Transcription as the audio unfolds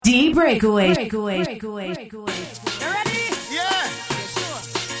D Breakaway. You ready? Yeah.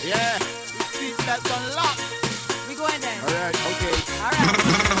 Yeah. See that unlock. We going there. Alright, okay. Alright.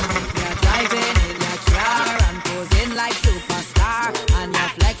 You're driving in your car and posing like superstar, and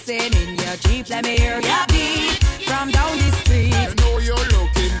you're flexing in your Jeep. Let me hear your beat from down the street. You know you're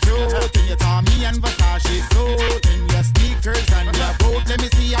looking cute in your Tommy and Versace suit, in your sneakers and your boot. Let me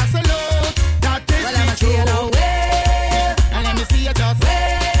see your salute. That is well, let me see you now wave, and let me see you just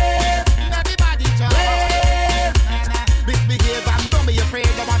wave. Everybody just wave. Misbehave and don't be afraid.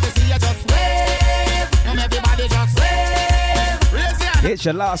 I want to see you just wave. And everybody just wave. Raise your hand. It's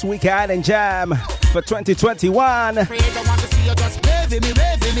your last week at Island Jam for 2021. Afraid I want to see you just waving me,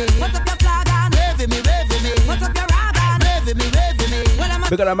 waving me. Put up your flag and Waving me, waving me. put up your rag and Waving me, waving me. well, I'm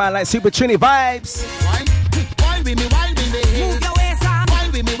We got a man like Super Trini Vibes. Wine with me, wine with me. move your waist and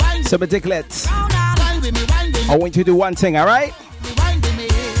Wine with me, wine with me. Super Dicklets. round and Wine with me, wine with I want you to do one thing, alright? me, wine with me.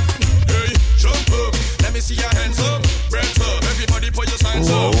 Hey, jump up, let me see your hands up, breath up, everybody put your signs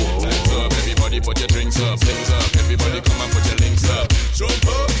up, hands up, everybody put your drinks up, things up, everybody come and put your links up, jump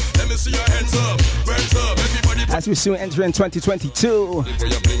up, let me see your hands up, breath up, everybody As we soon enter in 2022, put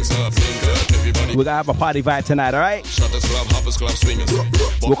your blinks up, blink up, everybody we're gonna have a party vibe tonight, alright? shutters club, hoppers club, swingers,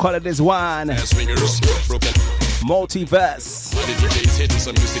 We'll call it this one, swingers, broken multiverse. body DJs hitting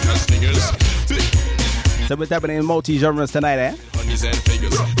some musical stingers, So we're tapping in multi-genres tonight, eh? honeys and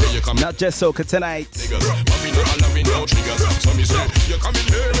figures, where you come Not just soca tonight. niggas, but we know allowing no triggers, so me say, you come in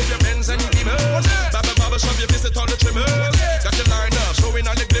here with your Benz and your Beamers, Baba shove your visit on the trimmers, got your line up, showing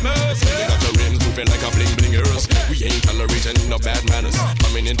all the glimmers, you got your rims moving like a bling blingers, we ain't tolerating no bad manners,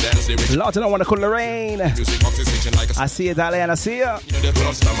 coming in dance lyrics, Lot of them wanna call Lorraine. music box is hitting like a I see you, darling, I see you. the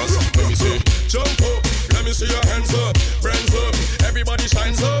club stammers, when we say, jump up, let me see your hands up, friends up, everybody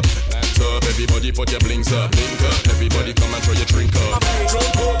shines up, hands up, everybody put your blinks up, link up, everybody come and throw your drink up,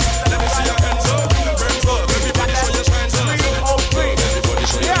 jump up, let me see your hands up, friends up, everybody show your shines up, everybody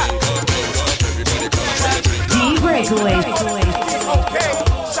show your link up, everybody come and throw your drink up. D Breakaway. Okay,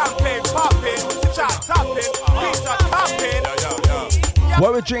 champagne popping, shot topping, pizza topping.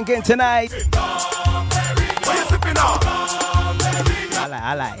 What we drinking tonight? What you sipping on?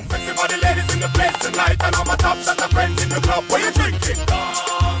 I like. Sexy body ladies in the place tonight, and all my top shot friends in the club. What you drinking?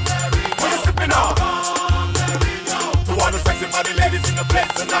 What you sipping on? To all the sexy body ladies in the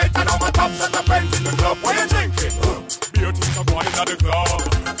place tonight, and all my top shot friends in the club. What you drinking? Beauty's a boy in the club.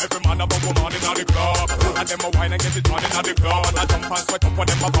 Every man have a woman in the club. And them a wine and get it on in the club. And I jump and sweat up when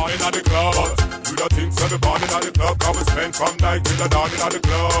them a ball in the club. You don't think so the ball in the club? Cause we spend from night till the dawn in the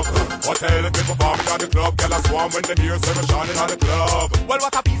club. Hotel and people farming in the club. Girl a swarm when they hear Sarah Sean in the club. Well,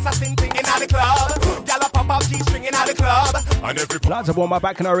 what a piece of thing in the club. Girl a pop out G-string in the club. And Lots of all my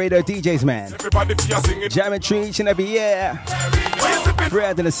back in our radio DJs, man. everybody feel singing. Jamming tree each and every year.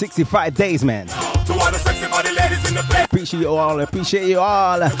 365 days, man. To all the sexy body ladies in the place. Appreciate you all. Appreciate you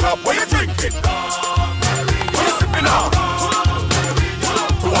all. Club, what you drinking? What you sipping on?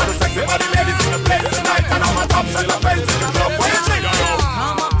 To all the sexy body ladies in the place tonight, and all my top shot friends in the club. What you drinking?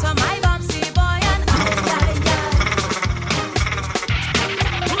 come up to my bumpsy boy and come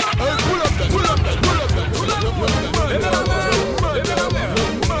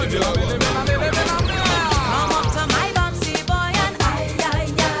up to my bumpsy boy and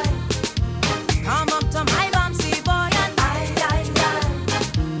come up to my bumpsy boy and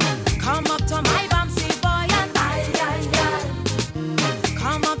come up to my bumpsy boy and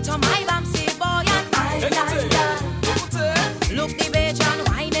come up to my bumpsy boy and look the bitch and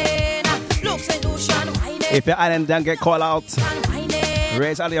whining, look seduction whining. If your island don't get called out, And whining.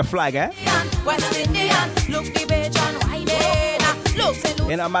 raise all your flag, eh? West Indian, look the bitch and whining, look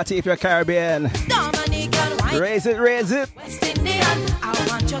seduction. It don't matter if you're Caribbean. Dominican whining. Raise it, raise it. West Indian, I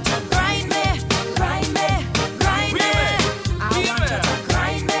want you to grind me, grind me, grind me. I want you to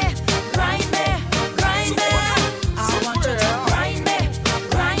grind me, grind me, grind me. I want you to grind me,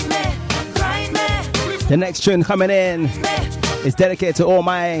 grind me, grind me, The next tune coming in is dedicated to all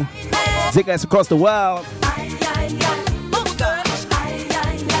my ziggers across the world.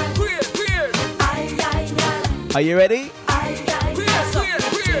 Are you ready?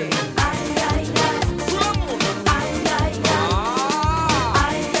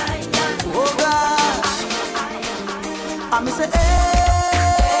 I'm say, hey,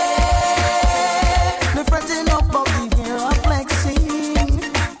 me fretting up about the year of flexing.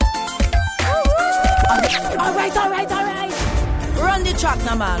 All right. Run the track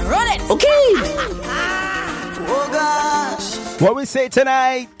now, man. Run it. Okay. Oh gosh, What we say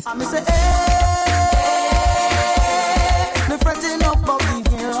tonight? I'm say, hey, me fretting up about the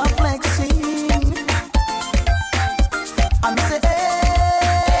year of flexing. I'm say,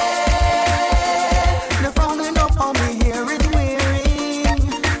 hey,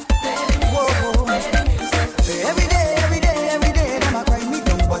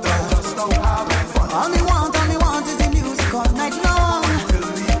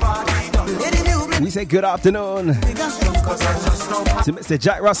 say good afternoon to Mr.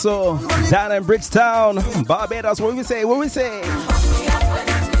 Jack Russell down in Bridgetown, Barbados. What we say? What we say?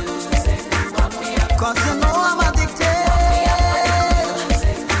 Cause you know I'm addicted.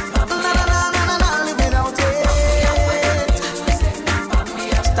 Live without it.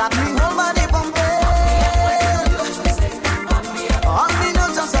 Start me whole body pumping. All me know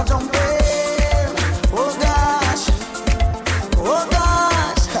just a jumping. Oh gosh. Oh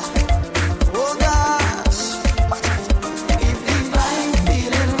gosh. Oh gosh. If the vibe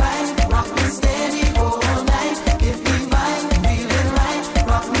feeling right, rock me steady all night. If the vibe feeling right,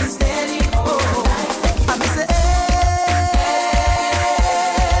 rock me steady all night. I'm say,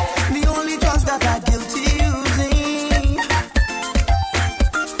 the only drugs that I'm guilty using.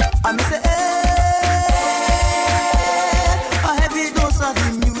 I'm say, a heavy dose of the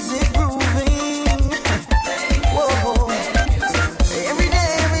music grooving. Whoa. Every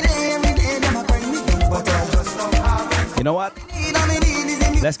day, them a bring me down, but I just don't have it. You know what? Need a minute,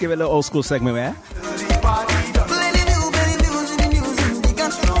 is it Let's give it a little old school segment, man. play the music, big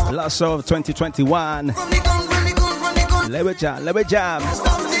and strong. Last show of 2021. From the gun, Let it jam, let it jam.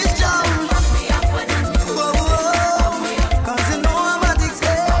 stop this jam. Whoa, cause you know I'm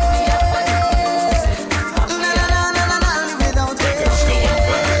addicted. Live without it.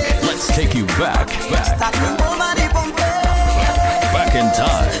 Let's take you back Start me whole body pumping. in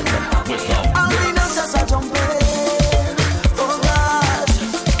time with the All we know just a jumping. Oh gosh.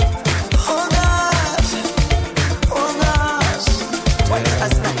 Oh gosh. Oh gosh.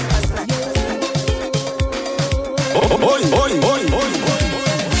 That's right. Oi, oi, oi, oi, oi.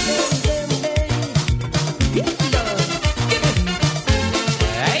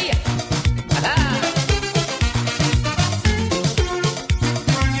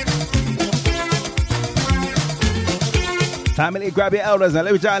 Family, grab your elders and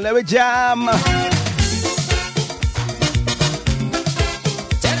let it jam, let it jam.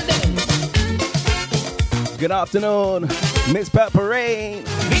 Good afternoon, Miss Purple Rain.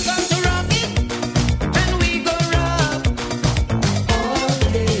 We got to rock it, and we go rock all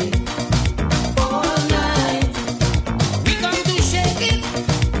day, all night. We got to shake it,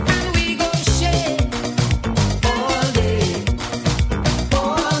 and we go shake all day,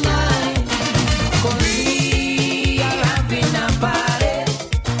 all night. 'Cause we are having a party,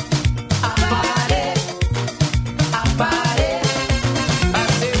 a party, a party. I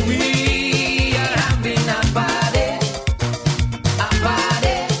say we are having a party, a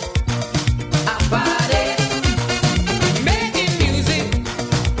party, a party. Making music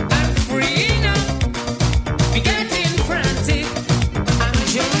and freeing up. We getting frantic and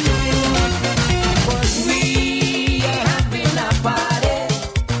jumping up. 'Cause we are having a party,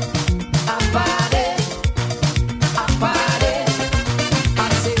 a party, a party. I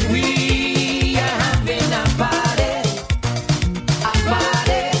say we are having a party, a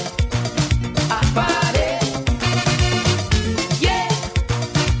party, a party. Yeah,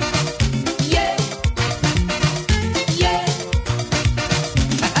 yeah, yeah.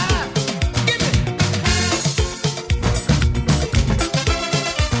 Give me.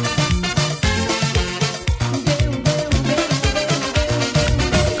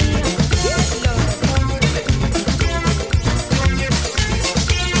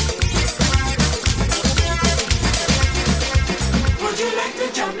 Would you like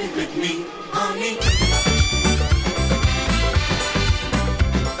to jump in with me, honey?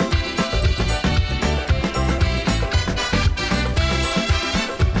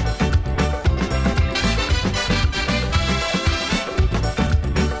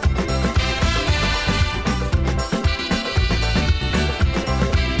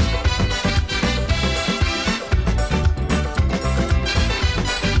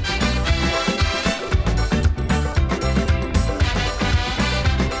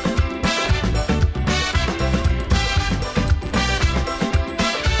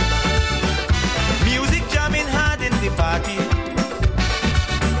 Music jamming hard in the party.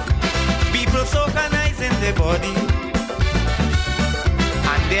 People so organized in their body.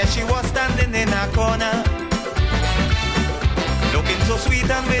 And there she was standing in a corner, looking so sweet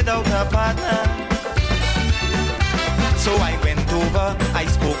and without her partner. So I went over, I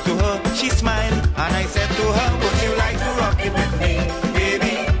spoke to her, she smiled, and I said to her, would you like to rock it with me,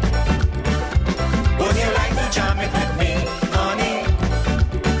 baby? Would you like to jam it with me, honey?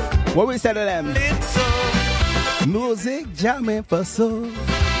 What we say to them? It's so. Music jamming for soul.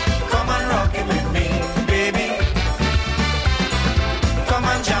 Come and rock it with me, baby. Come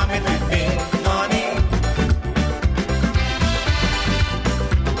and jam it with me, honey.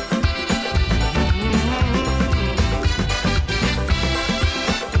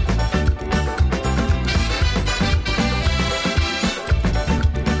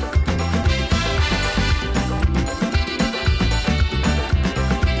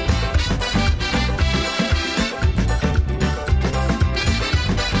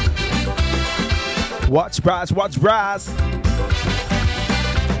 Watch brass, watch brass.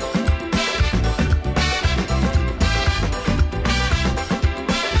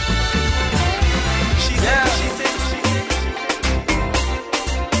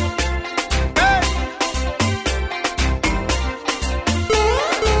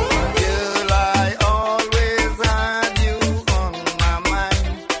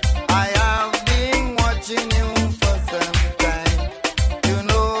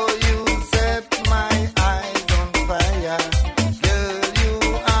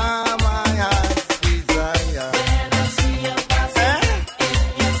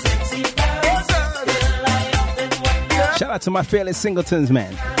 To my fearless singletons,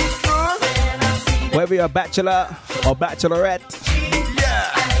 man. Whether you're a bachelor or bachelorette,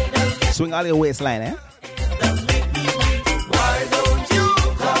 swing all your waistline, eh? Why don't you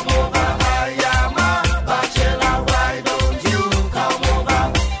come over? I am a bachelor. Why don't you come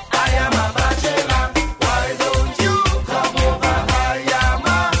over? I am a bachelor. Why don't you come over? I am a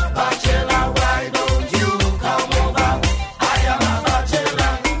bachelor. Why don't you come over? I am a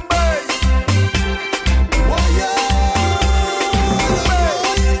bachelor.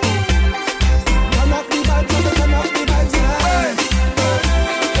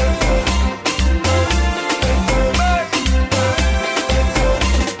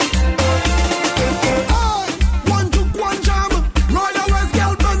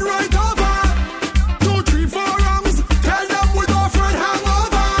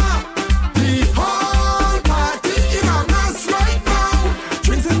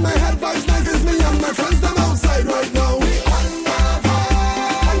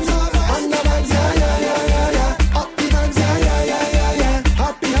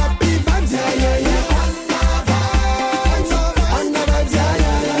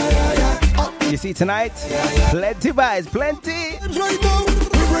 Tonight, plenty vibes, plenty. Right now,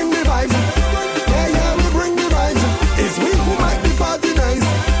 we bring the vibes. Yeah, we bring the vibes. It's we who make the party nice.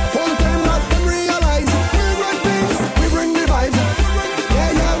 Full time, not them realize. We run things, we bring the vibes.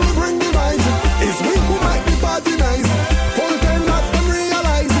 Yeah, we bring the vibes. It's we who make the party nice. Full time, not them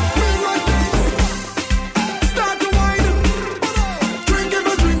realize. We run things. Start to wine. Drink if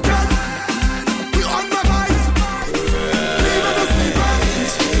you drink it. We on the vibes. Leave it to sleep.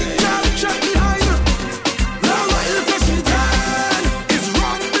 Jump, check behind.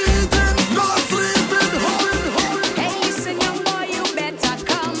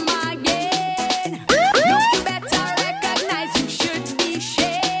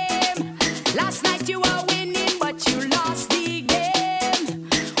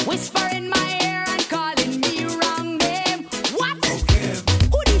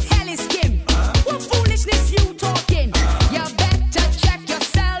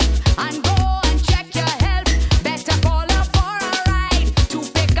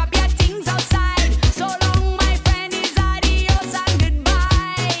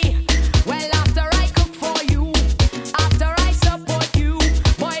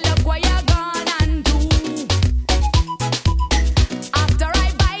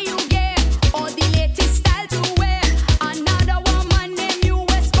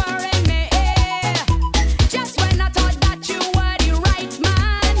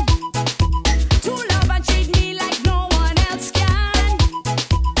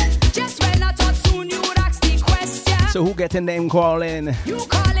 So who getting name calling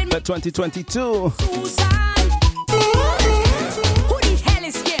for 2022?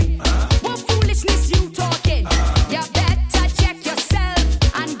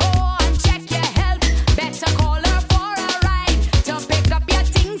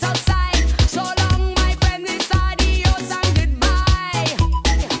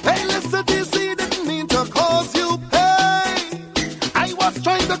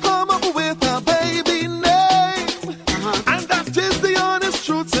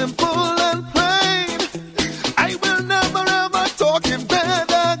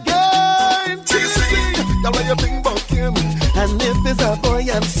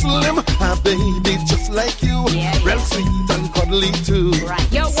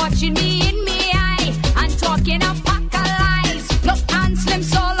 You're watching me in me eye and talking a pack of lies. Look and slim,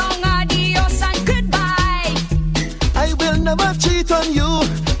 so long, adios and goodbye. I will never cheat on you.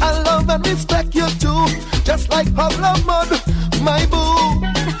 I love and respect you too. Just like Pablo Mud, my boo.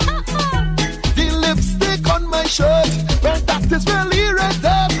 The lipstick on my shirt, well that is really red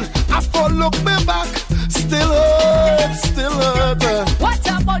up. I fall look me back, still hurt, still hurt. What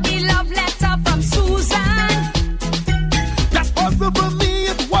about the love letter from Susan? For me,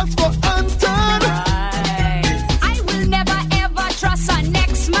 it was for Anton. I will never ever trust our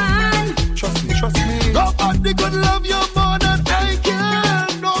next man. Trust me. Nobody could love you more than I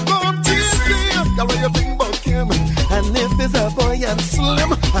can. No, go tease me. Girl, when you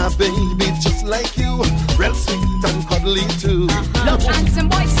ugly too. Look, handsome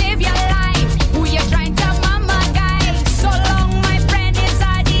boy, save your life. Who you trying to mama guy? So long, my friend, is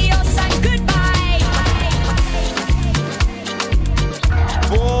adios and goodbye.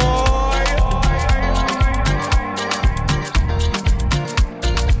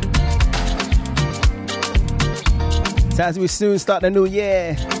 So as we soon start the new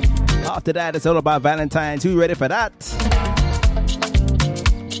year, after that it's all about Valentine's. Who ready for that?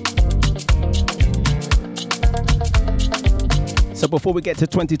 So before we get to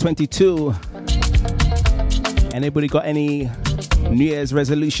 2022, anybody got any New Year's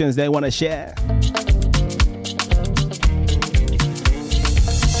resolutions they want to share?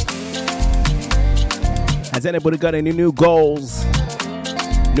 Has anybody got any new goals,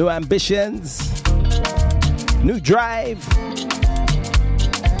 new ambitions, new drive?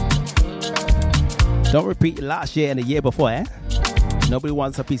 Don't repeat last year and the year before, eh? Nobody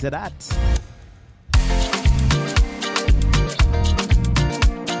wants a piece of that.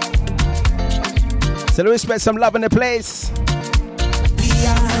 So let's spread some love in the place.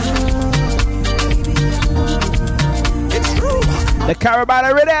 It's true. The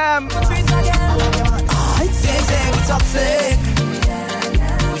Carabana Rhythm. Say we toxic.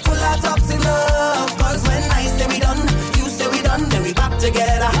 Full of toxic love. Cause when I say we done, you say we done, then we back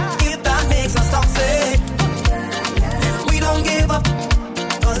together. If that makes us toxic, we don't give up.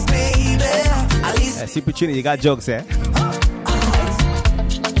 Cause baby, at least Super Trini, you got jokes, eh?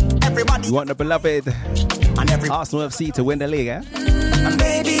 everybody You want the beloved Arsenal FC to win the league, eh? and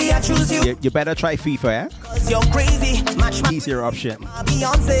baby, I choose you. You better try FIFA, eh? Cause you're crazy. Match my Easier option.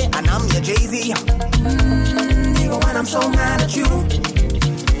 Beyonce and I'm your Jay-Z. Even when I'm so mad at you. 1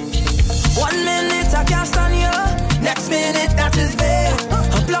 minute I can't stand you. Next minute that is there.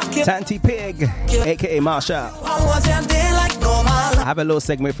 I block you. Tanty Pig, aka Marsha. How was your day like normal? I have a little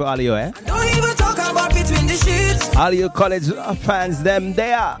segment for all of you, eh? Don't even talk about between the sheets. All you college fans, them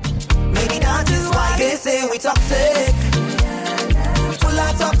there. Maybe that is why they say we toxic. Full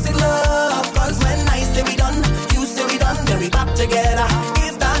of toxic love. Cause when I say we done, you say we done, then we back together.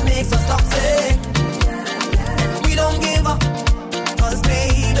 If that makes us toxic, we don't give up. Cause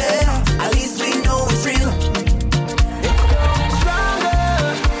baby, at least we know it's real. Stronger,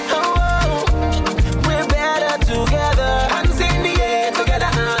 oh, we're better together. Hands in the air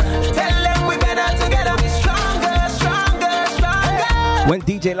together. Tell them we better together. We're stronger, stronger, stronger. When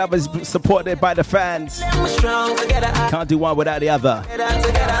DJ Love is supported by the fans, We're strong together. can't do one without the other. And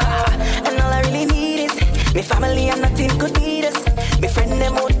all I really need is me family and nothing could beat us. Me friend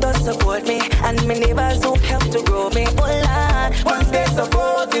them out does support me, and me neighbors who help to grow me. Oh Lord, once they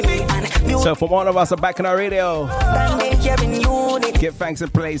supporting me, and me So from all of us back in our radio, standing here in unity. give thanks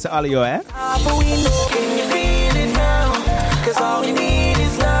and praise to all of you, eh? But we know, can you feel it now? Cause all we need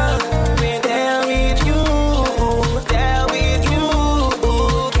is love. We're there with you, there with you.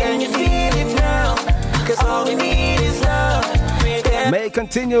 Can you feel it now? Cause all we need is love. We're there. May it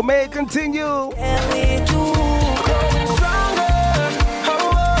continue, may it continue.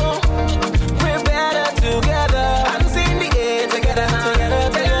 We're better together. Hands in the air together. Tell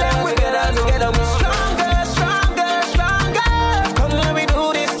them we're better together. We're stronger, stronger, stronger. Come let me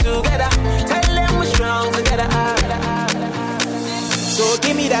do this together. Tell them we're strong together. So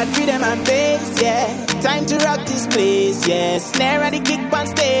give me that rhythm and bass, yeah. Time to rock this place, yeah. Snare and the kick on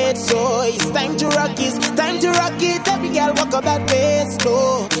stage, so it's time to rock it. Time to rock it. Every girl walk up that bass,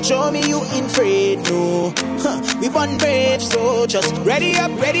 no. Show me you in afraid, no. We born brave, so just ready up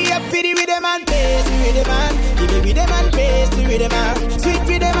for the rhythm and bass, the rhythm and give me rhythm and bass, the rhythm and sweet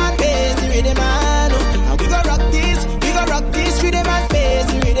rhythm and bass, the rhythm and and we gon' rock this rhythm and bass,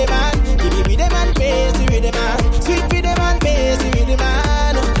 the rhythm and give me rhythm and bass, the rhythm and sweet rhythm and bass, the rhythm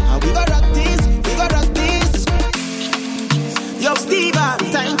and we gon' rock this. Yo, Steven,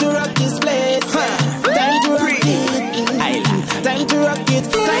 time to rock this place. Time to rock it. Time to rock it.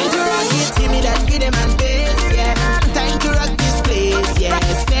 Time to rock it. Give me that rhythm and bass, yeah. Time to rock this place, yeah.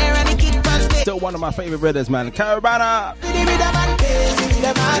 Snare and the kick on stage. Still one of my favorite brothers, man. Carabana. The rhythm and bass, the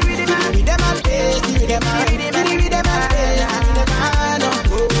rhythm and the rhythm and bass, the rhythm and the rhythm and bass, the rhythm and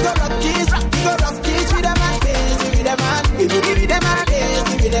we go rock this rhythm and bass, the rhythm and give me the rhythm and bass,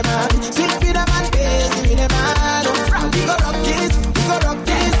 the rhythm and sweet rhythm and bass, the rhythm and we go rock this.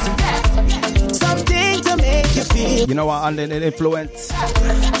 Something to make you feel. You know what? Under the influence,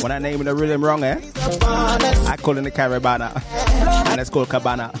 when I name the rhythm wrong, eh? I call it the Carabana, and it's called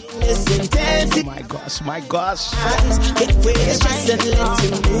Cabana. My gosh. Get away the stress and let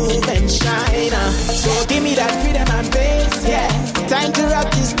you move and shine. So give me that rhythm and bass, yeah. Time to rock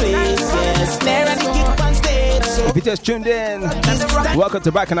this place, yeah. Snare and the kick on stage, so If you just tuned in, welcome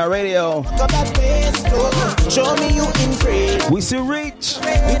to Back in Our Radio. Show me you in free. We still reach.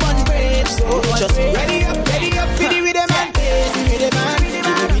 We want brave, so just ready up for the rhythm and bass, the rhythm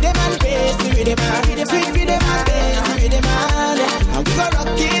and bass, the rhythm and sweet rhythm and bass, the rhythm and we go rock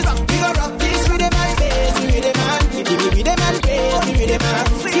this rhythm and bass, the rhythm and give me rhythm and bass, the rhythm and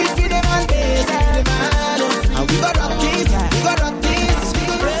sweet rhythm and bass, the rhythm and we go rock this.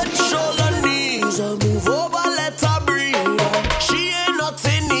 Red shoulder knees, move over, let her breathe. She ain't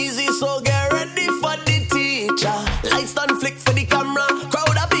nothing easy, so get ready for the teacher. Lights done flick for the camera,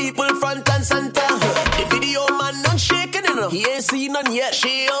 crowd of people front and center. The video man none shaking enough, he ain't seen none yet.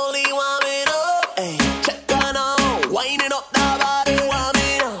 She only want me up, hey, check her now, winding up the body, want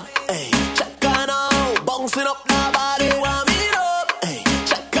me now, hey, check her now, bouncing up the body, want me up, hey,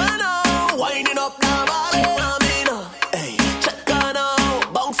 check her now, winding up the body, want me now, hey, check her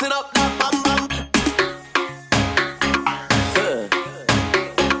now, bouncing up the bam bam.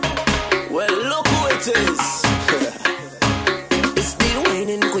 Well, look who it is. It's the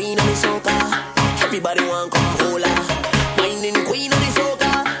whining queen of the soca. Everybody want come hold her. Whining queen of the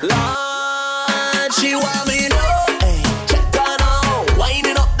soca. Lord, she want me now. Hey, check her now.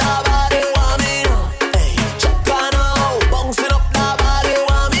 Whining up the body, want me now. Hey, check her now. Bouncing up the body,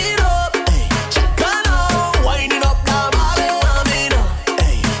 want me now. Hey, check her now. Whining up the body, want me now.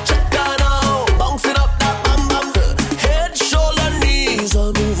 Hey, check her now. Bouncing up the bam bam. Head, shoulder, knees,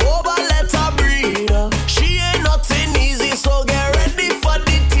 move over, let her breathe. She ain't nothing easy, so get ready for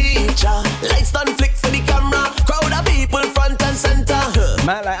the teacher. Lights done flick for the camera, crowd of people front and center.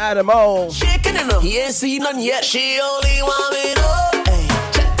 Man like Adam O. Shaking enough, he ain't seen none yet. She only want me now. Hey,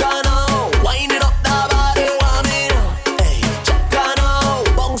 check her now, winding up the body, want me now. Hey, check her now,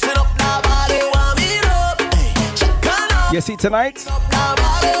 bouncing up the body, want me now. Hey, check her now, You see tonight, the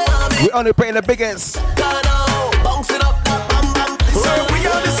body, want me we only playing the biggest. check her now, bouncing up the bam bam. So we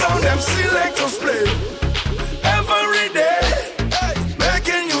are the sound them selectors play every day,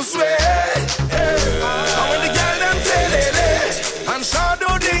 making you sweat. And when the girl them tell and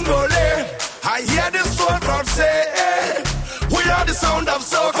shadow dingole, I hear the soul crowd say, we are the sound of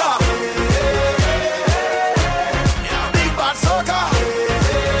soca. Big bad soca.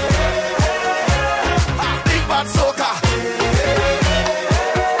 Big bad soca.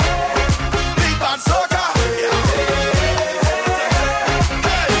 Big bad soca.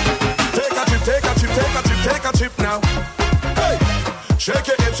 Take a trip, take a trip, take a trip, take a trip now. Hey, shake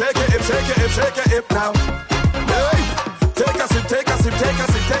your hip, shake your hip, shake your hip, shake your hip now. Hey, take a sip, take a sip, take a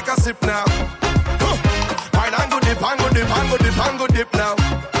sip, take a sip now. Pine and go dip, and go dip, and go dip, and go dip now.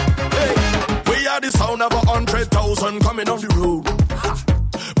 Hey, we are the sound of 100,000 coming on the road.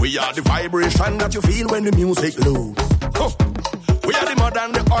 We are the vibration that you feel when the music loads. We are the mud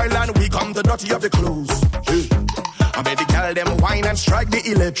and the oil, and we come the dirty of the clothes. Hey. I made the girl them wine and strike the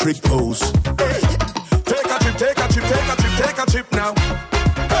electric pose. Hey, take a trip, take a trip, take a trip, take a trip now.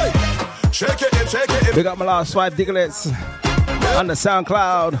 Hey, shake it, shake it. Big up my last 5 Diglets on the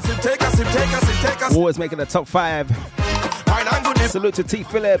SoundCloud. Take a sip, take a sip, take a sip. Always making the top 5. Pine and go dip, Salute to T.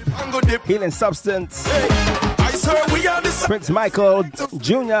 Philip, and go dip. Healing Substance, Hey, I swear we are the Prince Michael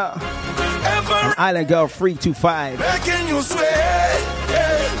Jr., ever Island Girl 325. making you sweat.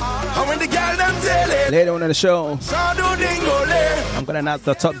 Hey, and when the girl them tell it, Later on in the show, shadow dingole, I'm gonna announce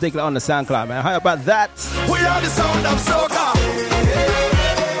the top Diglet on the SoundCloud, man. How about that? we are the sound of soca.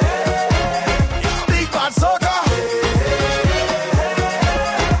 Big bad soca.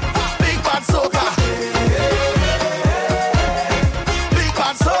 Big bad soca. Big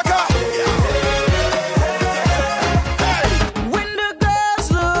bad soca. Hey. When the girls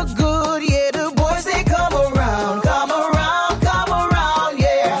look good, yeah, the boys they come around,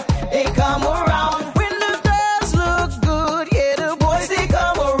 yeah, they come around. When the girls look good, yeah, the boys they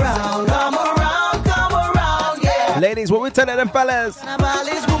come around, yeah. Ladies, what we telling them fellas? Carnival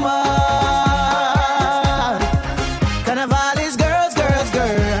is woman, Carnival is girls, girls,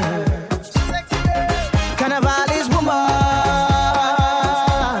 girls. Carnival is woman,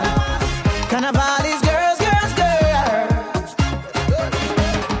 Carnival is girls, girls, girls.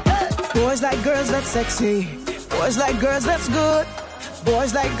 Boys like girls, that's sexy. Boys like girls, that's good.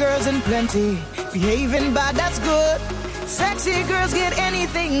 Boys like girls in plenty. Behaving bad, that's good. Sexy girls get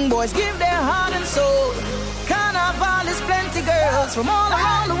anything. Boys give their heart and soul. Carnival is plenty girls from all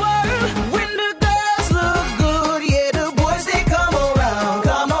around the world. When the girls look good, yeah, the boys they come around,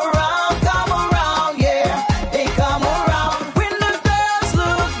 yeah, they come around. When the girls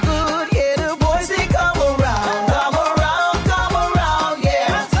look good, yeah, the boys they come around,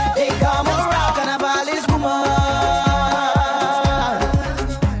 yeah, they come around. Carnival is woman,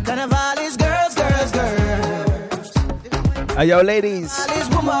 Carnival is girls, girls, girls. Hey, yo, ladies,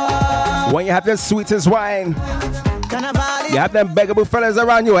 when you have the sweetest wine, you have them beggable fellas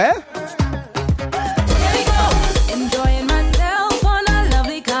around you, eh? Enjoying myself on a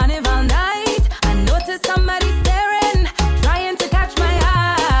lovely carnival night. I noticed somebody staring, trying to catch my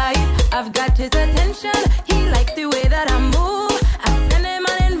eye. I've got his attention. He likes the way that I move. I send him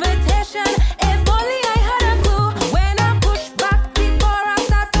an invitation. If only I had a clue. When I push back before I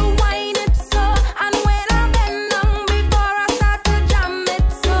start to whine it so, and when I bend down before I start to jam it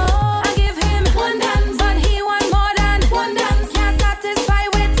so, I give him one dance, but he want more than one dance. Can't satisfy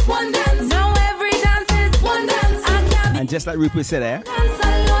with one dance. Now every dance is one dance. I can't And just like Rupert said, eh? dance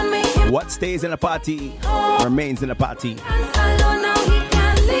alone, make him What stays in a party remains in a party. dance alone. Now he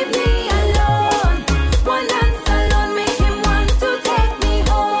can't leave me alone. One dance alone, make him want to take me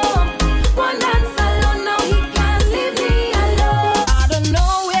home. One dance alone, now he can't leave me alone. I don't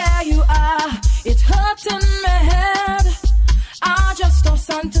know where you are, it hurts in my head. I just toss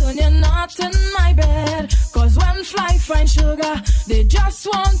and turn, you're not in my bed. Cause when fly find sugar, they just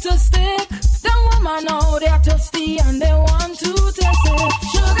want to stick. The woman now they're thirsty and they want to taste it.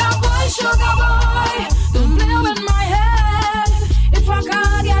 Sugar boy, don't play with my head. If I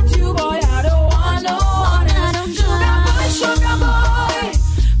can't get you, boy, I don't want no one else. Sugar boy,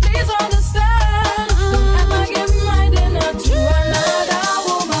 please understand. Don't ever give my dinner to another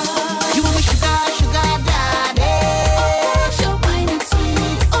woman. You want me sugar daddy. Of course you're wine and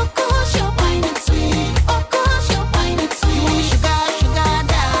sweet. Of course you're wine and sweet. Of course you're wine and sweet. You want me sugar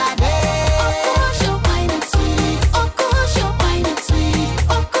daddy. Of course you're wine and sweet. Of course you're wine and sweet.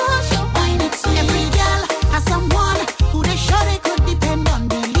 Of course you're wine and sweet. Every girl has someone who they sure they could depend on,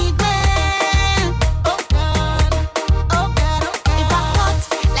 believe me. Oh God, oh God, oh God. If I hot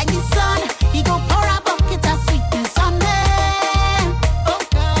like the sun, he go pour a bucket of sweetness on me. Oh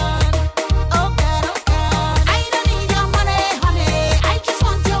God, oh God, oh God. I don't need your money, honey. I just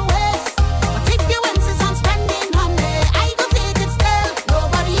want your waist. But if you insist on spending, honey, I go take it still.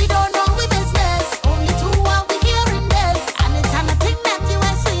 Nobody don't know we business. Only two are we hearing this, and it's nothing that you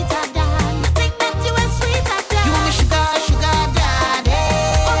are sweeter than. Nothing that you are sweeter than. You want me sugar daddy.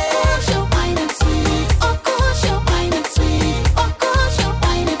 Of course you're wine and sweet. Of course you're wine and sweet. Of course you're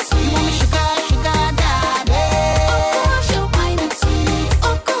wine and sweet. You want me sugar daddy. Of course you're wine and sweet.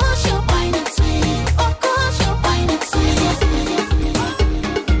 Of course you're wine and sweet. Of course you're wine and sweet.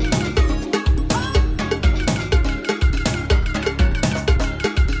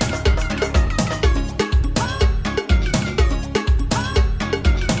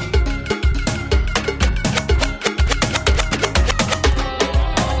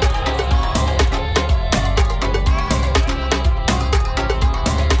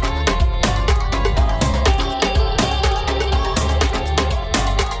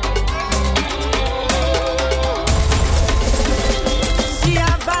 She a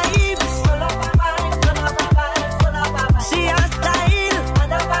vibes, she a style.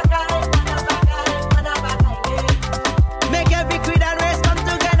 Make every queen and race come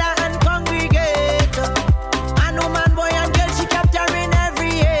together and congregate. And woman, boy and girl, she capturing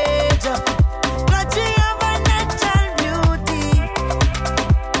every age. But she have a natural beauty.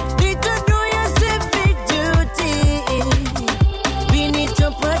 Need to do your civic duty. We need to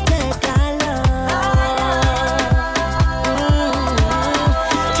protect our love.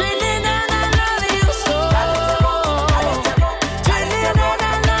 Trinidad, I love you so. Trinidad,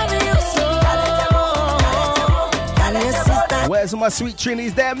 I love you so. And your sister, Where's my sweet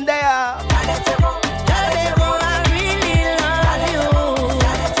Trinis? Them there. Trinidad, I really love you.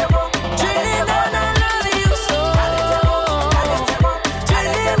 Trinidad, I love you so.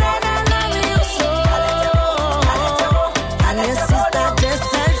 Trinidad, I love you so. And your sister just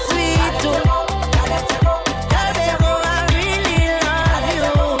so sweet too. Trinidad, I really love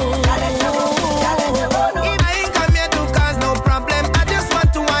you. I ain't come here to cause no problem. I just want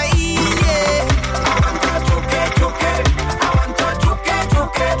to wine, yeah. I want to juke. I want to juke.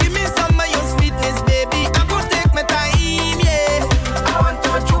 Give me some of your sweetness, baby. I go take my time, yeah. I want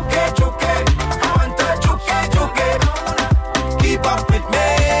to juke. I want to juke. Keep up with me.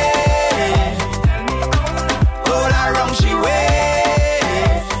 All around she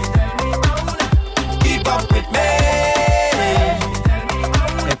way. Keep up with me.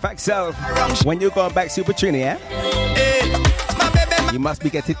 In fact, so when you go back Super Trini, eh? Hey, my baby, You must be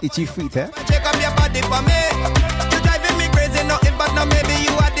getting itchy feet, eh? check up your body for me. You driving me crazy, nothing but now maybe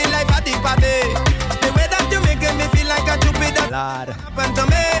you are the life of the party. The way that you making me feel like a Jupiter Lord, happened to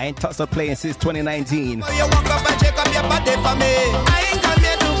me. I ain't touched a playing since 2019. So you walk up and check up your body for me. I ain't come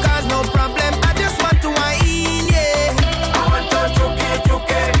here to cause no problem. I just want to wine, yeah. I want to juke.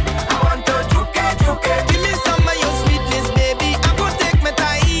 I want to juke. Give me some of your sweetness, baby.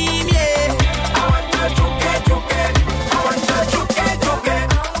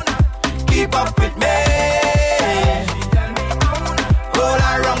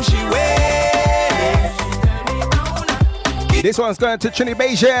 This one's going to Trini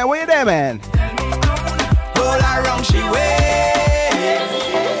Beijing. Where you there, man? All around she way.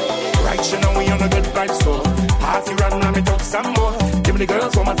 Right, you know we on a good vibe, so party run, let me talk some more. Give me the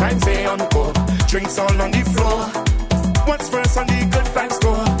girls one more time, say encore. Drinks all on the floor. What's first on the good vibe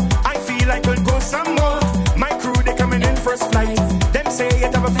store? I feel like we'll go some more. My crew, they coming in first flight. Them say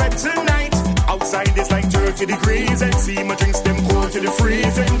it have a flight tonight. Outside it's like 30 degrees. And see my drinks, them cold to the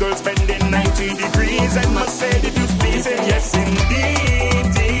freezing. Girls spending 90 degrees. And must say the views pleasing. Yes,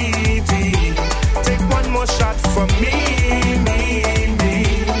 indeed. Take one more shot for me.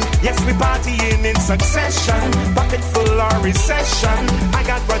 Yes, we partying in succession. Pocket full or recession. I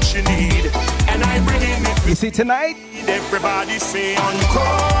got what you need. And I'm bringing it. You see tonight? Everybody say encore.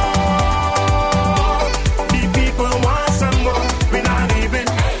 The people want some more. We're not even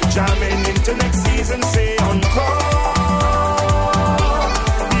jamming into next season. Say encore.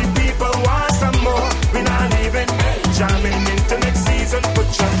 The people want some more. We're not even jamming into next season. Put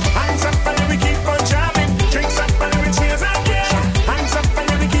your hands up and we keep on jamming. Drinks up and we cheers again. Hands up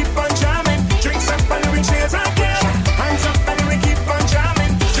and we keep on jamming. Drinks up and we cheers again. Hands up and we keep on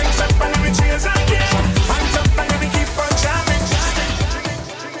jamming. Drinks up and we cheers again. Hands up and we keep on jamming.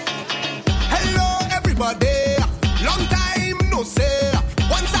 Hello everybody, long time no say.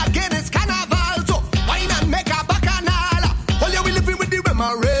 Once again it's carnival, so wine and make a bacchanal. All you will living with the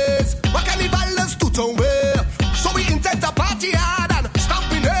memories. What carnival is to away. So we intend to party hard and stop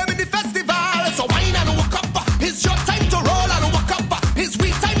in them in the festival. So wine and walk up, it's your time to roll and walk up. It's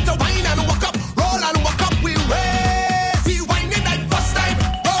we time to wine and walk up, roll and walk up. We race, we whining like first time,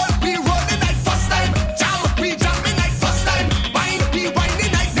 roll, we rolling like first time, jam, we jamming like first time, wine, we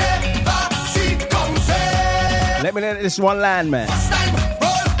whining like never see come say. Let me let this one land, man.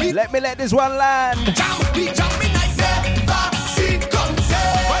 Let me let this one land. Jam, we jamming like never see come say.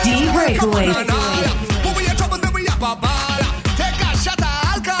 D-Breakaway. When we have troubles, then we have a ball. Take a shot of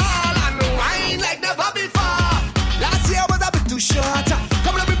alcohol and wine like never before. Last year was a bit too short.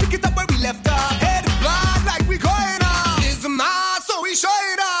 Come on, we pick it up where we left off. Head blood like we going on. It's mass, so we show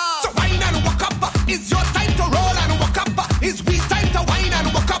it off. So wine and walk up. It's your time to roll and walk up. It's we time to wine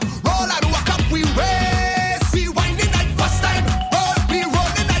and walk up. Roll and walk up. We race. We whining like first time. Roll, we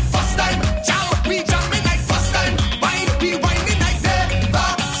rolling like first time. Jam, we jamming like first time. Wine, we whining like never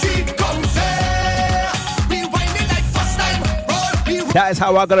see come say. We whining like first time. Roll, we That is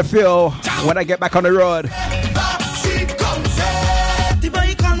how I'm gonna feel when I get back on the road. see come say. The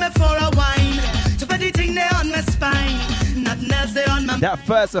boy call me for a wine. To put the thing there on my spine. Nothing else there on my That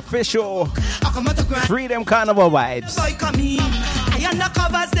first official I come out to grind. Freedom Carnival vibes. Boy come in. I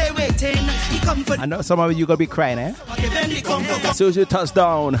undercover stay waiting. He come for I know some of you gonna be crying, eh? then he come for As soon as you touch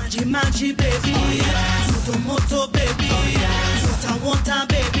down. Magic baby. Moto moto baby. Water water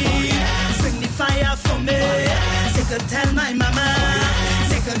baby. Bring the fire for me. Take a tell my mama.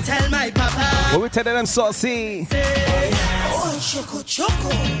 Take a tell my papa. When we tell them saucy. Oh, choco, choco.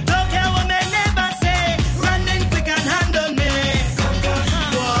 Don't care what my neighbor say. Running quick and handle me.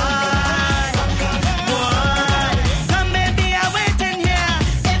 Boy, boy. Come baby, I'm waiting here.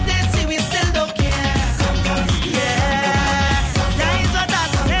 If they see we still don't care. Yeah, that is what I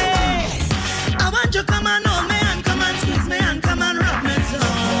say. I want you come and hold me and come and squeeze me and come and rub me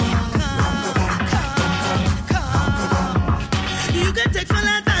down. Come. You can take full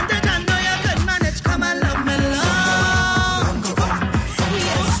advantage and know you could manage. Come and love me long.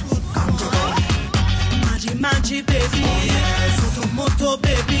 Yes. Magic baby. Moto moto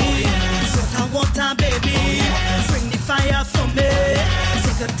baby. Water baby. Bring the fire for me.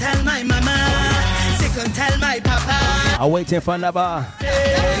 Take a tell my mama. Take a tell my papa. I'm waiting for another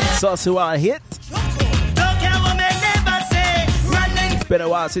saucy one hit. Don't care what my neighbor say. Running. It's been a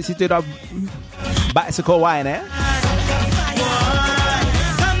while since you did a bicycle wine, eh?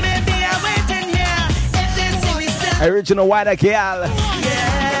 Come baby, I'm waiting here. If they see we still Original white girl. that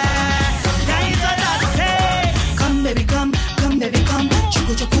is what I say. Come baby, come baby, come.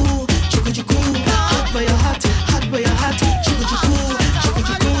 Chuku chuku, chuku chuku. Hot where your heart, hot where your heart. Chuku chuku, chuku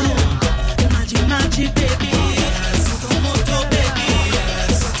chuku. Magic baby. Moto moto baby.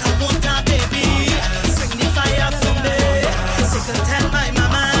 Water water baby. Bring the fire for me. Take a tell my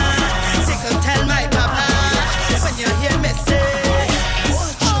mama. Take a tell my papa. When you hear me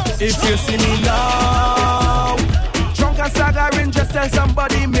say. If you see me now, drunk and staggering, just tell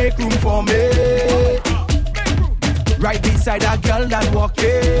somebody make room for me. Right beside a girl that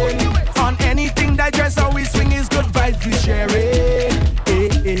walking. On anything that dress how we swing is good vibes we sharing.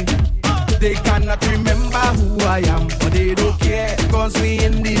 They cannot remember who I am, but they don't care, cause we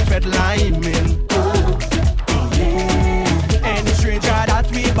in the Fed line, man. Any stranger that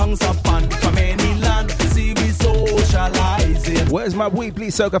we bounce upon from any land, see we socialize. is my weekly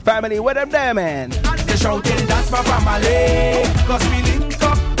soca family. Where them there, man? And they shouting, that's my family. Cause we link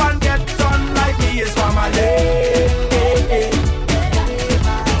up and get on like we is family.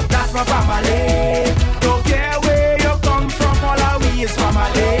 That's my family. Don't care where you come from, all our we is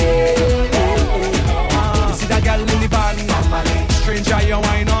family. You see that girl in the van, family. Stranger you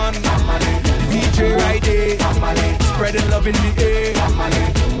wine on, family. The DJ right there, family. Spreading love in the air, family.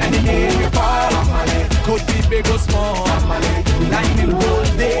 And the name you call, family. Could be big or small, family. We like the whole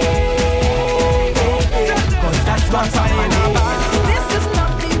day, cause that's my family. This is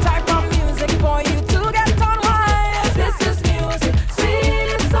not the type of music for you to get on high. This is music,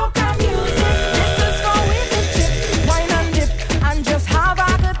 sweet soca music. This is for we to chip, wine and dip, and just have a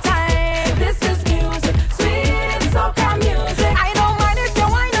good time. This is music, sweet soca music. I don't mind if you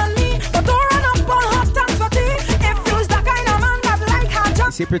wine on me, but don't run up on hot and sweaty. If you's the kind of man that like hot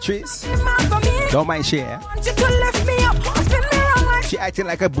jump, See Patrice? man for me. Don't mind she, eh? Want you to lift me up, or spin me around like She acting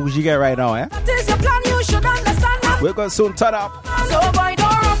like a bougie girl right now, eh? that is your plan. You should understand that. We're gonna soon turn up. So boy,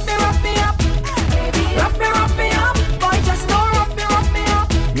 don't rough me up. Baby, rough me up. Boy, just don't rough me up.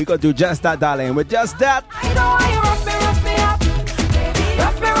 We gonna do just that, darling. With just that. I know why you rough me up. Baby,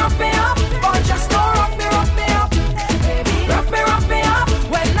 rough me up. Boy, just don't rough me up. Baby, rough me up.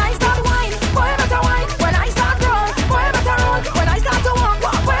 When I start wine, boy, better wine. When I start roll, boy, better roll. When I start to walk,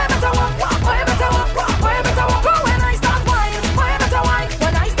 boy, better walk. Boy, better walk. Boy, better walk. When I start wine, boy, better wine.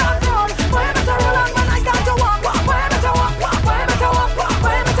 When I start roll, boy, better roll. And when I start to walk, boy, better walk. Boy, better walk.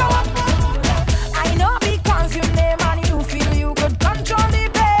 Boy, better walk. I know because you name and you feel you could control the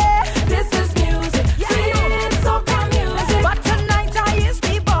bass. This is music, sweet soca music. But tonight I is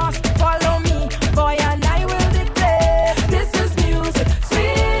the boss. Follow me, boy, and I will declare. This is music,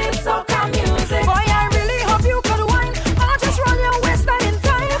 sweet soca music. Boy, I really hope you could whine or just run your waistline in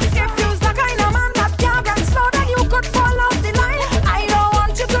time. If you's the kind of man that can't get slow, then you could fall off the line. I don't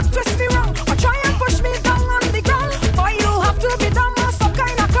want you to twist me wrong or try and push me down on the ground. Boy, you have to be dumb or some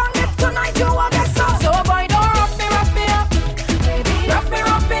kind of con. If tonight you want that song. So boy, don't rough me up. Baby, rough me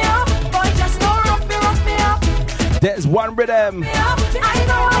up. Boy, just don't rough me up. There's one rhythm I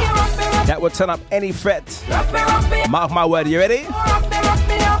know how you rough me up. that will turn up any fret. Rough me up. Mark my word, you ready? Rough me up. Rough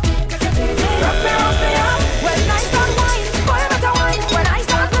me up. When I start wine, boy, better wine. When I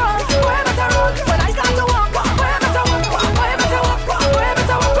start roll, boy, better roll. When I start to walk, boy, better walk. Boy, better walk. Boy,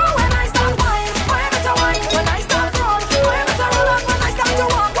 better walk. When I start wine, boy, better wine. When I start roll, boy, better roll. And when I start to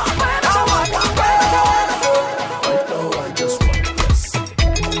walk, boy, better walk. Boy, better walk. Right now I just want this. Right now I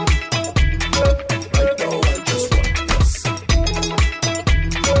just want this. Right now I just want this.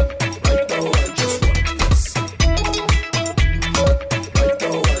 Right now I just want this.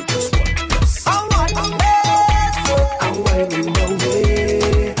 I want this. I'm winding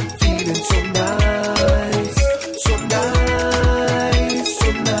away, feeling so nice, so nice, so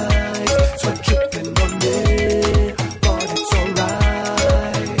nice. Sweat dripping on me, but it's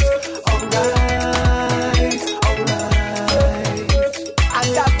alright, alright, alright.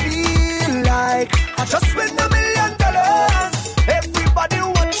 And I feel like I just win $1 million. Everybody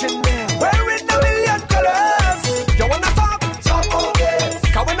watching me, wearing $1 million. You wanna talk? Top of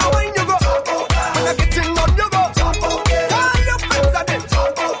this, Cause when I wine you go, top of that, when I get in on you go, top of this, call your friends and them,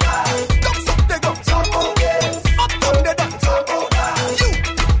 top of that, thumbs up they go, top of this, up down they done. top of that. You,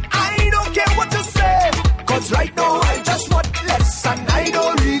 I don't care what you say, cause right now I just want less, and I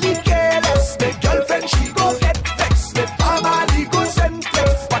don't really care less. My girlfriend she go get vexed, my family go send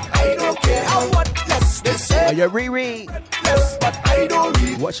text, but I don't care how what less they Are say you Riri? less, but I don't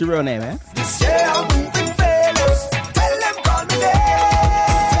really. What's your real name, eh? This year I'm moving fearless. Tell them call me name.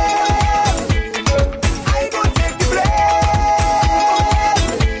 I gon' take the blame.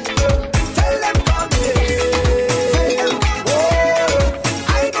 Tell them call me name.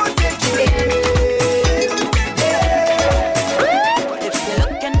 I gon' take the blame. If you're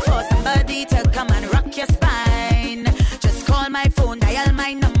looking for somebody to come and rock your spine, just call my phone, dial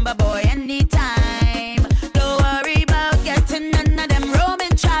my number, boy, anytime. Don't worry about getting none of them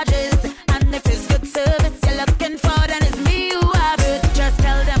roaming charges. And if it's good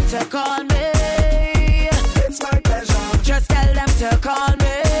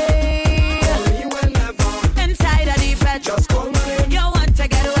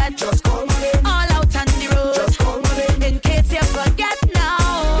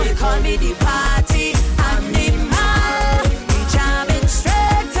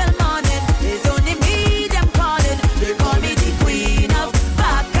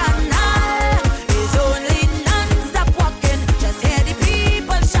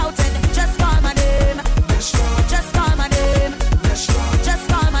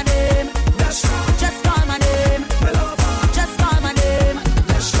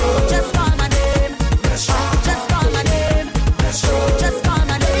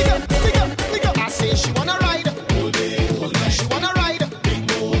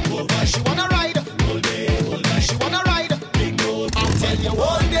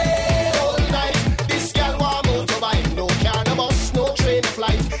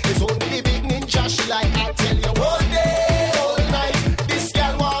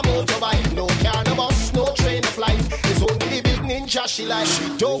She like she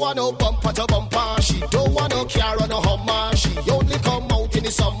don't want no bumper to bumper. She don't want no car or no Hummer. She only come out in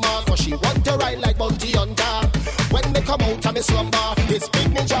the summer, cause she want to ride like Bounty Hunter. When they come out of me slumber, it's big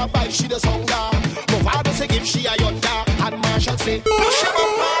ninja bike, she does hunger. Movado say give she a yonder, and Marshall say push him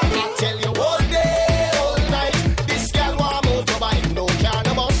up. I tell you all day, all night, this girl want motorbike. No car,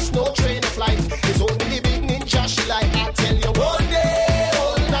 no bus, no train, no flight. It's only the big ninja she like. I tell you all day,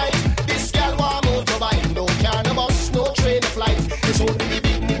 all night, this girl want motorbike. No car, no bus, no train, no flight. It's only the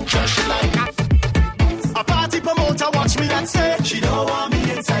big ninja she like. A party promoter watch me and say she don't want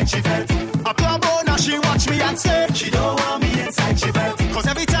me inside, she felt. A club owner she watch me and say she don't want me inside, she felt. Cause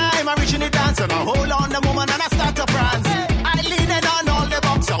every time I reach in the dance and I hold on the woman and I start to prance. I lean in on all the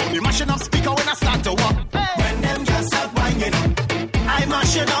box, I only mashing up speaker when I start to walk. When them girls start winding up, I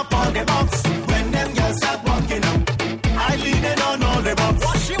mashing up all the box. When them girls start walking up, I lean in on all the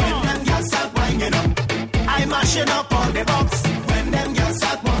box. When them girls start winding up, I mashing up all the box. When them girls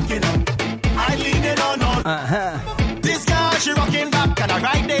start walking up, I lean in on all. This girl she rocking back and I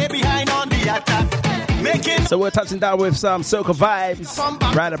right there behind on the attack. Making So we're touching down with some soca vibes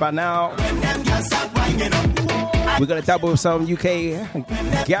right about now. We're gonna double with some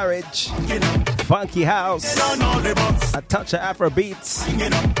UK garage, funky house, a touch of Afro beats.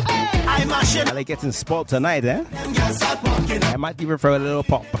 Are they getting spoiled tonight, eh? I might even throw a little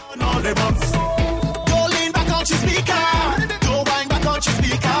pop. Go lean back on your speaker. Go wind back on your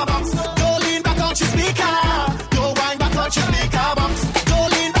speaker box. Go lean back on your speaker. Go wind back on your speaker box. Go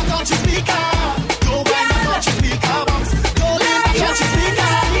lean back on your speaker. Go wind back on your speaker box. Go lean back on your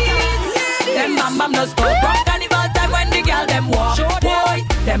speaker. Them bam bam no stop. Rock carnival time when the girl them walk. Boy,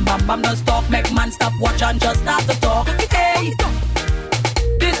 them bam bam no stop. Make man stop watch and just start to talk. Hey,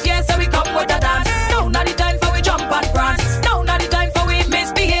 this year so we come with a dance. Now not the time for we jump and prance. Now not the time for we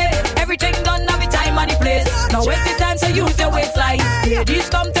misbehave. Everything done every time and the place. Now it's the time to use your waistline. Ladies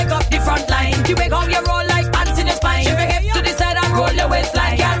come take up the front line. You make how you roll like pants in your spine. Shift your hip to the side and roll your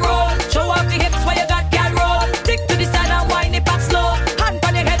waistline. Can roll, show off the hips where you got. Can roll, stick to the side and wind it back slow. Hand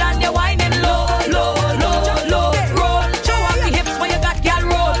on your head and you're whining low, low, low, low. Roll, show off the hips where you got. Can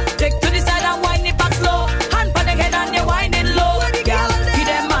roll, stick to the side and wind it back slow. Hand on your head and you're whining low. Girl, give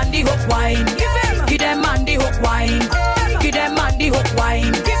them man the hook wine. Give them man the hook wine. Give them man the hook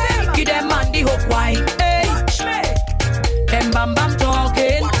wine. Give them man the hook wine. Hey, them bam bam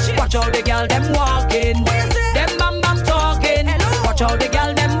talking. Watch how the girl them walking. Them bam bam talking. Watch how the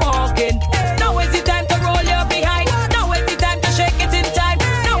girl them walking. Now is the time to roll your behind. Now is the time to shake it in time.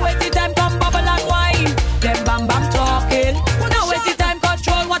 Now is the time come bubble and wine. Them bam bam talking. Now is the time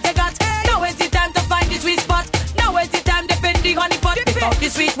control what they got. Now is the time to find the sweet spot. Now is the time to bend the honey pot. Pick out the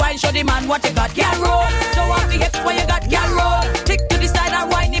sweet wine, show the man what you got. Can roll. Show off the hips where you got. Can roll. Tick to the side and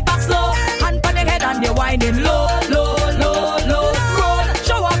wine it back slow. Hand on the head and you're whining low, low, low, low. Roll.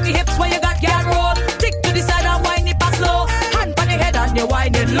 Show off the hips where you got. Can roll. Tick to the side and wine it back slow. Hand on the head and you're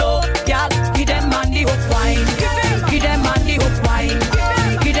whining low. Girl, give them man the hook wine. Give them man the hook wine.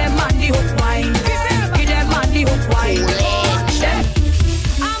 Give them man the hook wine. Give them man the hook wine. Them.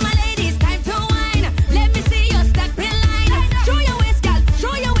 All my ladies, time to wine. Let me see you step in line. Show your waist, girl.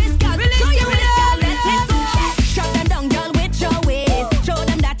 Show your waist, girl. Show your waist, girl. Let it go. Shut them down, girl, with your waist. Show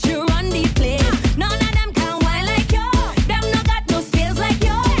them that you run the place. None of them can whine like you. Them no got no skills like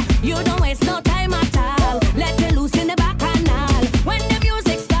you. You don't waste no time at all. Let it loose in the back canal. When the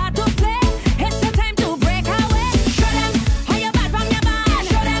music start to play, it's the time to break away. Show them how you bad from your band.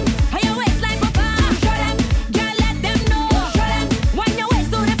 Show them how your waistline for fun. Show them, girl, let them know. Show them when your waist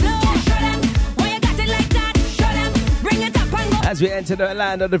to the floor. Show them why you got it like that. Show them bring it up and go. As we enter the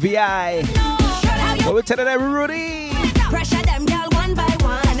land of the VI, go to the Rudy. Pressure them, girl, one by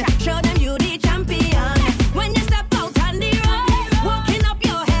one. Show them you the champion. When you step out on the road, walking up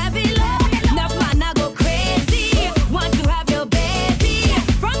your heavy load. Enough man, I go crazy. Want to have your baby.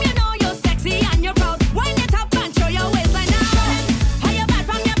 From you know you're sexy and you're proud. Wind it up and show your waistline now. Show them how you bad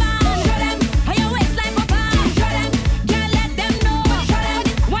from your band. Show them how your waistline for fun. Show them, girl, let them know. Show them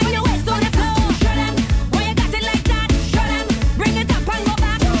when your waist on the floor. Show them why you got it like that. Show them bring it up and go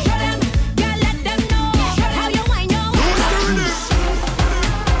back. Show them, girl, let them know. Show how you wind your waist.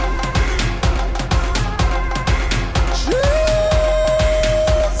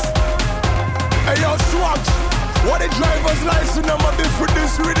 Hey yo, Swag, what the driver's license number be for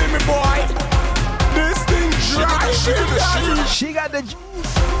this rhythm, boy? This thing dry, She got the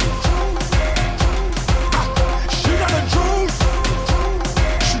juice. She got the juice.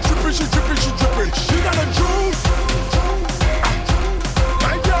 She dripping, she dripping, she dripping. She got the juice.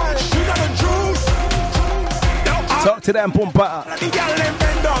 My God, she got the juice. Talk to them, Pumpa. The girl them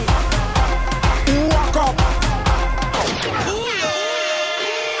bend down. Walk up.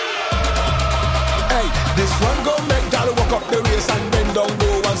 This one gon' make gal walk up the race and bend down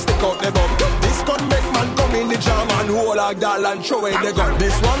low and stick out the bum. This gon' make man come in the jam and hold a gal and throw away the gun.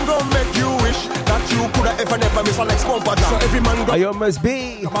 This one gon' make you wish that you coulda ever never miss a next bumper jam. So every man go. I must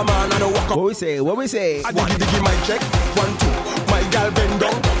be. Come on, man, and walk up. What we say? What we say? I diggy my check. 1, 2. My gal bend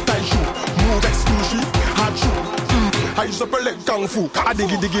down, tight shoe, move exclusive, hard shoe. I used to play like kung fu. I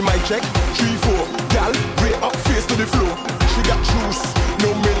diggy my check. 3, 4. Gal, way up face to the floor. She got juice, no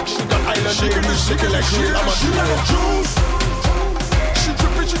milk. She got island dairy, shaking like real. She got a juice. She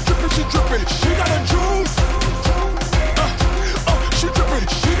drippin', she drippin', she drippin'. She got a juice. She drippin',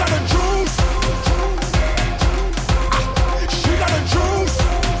 she got a juice. She got a juice.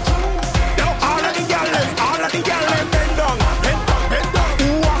 Now all of the gal, bend down, bend down, bend down.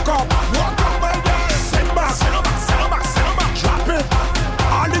 Walk up, bend down. Send back, drop it.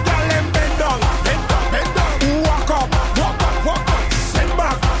 All the gal, bend down, bend down, bend down. Walk up, send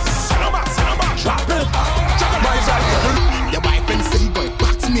back, drop it. Your boyfriend say, boy,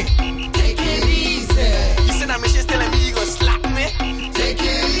 back to me. Take it easy. You said I'm just telling me you gon' slap me. Take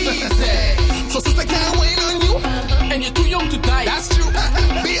it easy. So sister can't wait on you, and you're too young to die. That's true.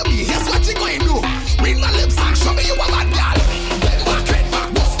 Baby, here's what you going to do. Read my lips and show me you a bad girl. Bend back,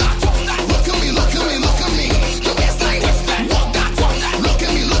 what's that? Look at me, look at me, look at me. Your waistline, walk that. Look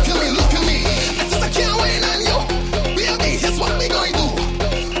at me, look at me, look at me. And sister can't wait on you. Baby, here's what we going to do.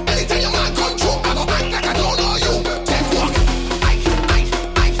 Anytime your man come through, I go act like I don't know you. Take walk.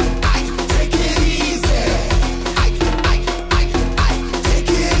 Take it easy. Take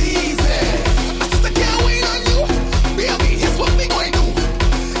it easy. My sister can't wait on you. Baby, here's what we going to do.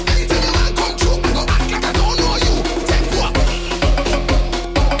 Anytime your man come through, I go act like I don't know you. Take walk.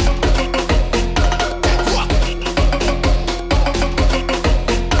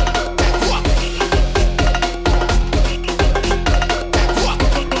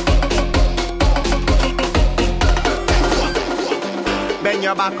 Bend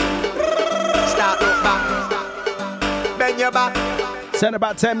your back. Start look back. Bend your back. Send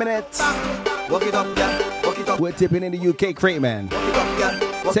about 10 minutes. Walk it up, girl. Walk it up. We're tipping in the UK crate, man. Walk it up,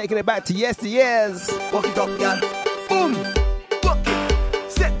 girl. Taking it back to yesteryears. Walk it up, girl. Boom. Walk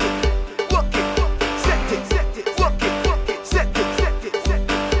it. Set it. Walk it. Set it. Set it. Walk it. Set it. Set it. Set it.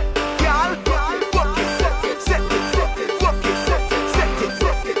 Girl. Walk it. Set it. Set it. Set it. Walk it. Set it. Set it.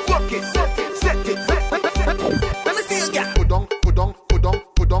 Set it. Walk it. Set it. Set it. Let me see you, girl.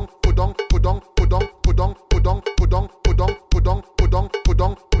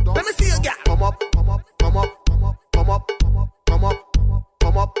 Let me see you, girl. Come up.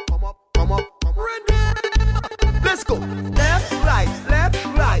 Let's go. Left,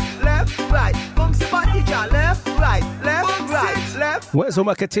 right. Bounce your body, girl. Left, right. Where's all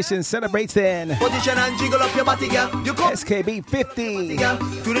my competition celebrating? Position and jiggle up your body, girl. You go. SKB 50.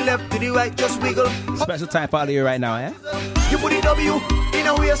 To the left, to the right, just wiggle. Special time for all of you right now, eh? You put the W in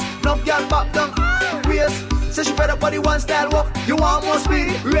a waist, knock girl back down. Waist, say she fed up body one style walk. You want more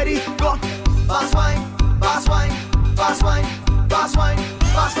speedy, ready, go. Fast wine, fast wine, fast wine, fast wine,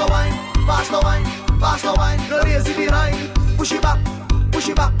 faster wine, faster wine, faster wine. No lazy behind. Push it back, push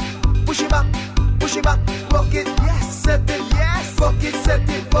it back, push it back, push it back. Rock it, yes, set it, yes. Rock it, set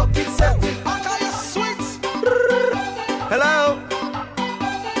it, rock it, set it. Hello,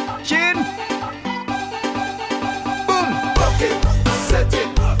 Chin. Rock it, set it,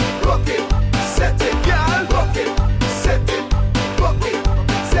 rock it, set it, girl. Rock it, set it, rock it,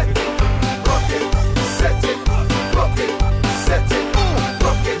 set it, rock it, set it, rock it, set it,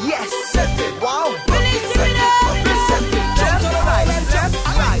 rock it, yes, set it. Wow, release it up, set it. Left, right, left,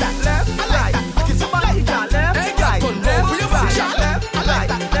 right, left, right. Get somebody, girl. Left, right, left, right, left, right,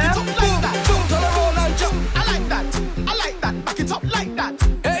 left. Boom, turn around and jump. I like that. Back it up like that.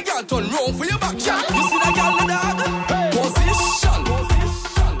 Hey, girl, turn round for your back shot. You see that girl, the dog? Position.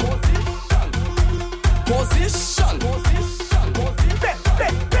 Position.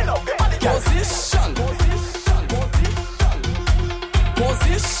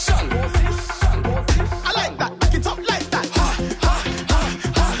 I like that. Back it up like that.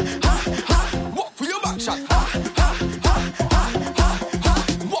 Walk for your back shot.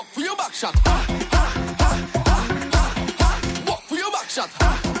 Walk for your back shot. Walk for your back shot.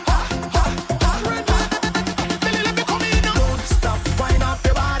 Don't stop, wind up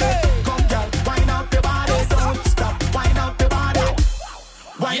your body. Come, girl, wind up your body. Don't stop, wind up your body.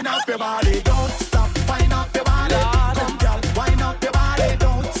 Wind up your body. Don't stop, wind up your body. Come, girl, wind up your body.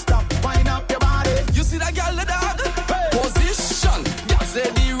 Don't stop, wind up your body. You see that girl, the dog? Position. Girl, say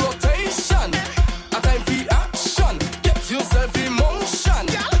the rotation. A time for action. Get yourself in motion.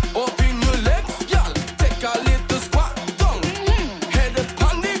 Open your legs, girl. Take a little squat down. Head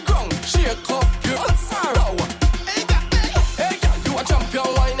upon the ground. Shake up your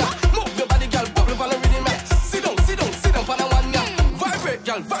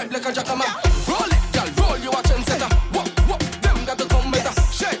girl, vibe like a jackaman. Roll it, girl, roll you a trendsetter. Whoop, them got to come better.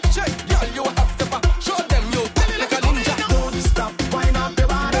 Shake, girl, you a hot stepper. Show them you like a ninja. Don't stop, wind up your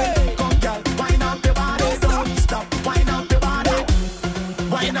body. Come, girl, wind up your body. Don't stop, wind up your body.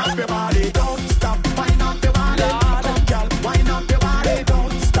 Wind up your body. Don't stop, wind up your body. Come, girl, wind up your body.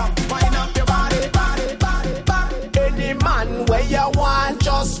 Don't stop, wind up your body. Body. Any man where you want,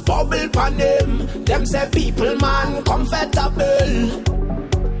 just bubble pan him. Them say people man comfortable.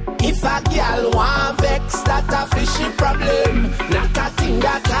 If a girl want vex, that a fishy problem. Not a thing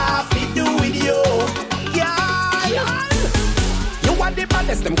that I fi do with you. Girl, you are the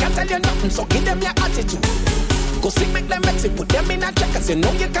baddest, them can't tell you nothing, so give them your attitude. Go see, make them vex it, put them in a check, cause you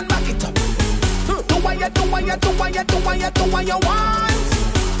know you can back it up. Do what you want. Do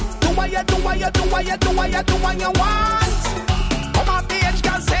what you want. Come off the edge,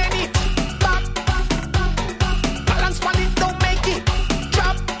 girl, send it back. Balance on it, don't make it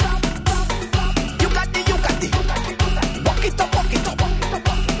drop. You got it. Walk it up.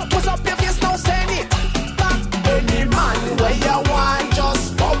 Push up your face, now send it back. Any man where you want,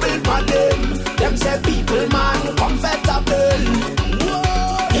 just bubble for them. Them say people man comfortable.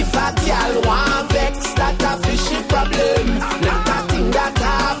 If a girl want vex, that a fishy problem. Not a thing that I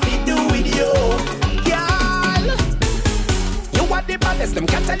fi do with you. Girl, you are the baddest, them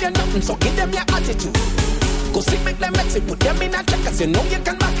can't tell you nothing, so give them your attitude. Go see, make them vex it, put them in a check, cause you know you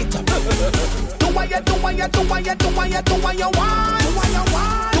can back it up. Do what you want.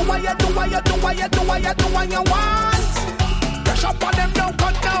 Do what you want. Brush up on them, don't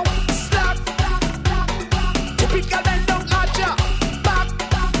cut down. Slap. Typical, then don't arch ya. Back.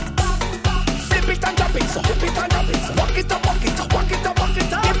 Flip it and drop it, so. Walk it up.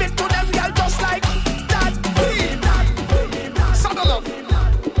 Give it to them, girl, just like that. Saddle up,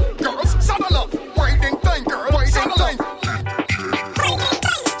 girls, saddle up. Winding time, girl, winding time.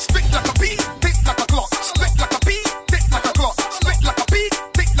 Spit like a bee, tick like a clock. Spit like a bee, tick like a clock. Spit like a bee,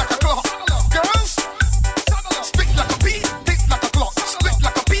 tick like a clock. Girls, spit like a bee, tick like a clock. Spit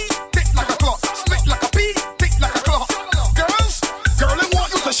like a bee, tick like a clock. Spit like a bee, tick like a clock. Girls, girl, I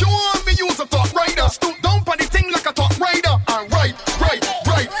want you to show me use a top rider. Stoop down on the thing like a top rider. And right.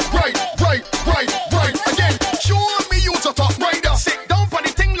 Again, show me use a top rider. Sit down on the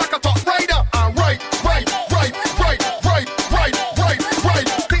thing like a top rider. And right.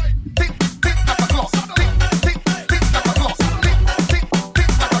 Tick like a clock. Tick like a clock. Tick like a clock. Tick like a clock.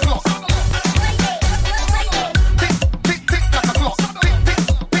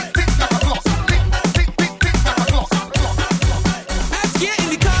 Tick like a clock. Let's get in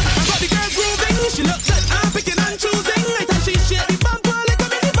the car. I got the girl grooving. She looks good. I'm picking and choosing. I thought she shake the bumper like a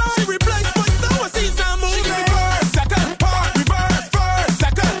minibar. She replies, but now I see some moving. She reverse, second part, reverse, first,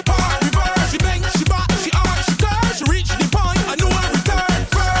 second part, reverse. She bang, she back, she arch, she curve. She reach the point, I know I return.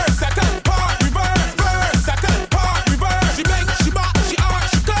 First, second part, reverse, first, second part, reverse. She bang, she back, she arch,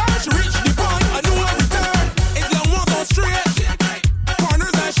 she curve. She reach the point, I know I return. It's long one so straight,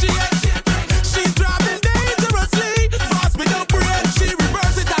 corners and shake. She's driving dangerously, fast without break. She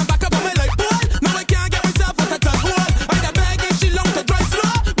reverse it and back up on me like boy. Now I can't get myself out of that hole. I got begging, she long to drive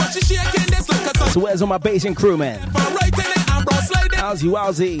slow, but she shaking this like a So where's all my Bajan crew, man? right in it and bro sliding.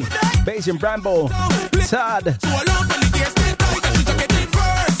 Wowsy, Bajan Bramble, Todd. So I love when the gear stay tight and she took it in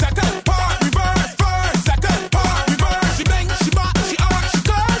first, second part, reverse, first, second part, reverse. She bang, she back, she arch, she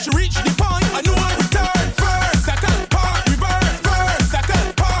curve. She reach the point, I know I return. First, second part, reverse, first,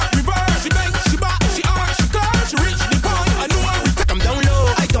 second part, reverse. She bang, she back, she arch, she curve. She reach the point, I know I return. Come down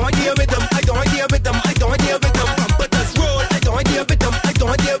low, I don't deal with them. But that's roll, I don't deal with them.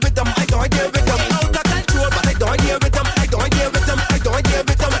 Out of control, but I don't deal with them. I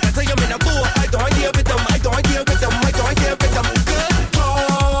tell you I'm in a boat, I don't deal with them.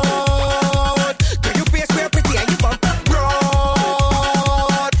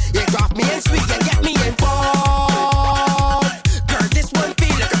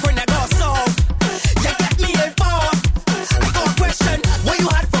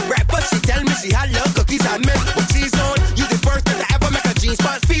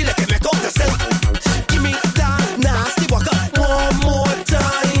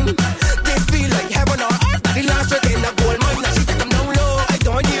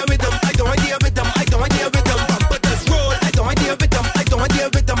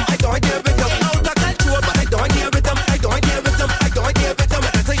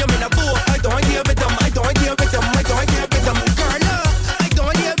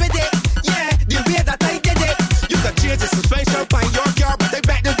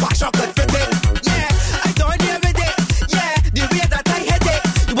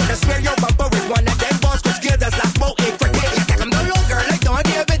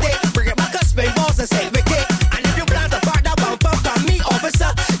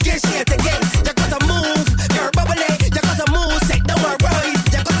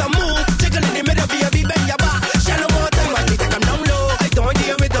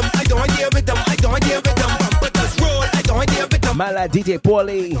 Mala DJ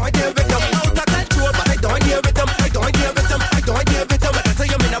Paulie. Out of control, but I don't hear rhythm. I don't hear rhythm. I don't hear rhythm. I tell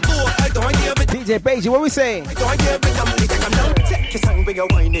you I'm in a boat. I don't hear rhythm. DJ Beiji, what we saying? I don't hear rhythm. Take your time with your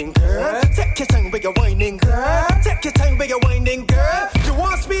whining, girl. Take your time with your whining, girl. Take your time with your whining, girl. You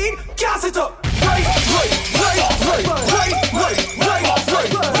want speed? Gas it up. Right.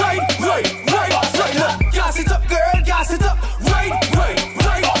 Gas it up, girl. Gas it up. Right.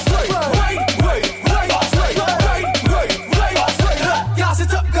 Gas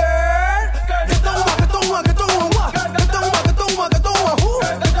it up, girl. Get down,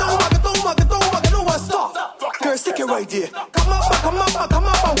 stop. Girl, stick it right there. Come up, what? Come up,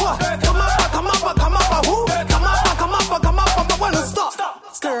 I wanna stop.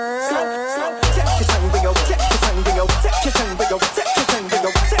 Girl, take your time, big yo.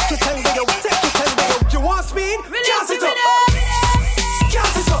 You want speed? Gas it up.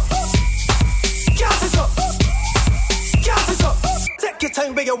 Take your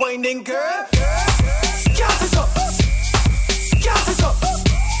time, big yo, winding girl. Gas it up.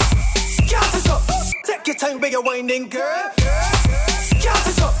 Take your time, big yo, winding girl. Gas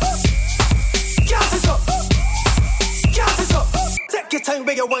it up. Take your time,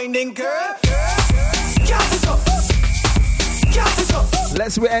 big yo, winding girl. Gas it up.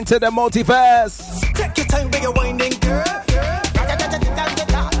 Let's re-enter the multiverse. Take your time, big yo, winding girl.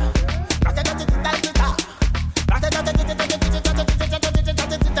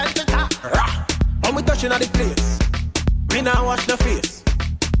 When we touching at the place, we now wash the face.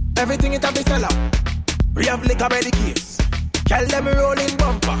 Everything it have be sell out. We have liquor by the case. Tell them rolling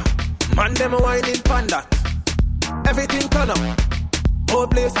bumper, man them whining panda. Everything turn up, whole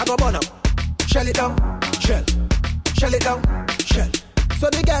place I go burn up. Shell it down, shell it down, shell. So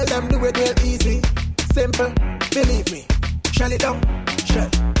the girl them do it real easy, simple, believe me. Shell it down, shell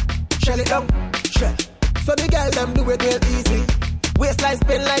it down, shell. So the girl them do it real easy. Waistline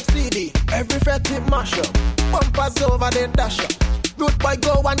spin like CD, every fret tip mash up. Bumpers over the dash up. Root boy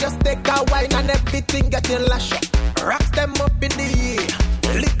go and just take a wine and everything getting lash up. Rocks them up in the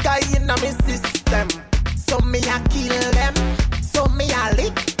air, liquor in a me system. So me a kill them, so me a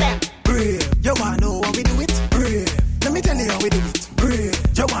lick them. Brave, you wanna know how we do it? Brave, let me tell you how we do it. Brave,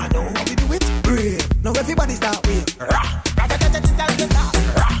 you wanna know how we do it? Brave, now everybody start with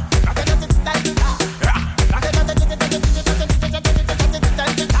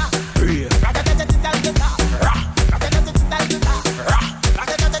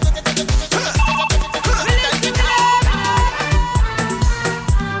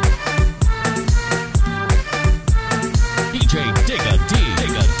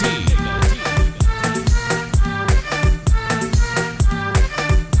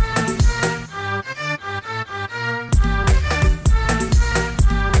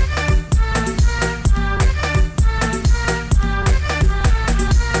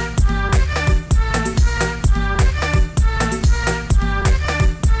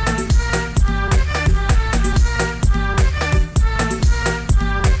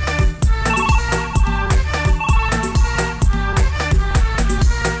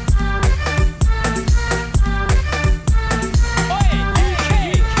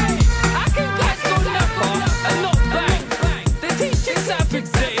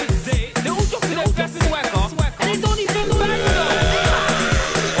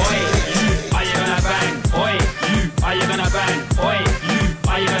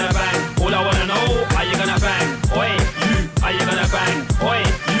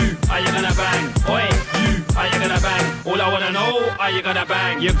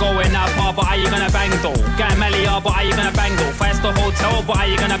You're going out far, but are you gonna bang though? Get Melia, but are you gonna bang though? First the hotel, but are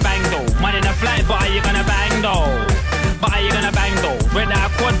you gonna bang though? Money in a flight, but are you gonna bang though? But are you gonna bang though? Rent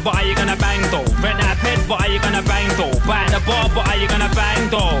that quad, but are you gonna bang though? Rent that pit, but are you gonna bang though? Buy at the bar, but are you gonna bang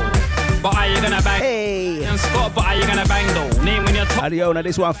though? But are you gonna bang? Hey, and Scott, but are you gonna bang though? Name when you're top. Adiona,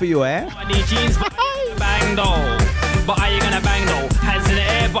 this one for you, eh? I need jeans, but are you gonna bang though? But are you gonna bang though? Hands in the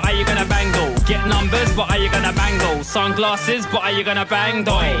air, but are you gonna bang though? Get numbers, but are you gonna bang though? Sunglasses, but are you gonna bang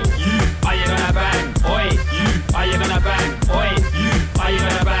though? You, are you gonna bang? Oi, you, are you gonna bang? Oi, you, are you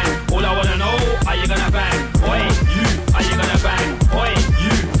gonna bang? All I wanna know, are you gonna bang? Oi, you, are you gonna bang? Oi,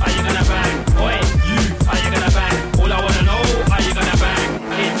 you, are you gonna bang? Oi, you, are you gonna bang? All I wanna know, are you gonna bang?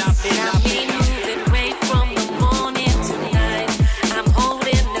 Enough, enough, enough. Wait from the morning to night. I'm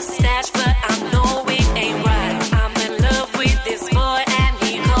holding the stash, but I know it ain't right. I'm in love with this boy, and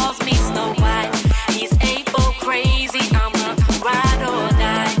he calls me Snow White. He's able crazy. I'm a ride or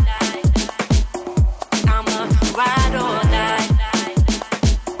die. I'm a ride or die.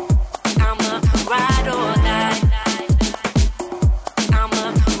 I'm a ride or die.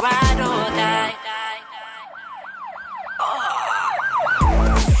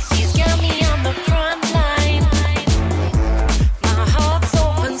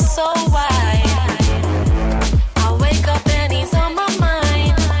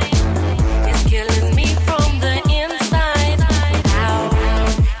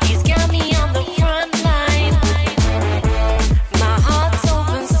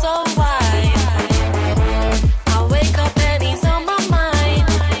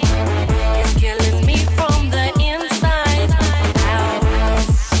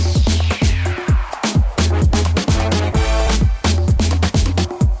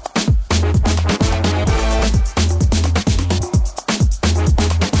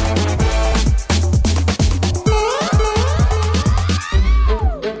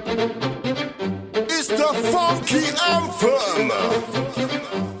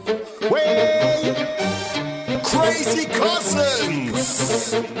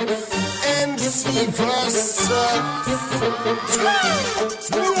 MC Versa.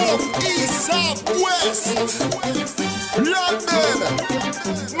 North, East, South, West. London,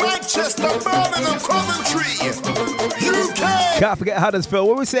 Manchester, Birmingham, Coventry, UK. Can't forget Huddersfield.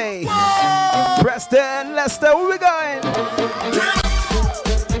 What we say? Preston, Leicester. Where we going?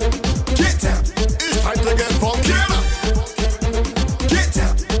 Get down. It's time to get funky. Get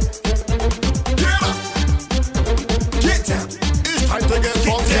down. Get up. Get down. It's time to get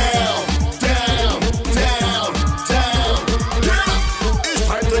funky. Down, down, down. Get up. It's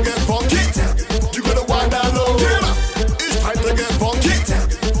time to get funky. Get down. You gotta wind down low. Get up. It's time to get funky. Get down.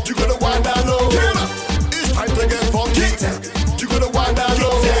 You gotta wind down low. Get up. It's time to get funky. Get down. You gotta wind down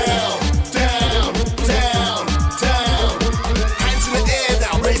low. Down, down, down, down. Hands in the air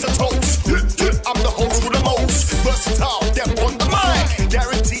now, raise a toast. I'm the host with the most versatile, get on the mic,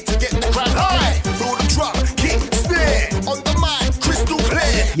 guaranteed to get the crowd high. Throw the drum, kick, snare, on the mic, crystal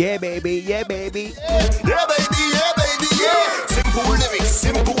clear. Yeah, baby, yeah, baby. Yeah, baby, yeah, baby, yeah. Simple lyrics,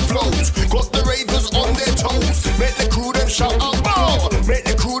 simple flows, got the ravers on their toes. Make the crew them shout out, bow. Make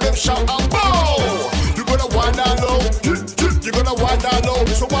the crew them shout out, bow. You gotta wind down low, you gotta wind down low.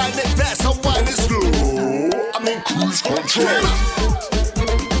 So wind it fast, I'm wind it slow. I'm in cruise control.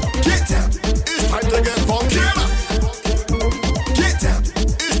 Get down, it's time to get funky. Get down,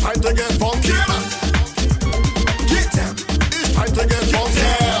 it's time to get funky. Get down, it's time to get funky.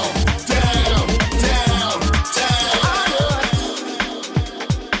 Down, down, down.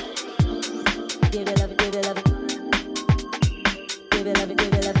 Give it love, give it love. Give it love,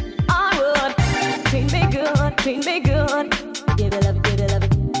 give it love. I would treat me good, treat me good. Give it love, give it love.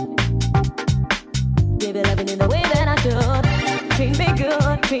 Give it love in the way that I should. Treat me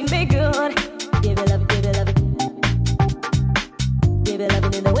good, treat me good. Give it love, give it love. Give it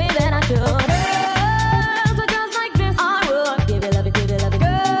love in the way that I should. Girls are just like this. I would give it love, give it love.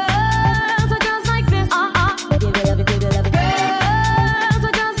 Girls are just like this. Give it love, give it love. Girls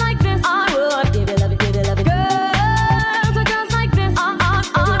are just like this. I would give it love, give it love. Girls are just like this.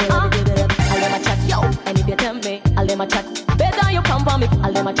 Give it love, give it love. I'll let my chat, yo. And if you tell me, I'll let my chat. Better you come for me.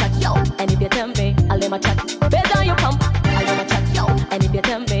 I'll let my chat, yo. And if you tell me, I'll let my chat. Better you come. I'll let my chat, yo. And if you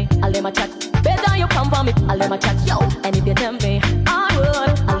tell me, I'll let my chat. Better you come for me. I'll let my chat, yo. And if you tell me, I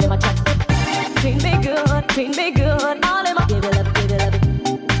would. I'll let my chat. Treat me good, treat me good. I'll let my give it love, give it love.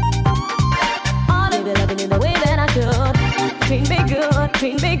 I'll give it love in the way that I should. Treat me good,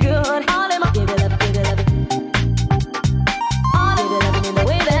 treat me good. I'll let my give it love, give it love. I'll give it love in the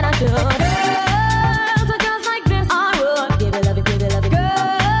way that I should. Girls are just like this. I would give it love, give it love.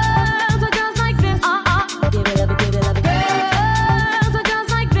 Girls are just like this. Give it love, give it love. Girls are just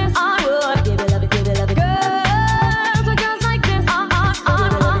like this. I would give it love, give it love. Girls are just like this. Give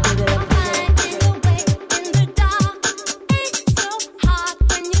it love, give it love.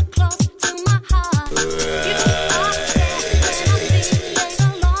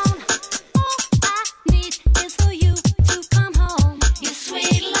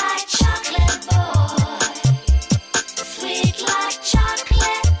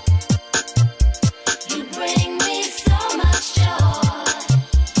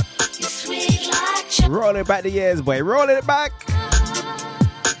 Rolling back the years, boy. Rolling it back.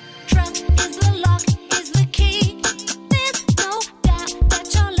 Trust is the lock, is the key. There's no doubt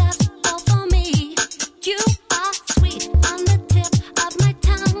that your love's all for me. You are sweet on the tip of my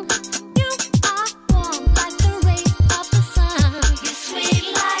tongue. You are warm like the rays of the sun. You're sweet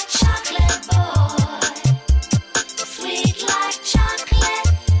like chocolate, boy. Sweet like chocolate.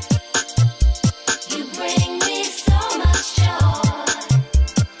 You bring me so much joy.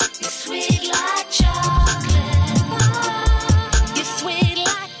 You're sweet like chocolate. You're sweet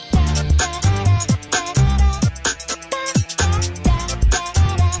like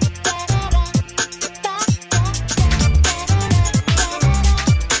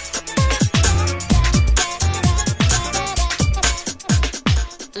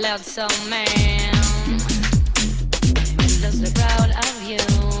Loud soul man, just proud of you.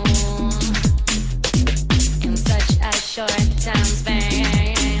 In such a short time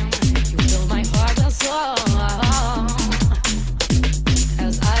span, you fill my heart with soul.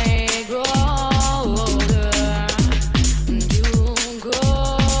 As I grow older, you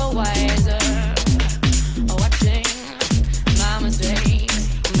grow wiser. Watching my mistakes,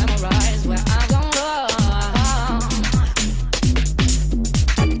 memorize where I'm gonna go.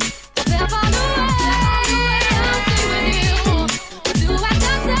 Whatever the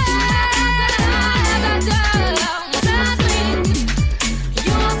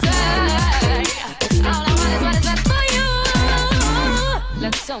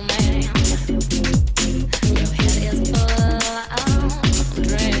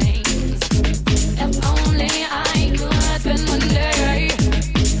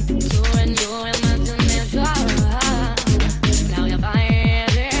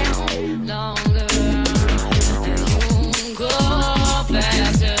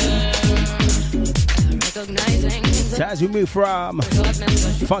recognizing. So as we move from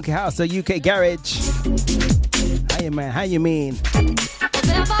Funky House to UK Garage, how you man? How you mean?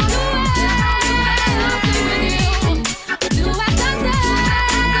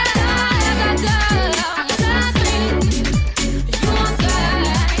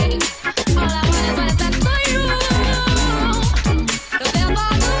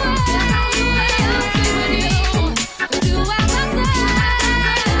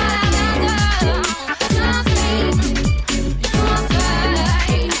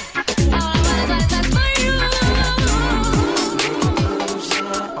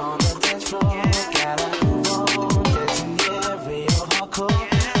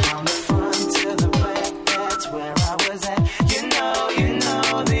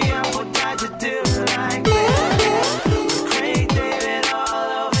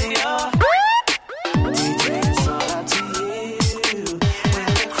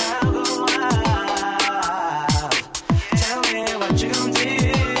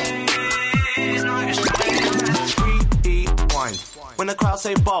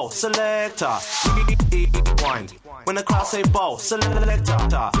 Say bow, selector, rewind. When the crowd say bow,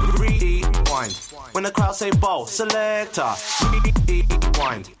 selector, rewind. When the crowd say bow, selector,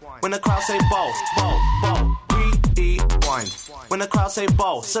 rewind. When the crowd say bow, rewind. When the crowd say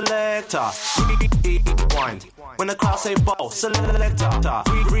bow, selector, rewind. When the crowd say bow, selector,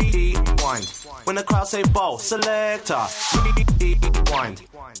 rewind. When the crowd say bow, selector, rewind.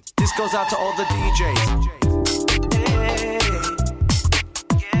 This goes out to all the DJs.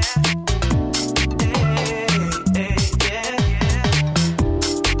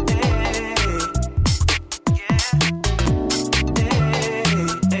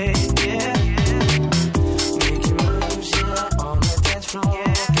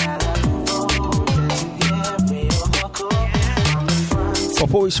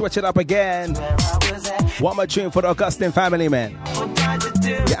 Before we switch it up again, one more tune for the Augustine family, man.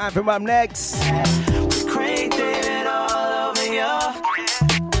 The anthem up next. Craig David all over you.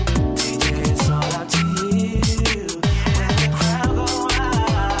 DJ, it's all up to you. When the crowd go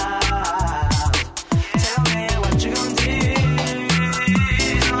wild, tell me what you gon' do.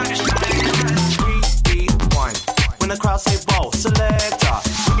 Rewind. When the crowd say bow, selector.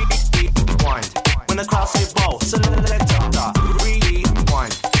 Rewind. When the crowd say bow, selector.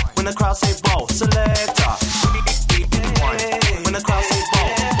 Rewind. When the crowd say bow, selector. Rewind. When the crowd say bow.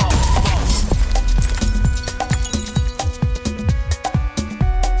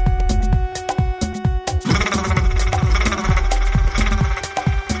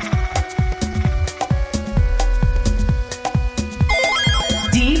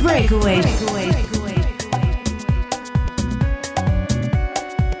 Breakaway.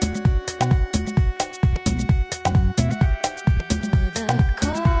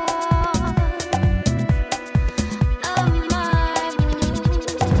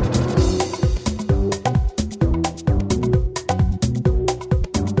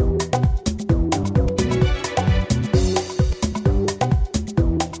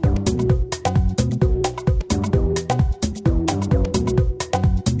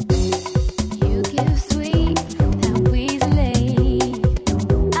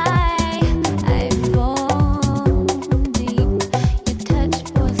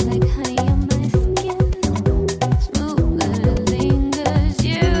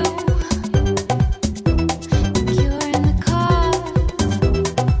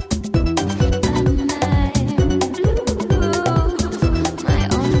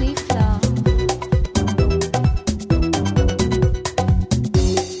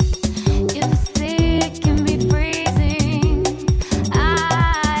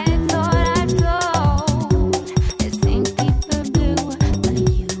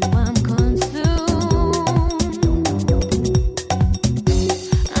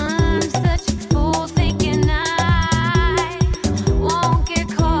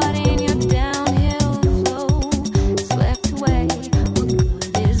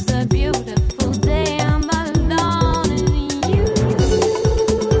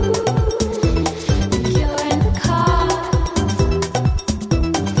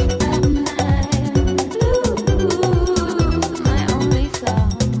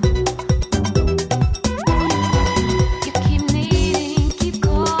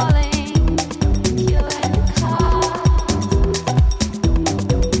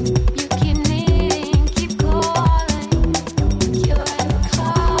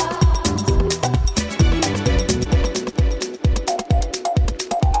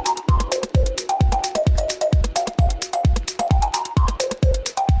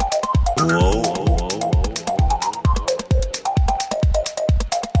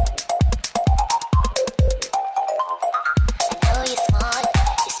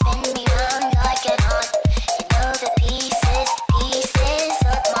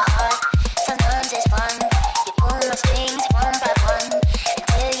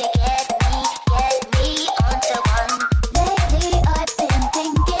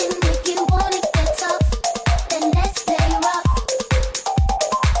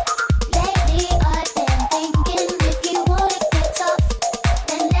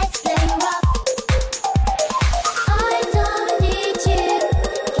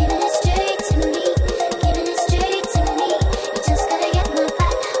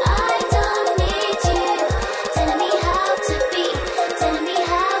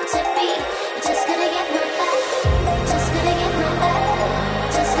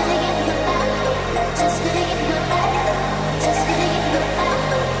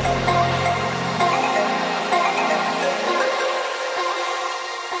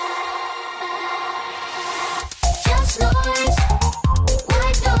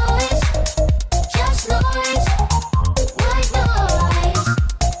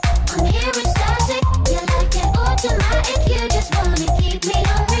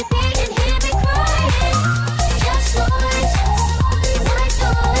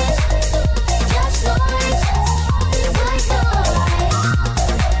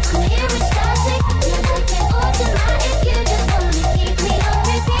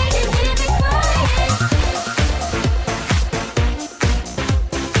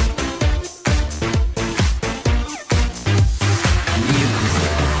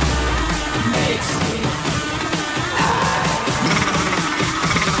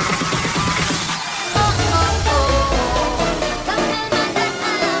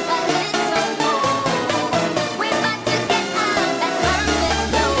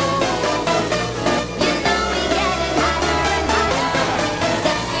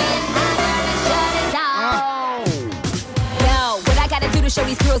 show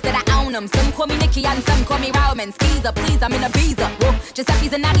these girls that I own them. Some call me Nikki and some call me Roman. Skeezer, please, I'm in a beezer. Whoa,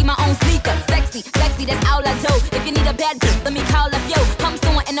 Giuseppe's and Natty, my own sneaker. Sexy, sexy, that's all I do. If you need a bad bitch, let me call up yo. Come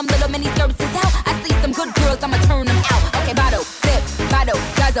soon and them little mini skirts is out. I see some good girls, I'ma turn them out. Okay, bottle, sip, bottle,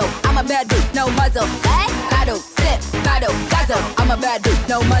 guzzle. I'm a bad bitch, no muzzle. Hey, bottle, sip, bottle, guzzle. I'm a bad bitch,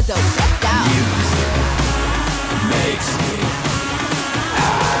 no muzzle. Let's go. Makes me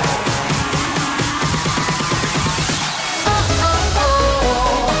high.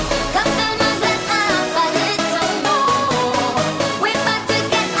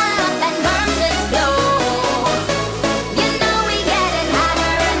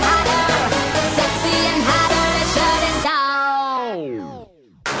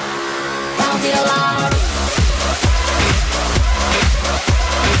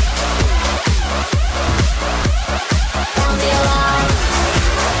 Down the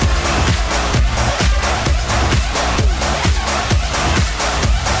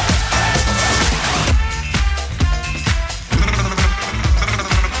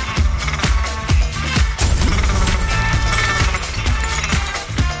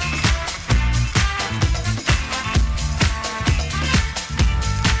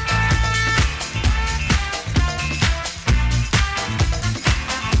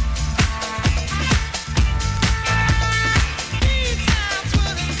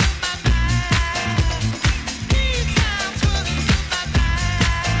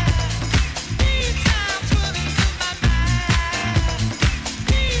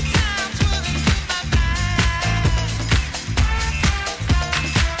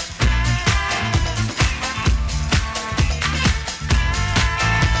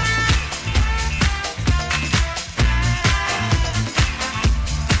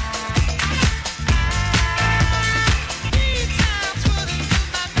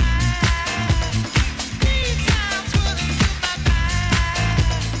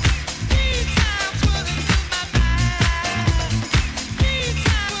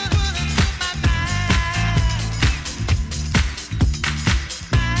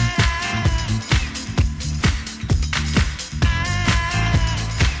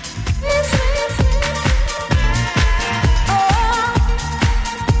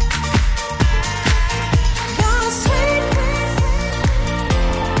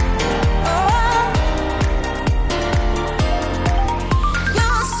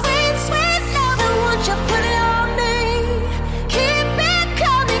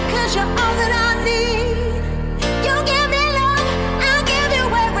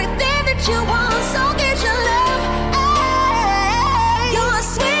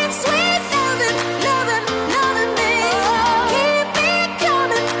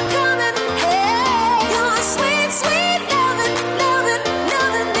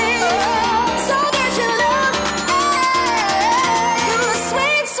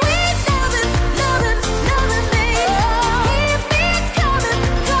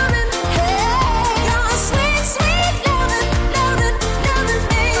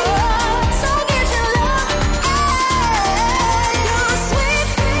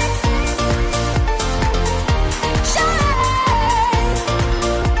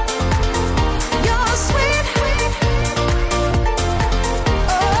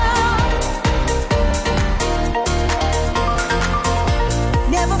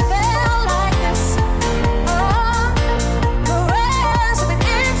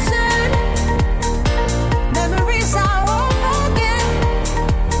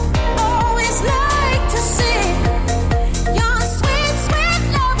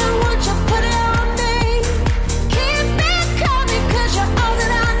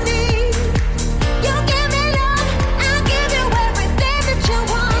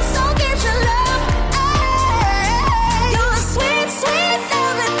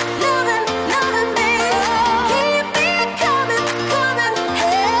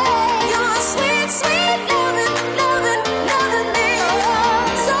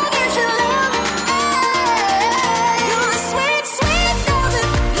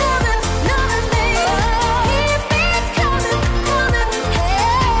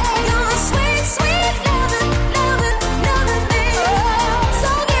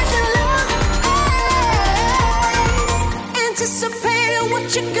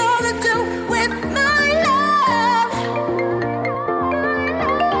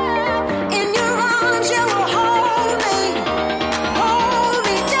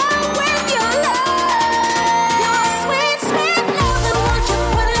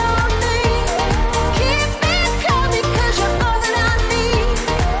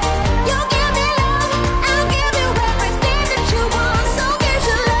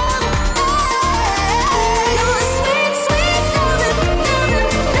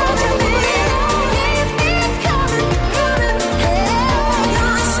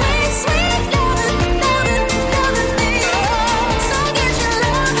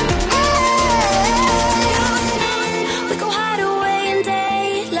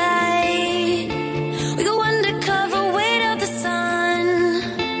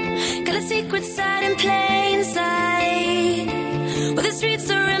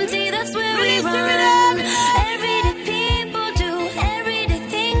streets are empty, that's where we run. Everyday people do everyday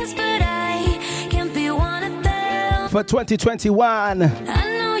things, but I can't be one of them. For 2021,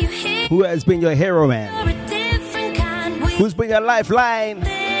 I know you hear who has been your hero, man? you're a different kind. Who's been your lifeline?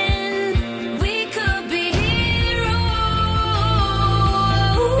 We could be heroes.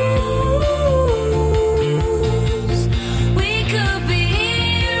 We could be heroes.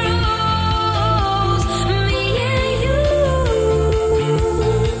 Me and you.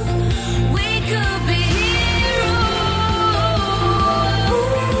 We could be heroes.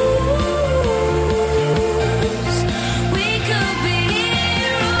 We could be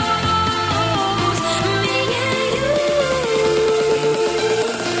heroes. Me and you.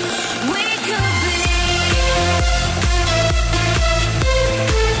 We could be.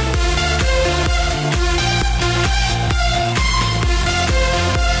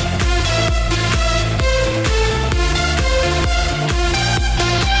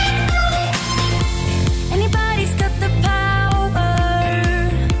 Anybody's got the power.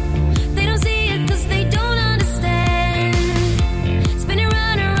 They don't see it 'cause they don't understand. Spinning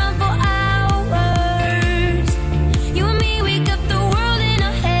round and round for hours. You and me, we got the world in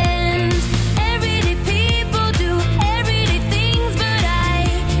our hands. Everyday people do everyday things, but I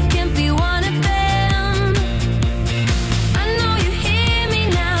can't be one of them. I know you hear me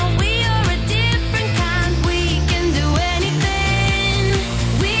now. We are a different kind. We can do anything.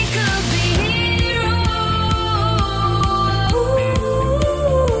 We could be heroes.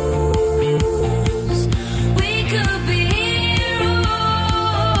 We could be heroes.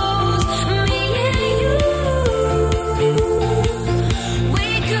 Me and you. We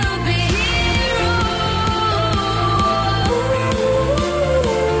could be heroes.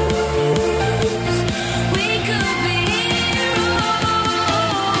 We could be heroes.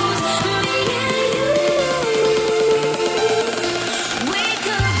 Me and you. We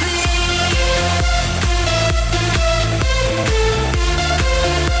could be.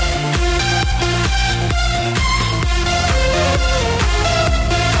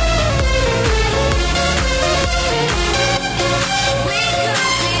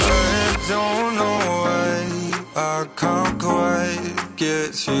 I don't know why I can't quite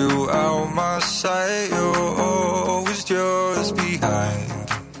get you out my sight. You're always just behind.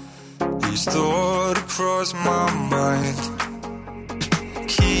 Each thought across my mind.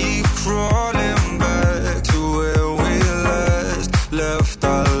 Keep crawling back to where we left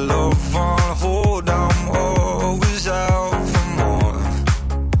our love on hold. I'm always out for more.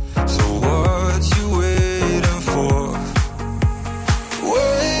 So what you waiting for?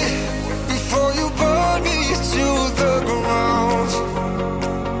 Wait before you burn me to the ground.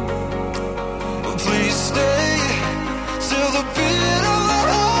 Please stay till the beat of my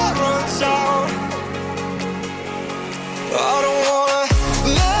heart runs out. I don't wanna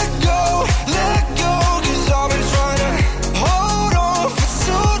let go, 'cause I've been trying to hold on for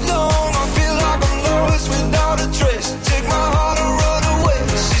too long. I feel like I'm lost without a trace. Take my heart and run away.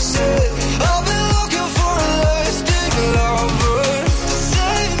 She said, I've been looking for a lasting lover to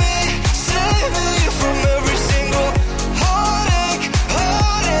save me from every single heartache.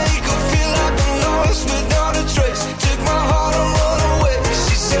 I feel like I'm lost without a trace. Take my heart and run away.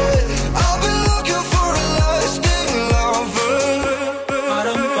 She said, I've been looking for a lasting lover.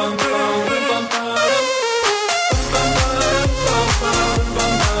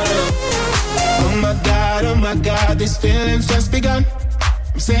 Oh my God, these feelings just begun.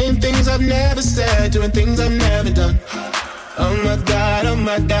 I'm saying things I've never said, doing things I've never done. Oh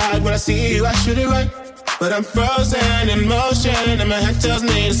my God, when I see you I should it right. But I'm frozen in motion and my head tells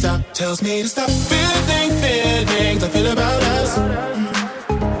me to stop. Feeling I feel about us.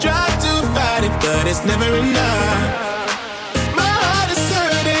 Try to fight it, but it's never enough. My heart is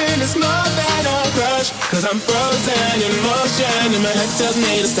hurting, it's more than a crush. 'Cause I'm frozen in motion and my head tells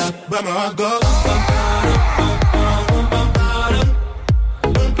me to stop. But my heart goes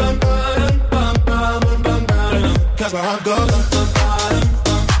cause my heart goes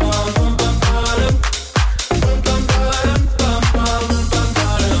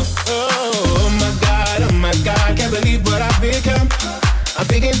oh my God, can't believe what I've become. I'm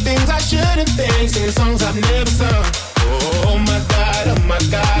thinking things I shouldn't think, singing songs I've never sung. Oh my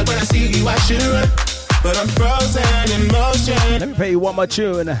God, when I see you I should run. But I'm frozen in motion. Let me play you one more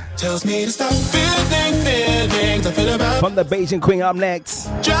tune. Tells me to stop feeling feelings I feel about. From the Beijing Queen up next.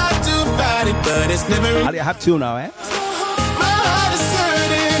 Try to fight it, but it's never enough. How do you have two now, eh? My heart is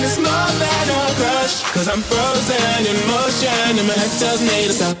hurting, it's more than a crush. 'Cause I'm frozen in motion and my head tells me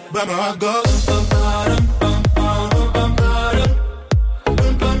to stop. But my heart goes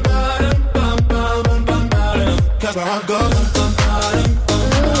cause my heart goes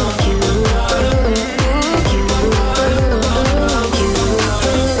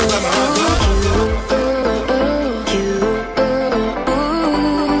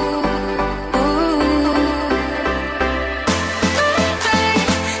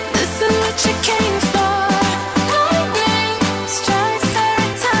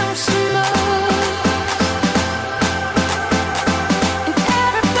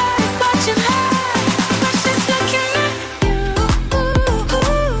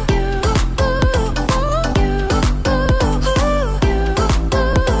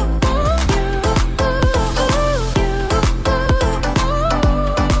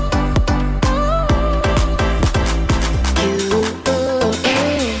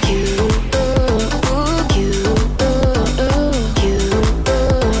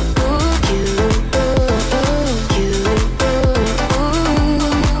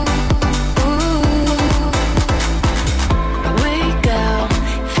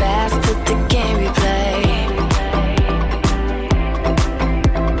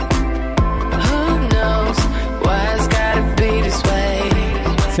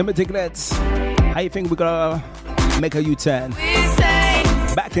Timothy Glitz, how you think we're gonna make a U-turn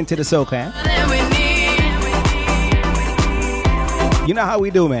back into the soca? You know how we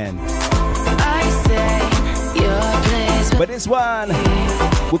do, man. But this one,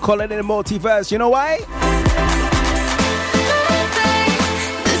 we call it a multiverse. You know why?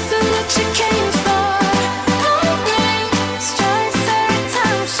 This is what you came for.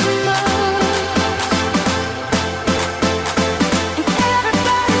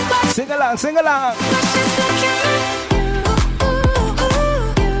 Sing along, sing along.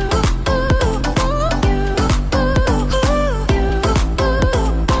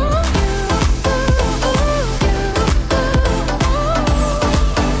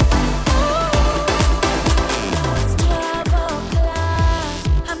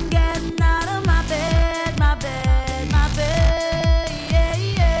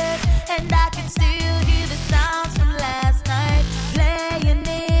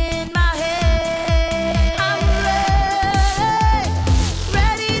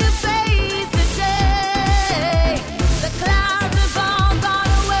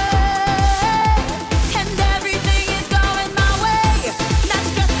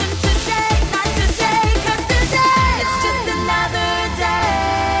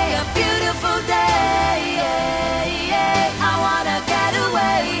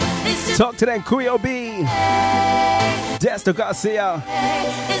 Talk to them, Kuyo B. Dexter Garcia.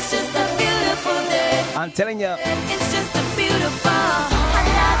 It's just a beautiful day. I'm telling you. It's just a beautiful,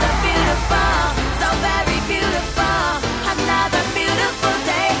 another beautiful, so very beautiful, another beautiful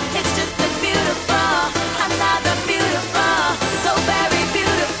day. It's just a beautiful, another beautiful, so very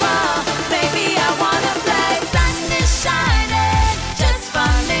beautiful. Baby, I wanna play. Sun is shining just for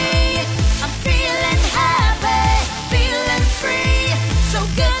me. I'm feeling happy, feeling free, so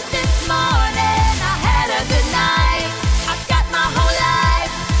good this morning. I had a good night. I got my whole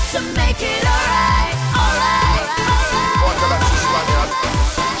life to make it alright, alright, alright.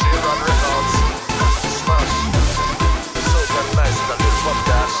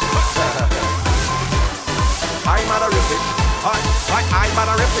 I'm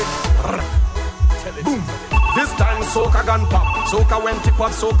honorific. Boom. This time soca gun pop, soca when tip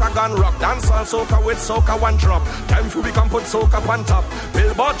up, soca gun rock. Dance all soca with soca one drop. Time for we can put soca on top.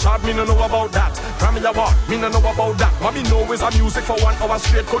 Billboard chart, me no know about that. Grammy Award, me no know about that. What me know is a music for 1 hour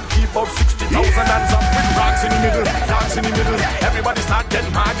straight could keep up 60,000 hands up with rocks in the middle, flags in the middle. Everybody start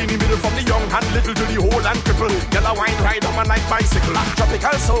getting hard in the middle, from the young and little to the old and cripple. Yellow wine ride on my night bicycle.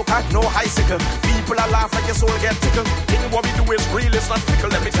 Tropical soca, no icicle. People are laugh like your soul get tickled. Thing what we do is real, it's not fickle.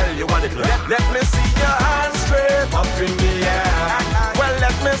 Let me tell you what it is. Let me see your hands straight up in the air. Well,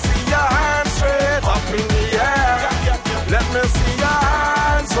 let me see your hands straight up in the air. Let me see your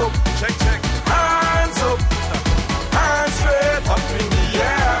hands up. Check, check. Hands up. Hands straight up in the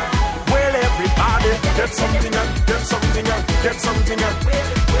air. Well, everybody get something up, get something up, get something up.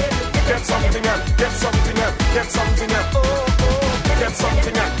 Get something up, get something up, get something up. Get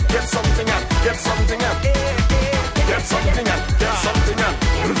something up, get something up, get something up. Get something up, get something up.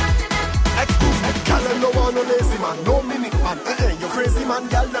 Excuse me, girl, no one no lazy man, no mimic man. You crazy man,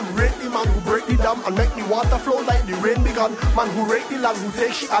 girl, them rate the man who break the dam and make the water flow like the rain began. Man who rate the land, who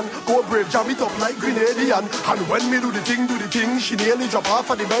take she and go brave, jam it up like Grenadian. And when me do the thing, she nearly drop off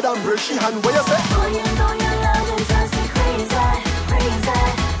of the bed and break she hand. What you say? Oh, you know your love and drives me crazy, crazy.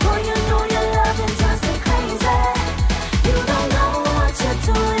 Oh, you know your love and drives me crazy. You don't know what you're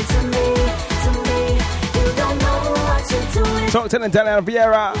doing to me, to me. You don't know what you're doing. Talk to them, Daniel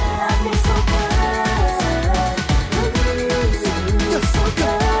Vieira. You love me so good. You're so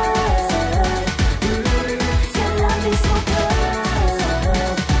good. You love me so good.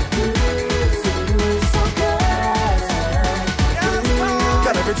 So good.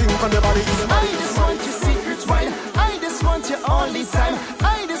 Got everything from your body. I just want your secrets wine. I just want you all the time.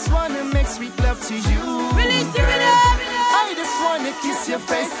 I just wanna make sweet love to you. Release your rhythm. I just wanna kiss your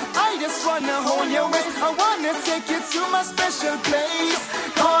face. I just wanna hold your waist. I wanna take you to my special place.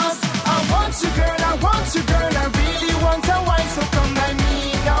 Cause I want you, girl. I want you, girl. I really want a wine, so come by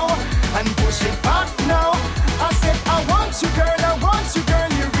me now and push it back now. I said I want you, girl. I want you, girl.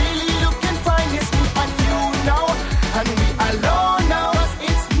 You're really looking fine. It's me and you now, and we alone now.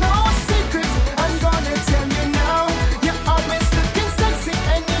 It's no secret. I'm gonna tell you now. You're always looking sexy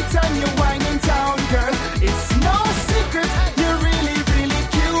anytime you whine in town, girl. It's no secret. You're really, really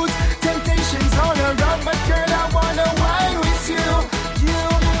cute. Temptations all around, but girl, I wanna whine with you. You,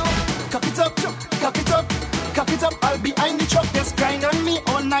 cock it up, cock it up, cock it up. I'll be behind the truck, just grind on me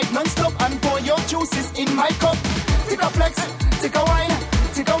all night non-stop and pour your juices in my cup. Take a flex, take a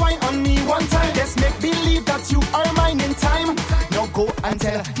wine on me one time. Just make believe that you are mine in time. Now go and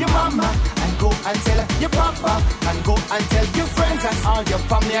tell your mama, and go and tell your papa, and go and tell your friends and all your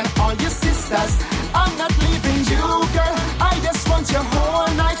family and all your sisters. I'm not leaving you, girl. I just want your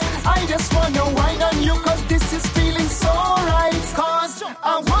whole night. I just want to wine on you, cause this is feeling so right. Cause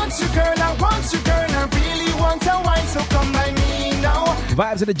I want you, girl. I want you, girl. I really want a wine, so come by me now.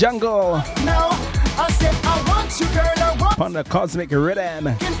 Vibes of the jungle. Now, I said I want you, girl. I want on the cosmic rhythm.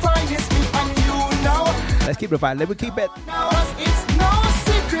 you can find this me and you now. Let's keep the vibe. Let me keep it. Now, it's no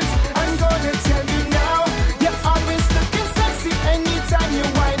secret. I'm gonna tell you now. You're always looking sexy anytime you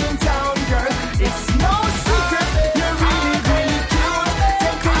wine in town, girl. It's no secret. You're really, really cute.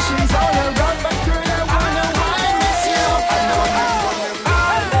 Temptation's all around, but girl, I wanna wine with you. I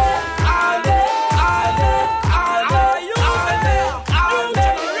know you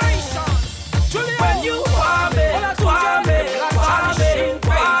when you want me, baby.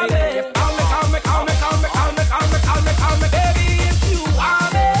 If you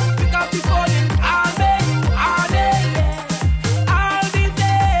want me, pick up the phone and call me. I'll be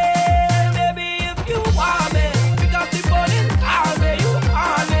there, baby. If you want me, pick up the phone and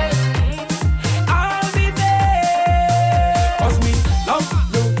call me. I'll be there. 'Cause me love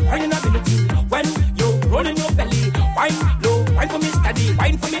you, wine ability. When you roll in your belly, wine low, wine for me steady,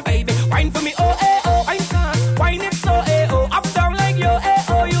 wine for me baby, wine for me oh eh oh, wine fast, wine it so eh oh, up down like yo eh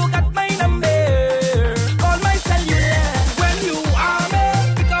oh, you got my number, call my cellular. When you are me,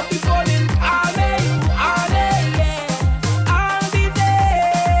 pick up the phone and call me, all day, yeah. I'll be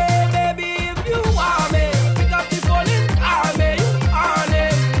there, baby, if you are me, pick up the phone and call me, all day,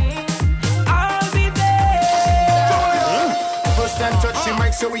 I'll be there. First time touch the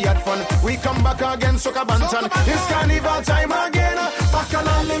mic, so we had fun. We come back again, Soca Banton. It's carnival time again. Back and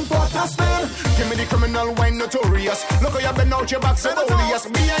all import a spell. Give me the criminal wine notorious. Look how you been out your back, so odious.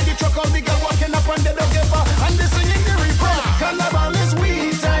 Behind the truck, all the girl walking up and they don't give up. And they singing the refrain. Carnival is we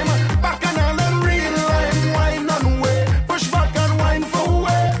time. Back and all in real life. Wine on way. Push back and wine for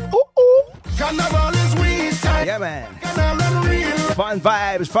way. Carnival is we time. Yeah, man. Back and all in real life. Fun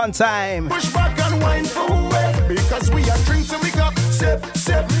vibes, fun time. Push back and wine for way. Because we are drinks and we got sip,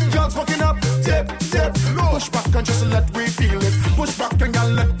 sip. Girls walking up, tip, tip. Push back and just let we feel it. Push back and girl,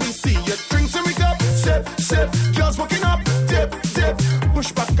 let me see it. Drinks and we got sip, sip. Girls walking up, tip, tip.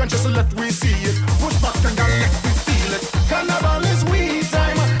 Push back and just let we see it. Push back and girl, let me feel it. Carnival is we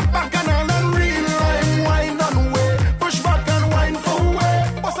time. Back and all in real life. Wine on way. Push back and wine for way.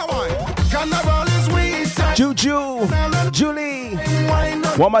 What's that wine? Carnival is we time. Juju, Julie. Wine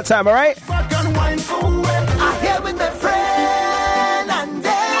on One more time, all right? back and wine for way. I here with my friend and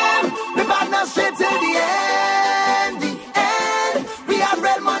them. We back now straight to the end, the end. We have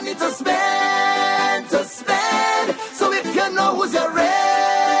real money to spend, to spend. So if you know who's your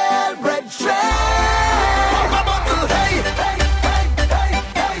real bread trend, pop a bottle, hey, hey, hey, hey,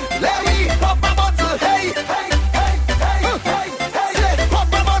 hey. Let me pop a bottle, hey, hey, hey, hey, hey, hey. Say, pop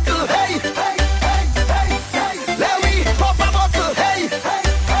a bottle, hey, hey, hey, hey, hey. Let me pop a bottle, hey, hey,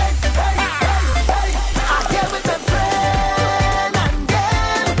 hey, hey, hey, hey. I here with my friend and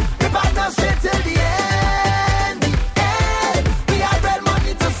them. We back now straight till the end, the end. We have real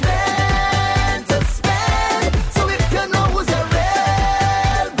money to spend, to spend. So if you know who's your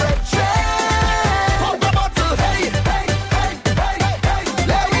real bread trend, pop a bottle, hey, hey, hey, hey, hey.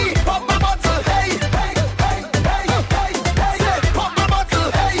 Let me pop a bottle, hey, hey, hey, hey, hey. Say, pop a bottle,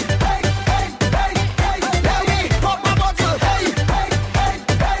 hey, hey, hey, hey, hey. Let me pop a bottle, hey, hey, hey,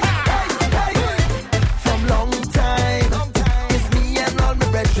 hey, hey. From long time, it's me and all my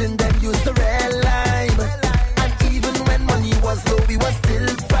brethren, them used to red lime. And even when money was low, we was still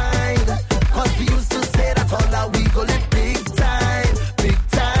fine. Cause we used to say that all that we go live big time, big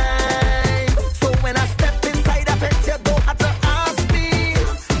time. So when I step inside a pet, you don't have to ask me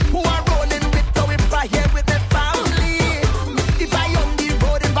who I rolling with or if I here with my family. If I on the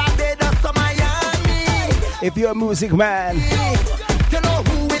road in Barbados or Miami, If you're a music man, you know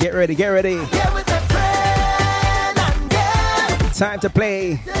who it get ready, get ready. here with my friend and them. Time to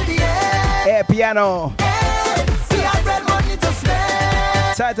play To the end, air piano. we have real money to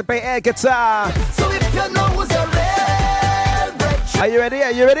spend. Time to play air guitar. So if you know who's your real bread Are you ready?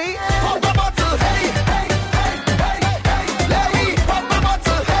 Are you ready? pop a bottle, hey, hey, hey, hey, hey. Let me pop a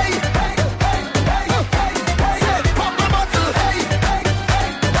bottle, hey, hey, hey, hey, hey, hey. Say, pop a bottle, hey, hey, hey,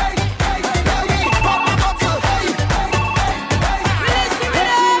 hey, hey. Let me pop a bottle, hey, hey, hey,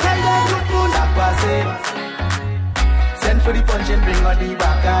 hey, hey. Send for the punch and bring on the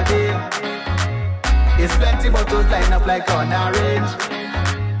back of day. There's plenty bottles line up like on a range.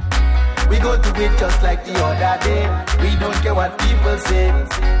 We go to it just like the other day. We don't care what people say.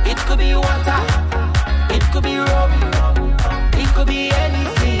 It could be water, it could be rum, it could could be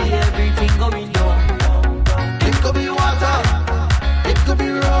anything, everything going down. It could be water, it could be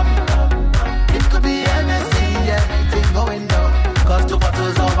rum, it could be anything, everything going down. Cause two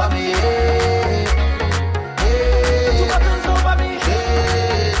bottles over me, hey, hey. Two bottles over me,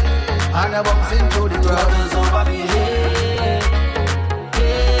 hey. And I bumps into the ground. Two bottles over me,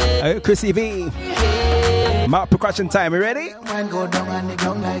 hey. Chrissy V. Mark percussion time, you ready? Mine go down and the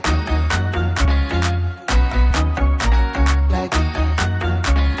ground like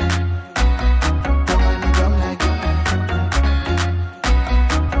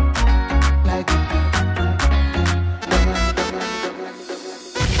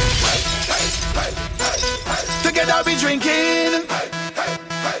Together we drinking,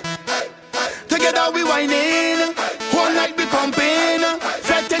 together we whining, one night we pumping,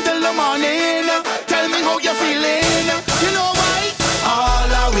 fret until the morning. Tell me how you feeling. You know why?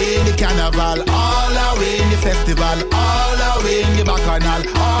 All away in the carnival, all away in the festival, all away in the bacchanal,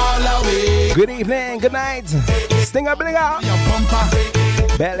 all away. Good evening, good night. Stinger blinger.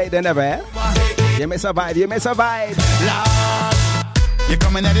 Better late than never, eh? You may survive, you may survive. Lord, you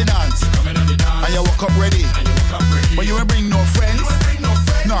coming at the dance, and you walk up ready. But you ain't bring no friends,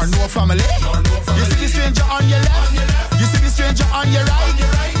 nor no family. You see the stranger on your left, you see the stranger on your right.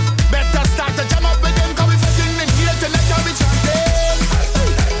 Better start to jam up with them, cause we fetting in here tonight and we chanting.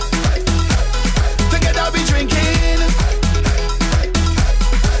 Together we drinking,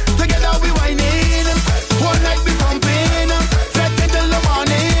 together we whining, one night we pumping, fret until the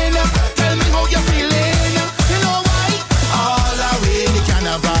morning. Tell me how you feeling. You know why? All away in the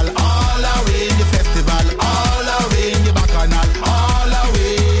carnival, all away in the festival, all away in the bacchanal, all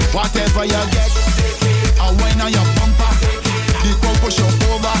away. Whatever you get, a wine on your bumper, the crowd push you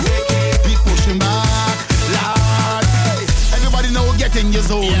over, we pushing back, Lord. Everybody know get in your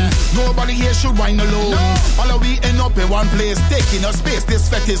zone. Nobody here should whine alone. All of we end up in one place, taking up space. This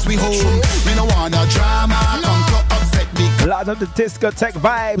fete is we home. We don't want a drama, come to upset me. A lot of the discotheque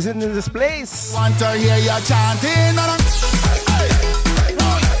vibes in this place. Want to hear you chanting.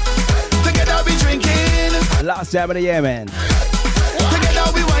 Together we drinking. Last jam of the year, man.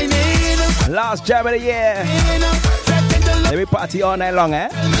 Together we whining. Last jam of the year. Let me party all night long, eh?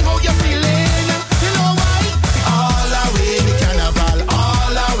 How you feeling? You know why? All away in the carnival,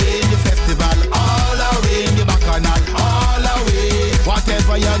 all away in the festival, all away in the bacchanal, all away.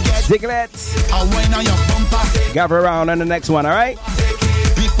 Whatever you get, Diglets. a wine on your bumper. Gather around on the next one, all right?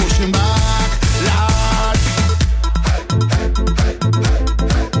 We pushing back, Lord.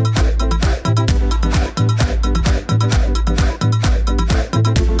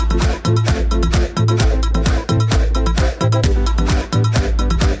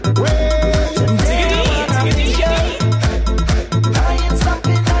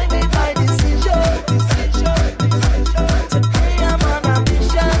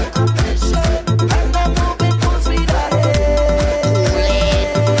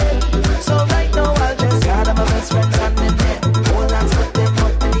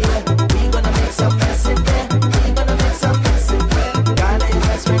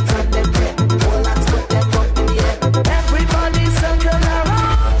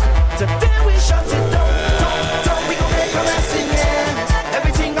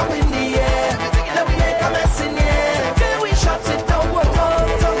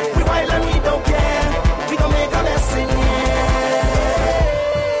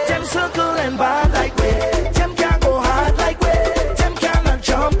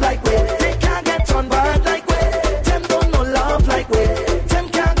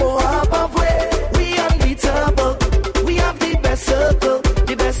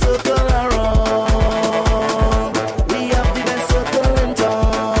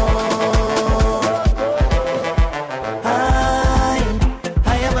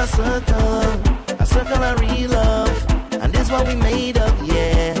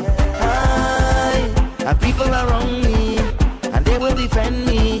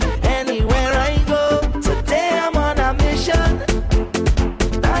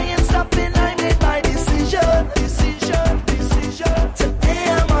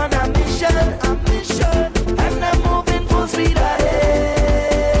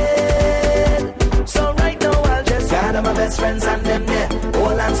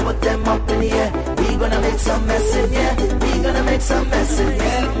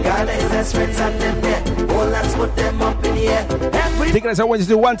 Diglets, I want you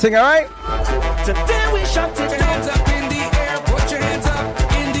to do one thing, all right? Today we shut it down. Up in the air, put your hands up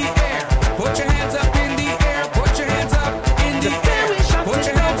in the air. Put your hands up in the air. Put your hands up in the air. Put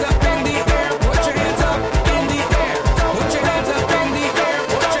your hands up in the air. Put your hands up in the air. Put your hands up in the air.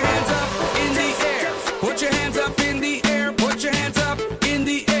 Put your hands up in the air. Put your hands up in the air. Put your hands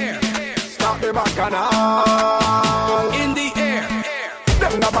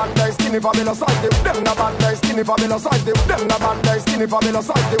not bad, they skinny fabulous size. Them not bad, they skinny fabulous size. Them not bad, they skinny fabulous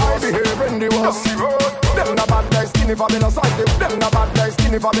size. The way behave in the worst. Them not bad, they skinny fabulous size. Them not bad, they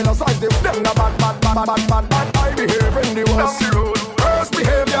skinny fabulous size. Them not bad, I behave in the worst. Worst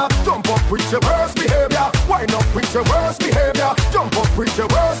behavior, jump up with your worst behavior. Wind up with your worst behavior. Jump up with your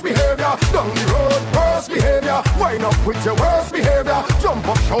worst behavior. Down the road, worst behavior. Wind up with your worst behavior. Jump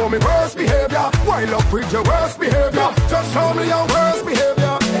up, show me worst behavior. Wind up with your worst behavior. Just show me your worst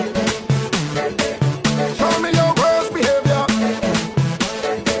behavior. Show me your worst behavior.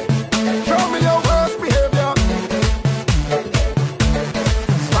 Show me your worst behavior.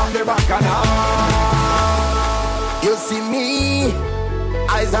 Stop the back and You see me,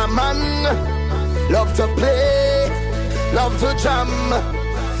 I's a man, love to play, love to jam.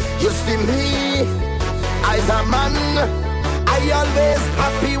 You see me, I's a man, I always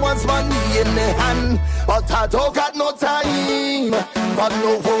happy once money in the hand. But I don't got no time for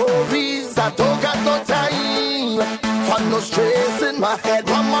no worries, I don't got no time for no stress in my head,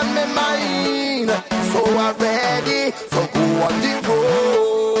 one on my mind. So I'm ready to go on the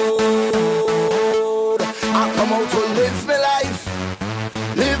road. I come out to live my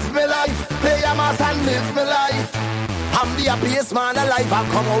life, play a mass and live my life. I'm the happiest man alive. I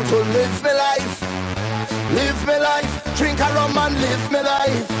come out to live my life, drink a rum and live my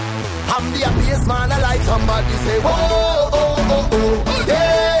life. I'm the happiest man alive. Somebody say, whoa, oh, oh, oh,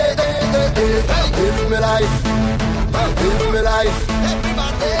 yeah, live my life, live my life.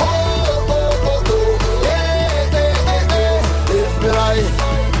 Everybody, oh, oh, oh, oh, yeah, live my life,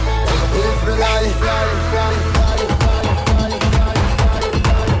 live my life.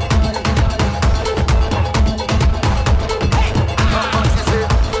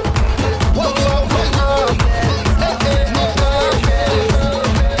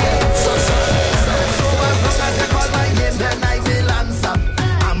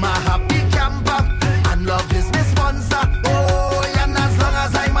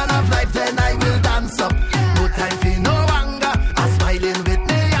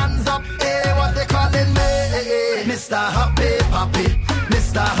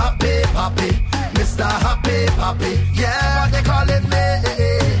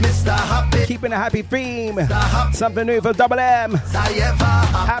 Keeping a happy theme. Something new for Double M.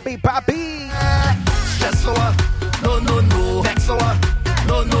 Happy Papi. Stress for her. No, no, no. Vex for her.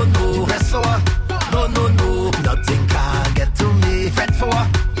 No, no, no. Depress for her. No, no, no. Nothing can get to me. Fret for her.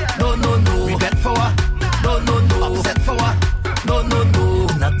 No, no, no. Regret for her. No, no, no. Upset for her. No, no, no.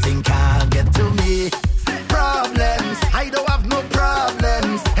 Nothing can get to me. Problems. I don't have no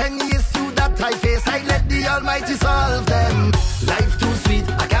problems. Any issue that I face, I let the Almighty solve them. Life too sweet,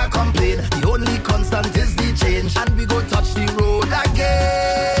 I can't complain. The only constant is the change, and we go touch the road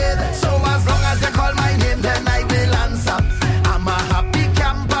again. So as long as you call my name, then I will answer. I'm a happy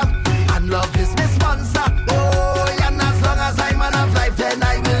camper, and love is my sponsor. Oh, and as long as I'm man of life, then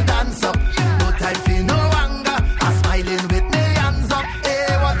I will dance up. No time for no anger, I'm smiling with me hands up.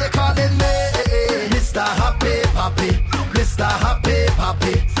 Hey, what they calling me? Mr. Happy Papi, Mr. Happy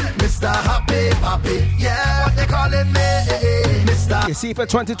Papi, Mr. Happy Papi. Yeah, what they calling me? You see for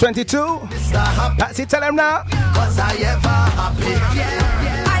 2022? Patsy, tell him now. Cause I ever happy.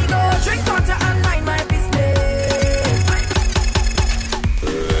 Yeah. I go drink water and mind my business.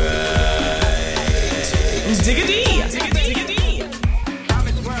 Diggity.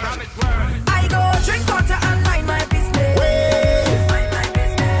 I go drink water and mind my business.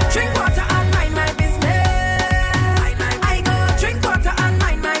 Drink water and mind my business. I go drink water and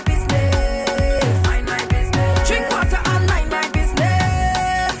mind my business. Drink water and mind my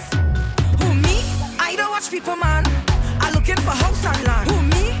business. Who me? I don't watch people, man. I'm looking for house and land. Who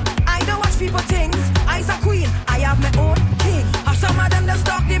me? I don't watch people things. I's a queen. I have my own king. Have some of them that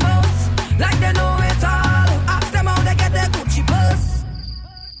stalk the most, like they know it all. Ask them how they get their Gucci purse.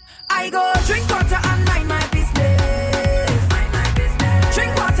 I go drink water and mind my business.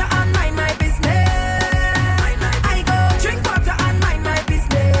 Drink water and mind my business. I go drink water and mind my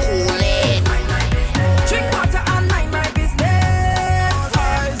business. Drink water and mind my business.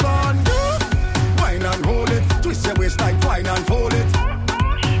 Eyes on you. Wine and hold it. Twist your waist like wine and fold it.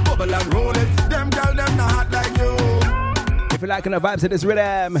 Bubble and roll it. Them girl, them not hot like you. If you're liking the vibes of this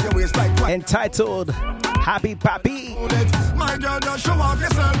rhythm, entitled Happy Papi. My girl, just show off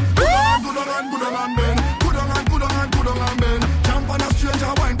yourself. Good on, good on, good on, bend. Good on, good on, good on, bend. Jump on a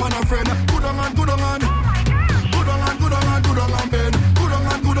stranger, wine on a friend. Good on, good on. Good on, good on, good on, bend. Good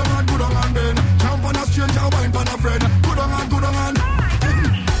on, good on, good on, bend. Jump on a stranger, wine on a friend. Good on, good on.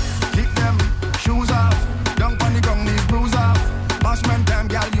 Kick them shoes off. Dunk on the ground, these bruise off. Bashman them,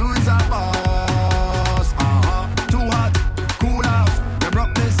 girl, you is a boss. Too hot, cool off. You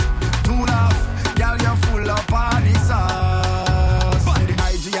broke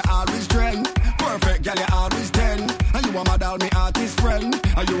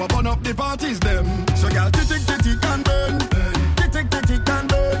parties them. So girl, tick and burn. Tick and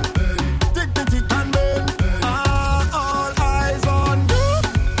burn. Tick and burn. All eyes on you.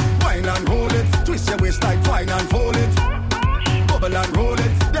 Wine and hold it. Twist your waist like wine and fold it. Bubble and roll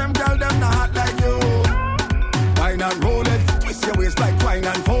it. Them girl, them not hot like you. Wine and roll it. Twist your waist like wine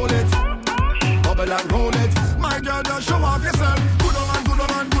and fold it. Bubble and roll it. My girl, just show off yourself. Good on and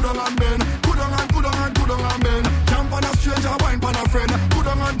bend. Good on and bend. Jump on a stranger, wine on a friend. Good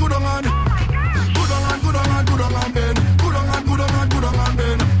on and bend. Good on and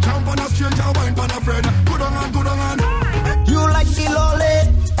bend. Jump on a stranger, wine on a friend. Good on and. You like the lolly,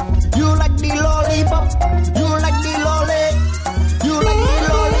 you like the lollipop, you like the lolly, you like the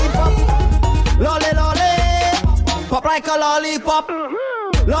lollipop, lolly, pop like a lollipop,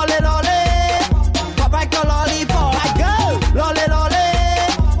 lolly, pop like a lollipop, like girl, lolly,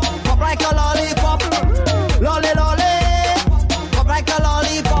 pop like a lollipop, lolly, pop like a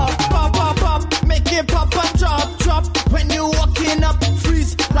lollipop, pop, make it pop and drop, when you walking up,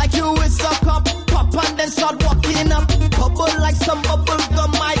 freeze like you is a cup, pop and then start walking up. Bubble like some bubble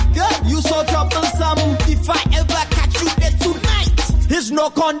gum, my God, you so troublesome. If I ever catch you there tonight, there's no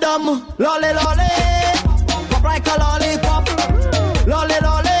condom. Lolly, pop like a lollipop. Lolly,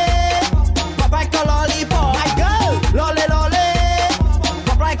 pop like a lollipop. My girl, lolly,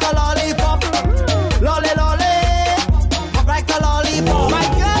 pop like a lollipop. Lolly, pop like a lollipop. My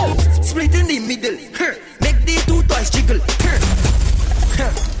girl, split in the middle, make the two toys jiggle.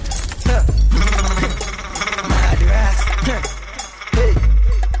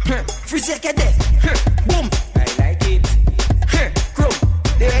 Freeze your head there. Boom. I like it. Crow.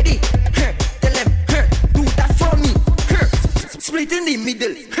 They ready? Tell them. Do that for me. Split in the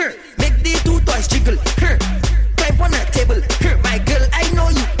middle. Make the two toys jiggle. Climb on a table. My girl, I know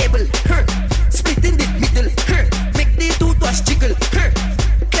you able. Split in the middle. Make the two toys jiggle.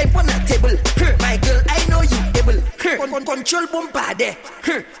 Climb on a table. My girl, I know you able. Control bumper there.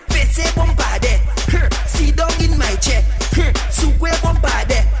 Face bumper there. Sit down in my chair. Sukwe bumper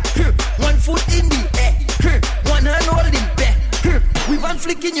there. One foot in the air. One hand holding back. With one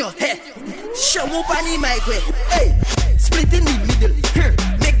flick in your hair. Shamu pani my way. Hey, split in the middle.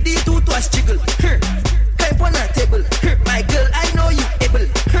 Make the two toys jiggle. Climb on a table. My girl, I know you able.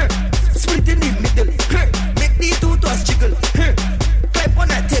 Split in the middle. Make the two toys jiggle. Climb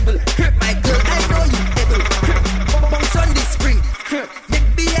on a table. My girl, I know you able. Bounce on the spring.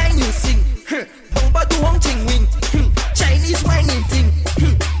 Make behind you sing. Bumper to Hong Ching Wing. Chinese whining thing.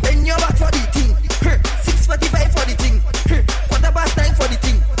 Bend your back for the thing. 6:45 for the thing. Quarter past 9 for the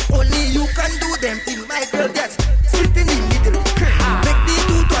thing. Only you can do them thing. My girl, just split in the middle. Make the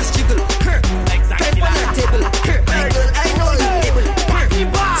two toys jiggle. Climb on a table. My girl, I know you able.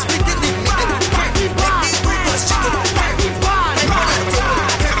 Split in the middle. Make the two toys jiggle. Climb on a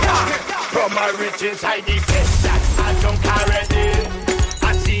table. From my riches, I desist that I drunk already.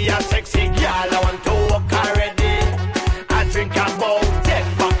 I see a sexy girl, I want to walk already. I drink about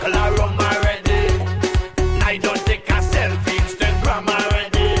 10 buckle of rum already. I don't take a selfie, Instagram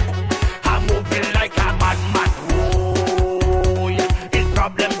already. I'm moving like a madman. Whoa, it's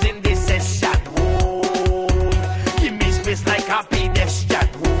problems in this session. Whoa, give me space like a pedestrian.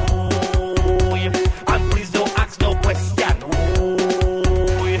 Whoa, and please don't ask no question.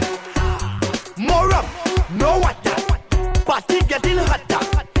 Whoa, more up, no water. Party getting hotter.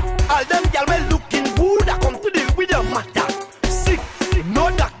 All them girl well looking good. I come to deal with the matter. Sick, no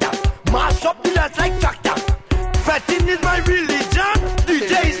doctor. Mash up the dance like tractor. Fetting is my religion.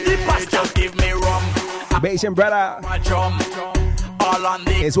 DJ is the pastor. Just give me rum. Basin brother. My drum. All on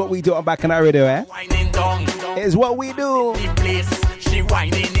the. It's what we do on Back in our radio, eh? Whining down. It's what we do. The place. She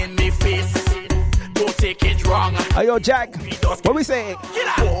whining in me face. Don't take it wrong. Hey, yo, Jack. What we say? Get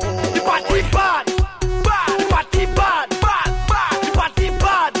out. The party bad. Bad. The party bad. The party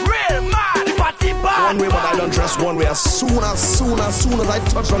bad. Real mad. The party bad. One way, but I don't dress one way. As soon as I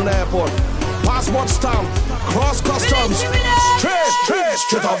touch on the airport, passport stamp, cross customs,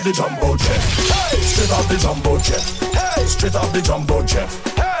 straight off the jumbo jet. Hey, straight off the jumbo jet. Hey, straight off the jumbo jet.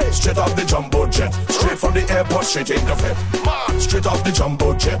 Hey, straight off the jumbo jet. Straight from the airport, straight in the fit. Straight off the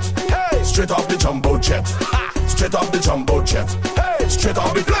jumbo jet. Hey, straight off the jumbo jet. Straight off the jumbo jet. Hey, straight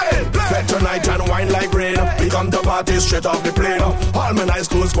off the plane. Fed tonight and wine like rain. We come to party straight off the plane. All my nice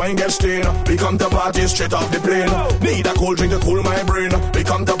clothes going get stained. We come to party straight off the plane. Need a cold drink to cool my brain. We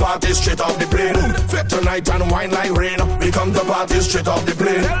come to party straight off the plane. Fed tonight and wine like rain. We come to party straight off the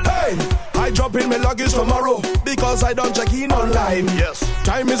plane. Hey, I drop in my luggage tomorrow because I don't check in online. Yes,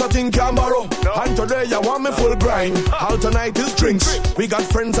 time is a thing can borrow. And today I want me full grind. All tonight is drinks. We got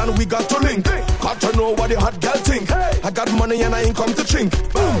friends and we got to link. Got to know what the hot girl think. I got money and I ain't come to drink.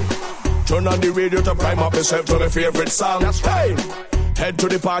 Boom. Turn on the radio to prime up yourself to my favorite song. Hey, head to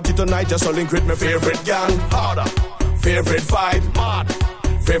the party tonight just to link with my favorite gang. Harder, favorite vibe, mad,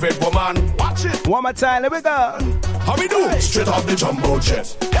 favorite woman. Watch it. One more time, let me go. How we do? Straight off the jumbo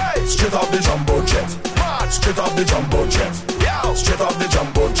jet. Hey, straight off the jumbo jet. Mad, straight off the jumbo jet. Yeah, straight off the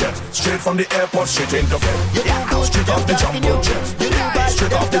jumbo jet. Straight from the airport, straight into bed. Yeah, straight off the jumbo jet. Yeah,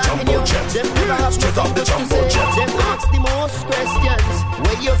 straight off the jumbo jet. Straight off the jumbo jet. Them ask the most questions.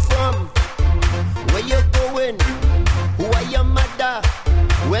 Where you from? Where you going? Who are your mother?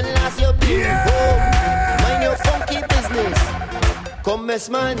 When last you been home? Mind your funky business. Come, mess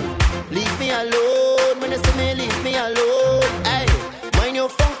man, leave me alone. When you see me, leave me alone. Hey, mind your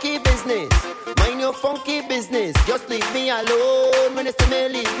funky business. Mind your funky business. Just leave me alone. When you see me,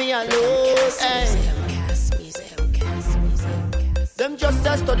 leave me alone. Hey. Them just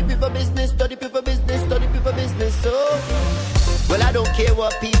a study people business, study people business, study people business. So, well, I don't care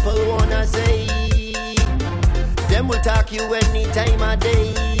what people wanna say. Them will talk you any time of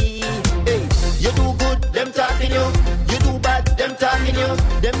day. Hey, you do good, them talking you. You do bad, them talking you.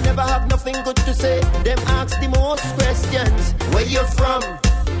 Them never have nothing good to say. Them ask the most questions. Where you from?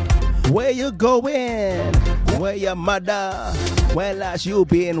 Where you going? Where your mother? When last you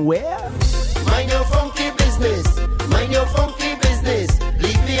been where? Mind your funky business. Mind your funky business.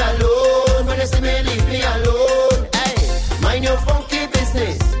 Leave me alone. When you see me, leave me alone. Hey, mind your funky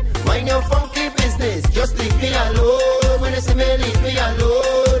business. Mind your funky business. Just leave me alone. When you see me, leave me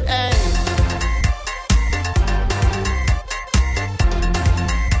alone. Hey.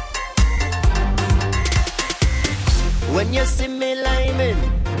 When you see me liming,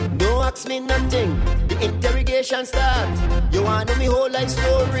 don't ask me nothing. The interrogation starts. You want to know me whole life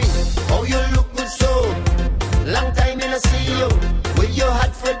story. How you look good so. Long time in a see you. Where you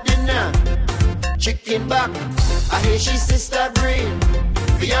had for dinner? Chicken back. I hear she's sister brain.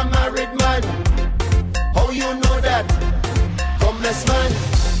 Be a married man. How you know that? Come, let's man.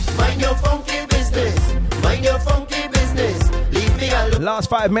 Mind your funky business. Mind your funky business. Leave me alone. Last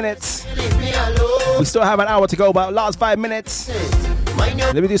 5 minutes. Leave me alone. We still have an hour to go, but last 5 minutes.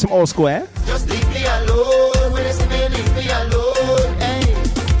 Let me do some old school, eh? Just leave me alone. When you see me, leave me alone. Hey.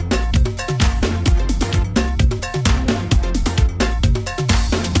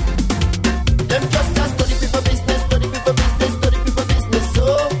 Them just a study people business, study people business, study people business. So,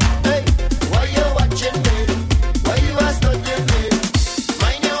 hey, why you watching me? Why you are studying me?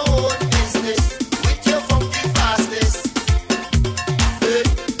 Mind your own business with your funky fastness. Hey.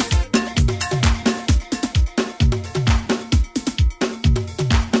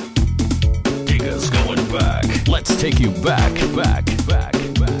 Giga's going back. Let's take you back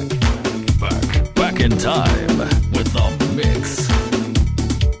in time with the mix.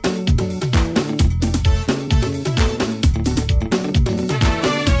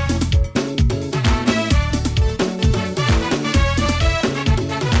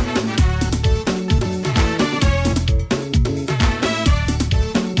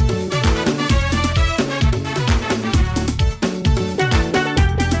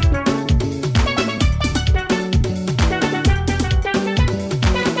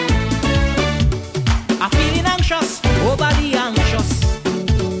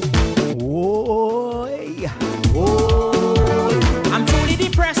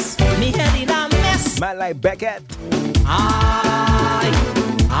 Like Beckett. I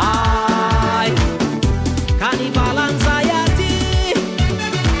carnival anxiety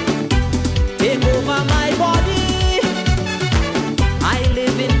take over my body. I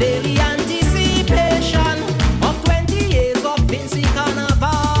live in daily anticipation of 20 years of Vincy Carnival.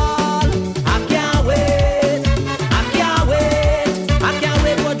 I can't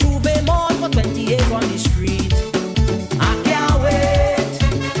wait for Juve Mall for 20 years on the street. I can't wait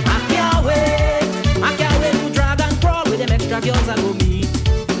to drag and crawl with them extra girls I go meet.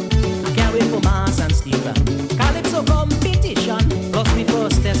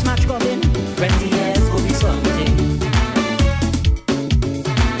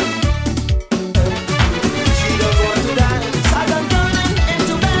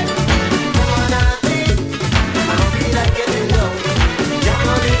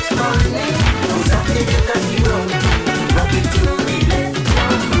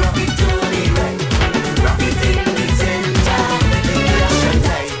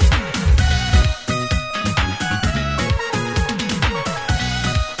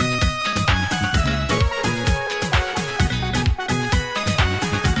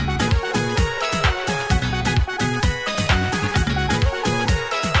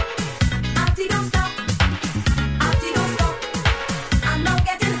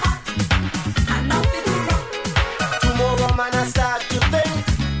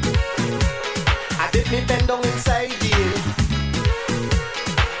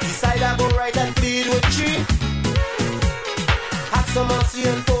 Marcy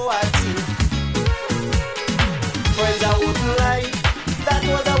and Poati. Friends, I wouldn't lie, that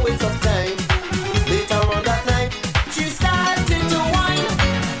was a waste of time. Later on that night, she started to whine.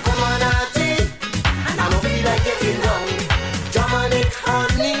 Come on, auntie, I don't feel like getting down. Jam on it,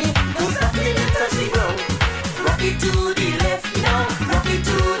 honey, who's that feeling touchy ground? Rock it to the left now, rock it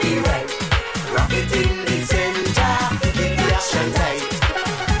to the right. Rock it in the center, keep the action tight.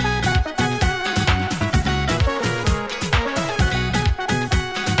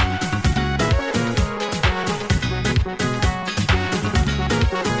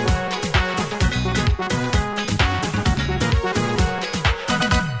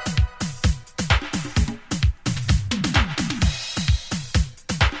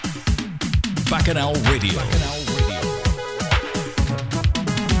 Bacchanal Radio.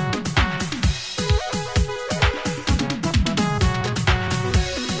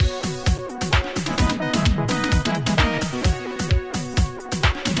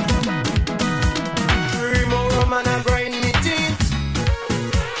 Three more rum and I grind me teeth.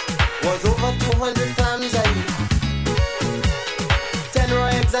 Was over 200 times a eat. 10 raw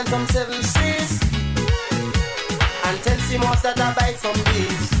eggs and some 7 C's. And 10 CMOS that I buy from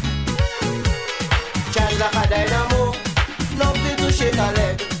these. Charge like a dynamo, nothing to shake a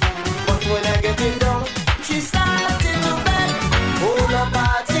leg. But when I get in down, she started to beg. Hold up,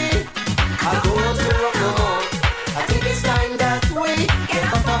 party, I go to rock no more. I think it's time that we get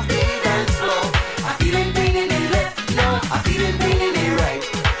up off the dance floor. I feeling pain in the left, now I feeling pain in the right.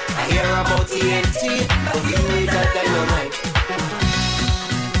 I hear about TNT, but we need that dynamite.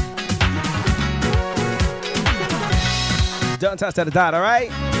 Don't touch that dot,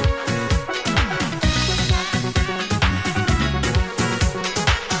 alright?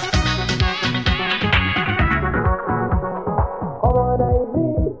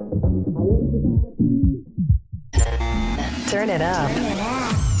 Turn it up.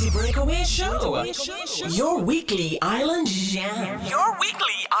 The Breakaway Show. Your weekly island jam. Your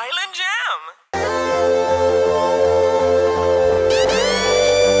weekly island jam.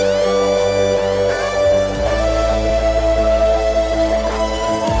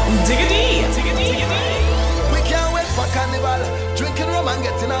 We can't wait for carnival, drinking rum and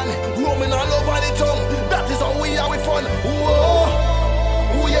getting on, roaming all over the tongue. That is how we are with fun. Whoa,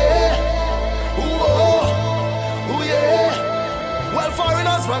 ooh yeah, whoa, ooh yeah. Well,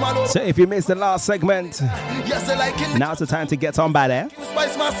 foreigners from all over. So if you missed the last segment, Yes, they like in now's the time to get on by there.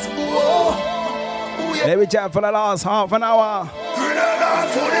 Spice Mass. Whoa, ooh yeah. Let me jam for the last half an hour. They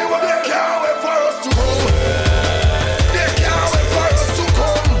can't wait for us to go. They can't wait for us to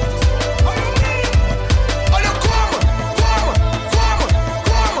come. Oh, you come.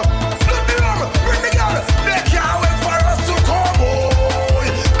 Split the rum, bring the gun. They can't wait for us to come, boy.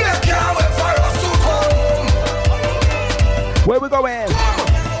 They can't wait for us to come. Where we going?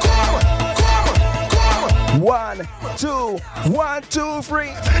 1, 2, 1, 2, 3.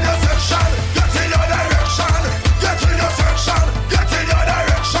 Get in your section, get in your direction. Get in your section, get in your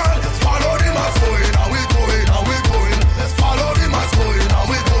direction. Follow the mass going, how we going, how we going. Follow the mass going, how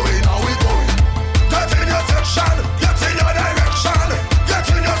we going, how we going. Get in your section, get in your direction. Get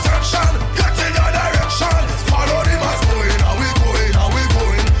in your section, get in your direction. Follow the mass going, how we going, how we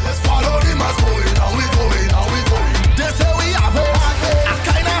going. Follow the mass going, how we going, how we going. They say we have it, I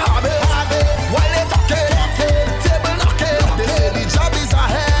kinda have it. While they talking, table knocking. They say the job is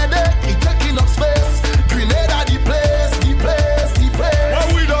ahead, it taking up space. Grenade at the place, the place, the place. Well,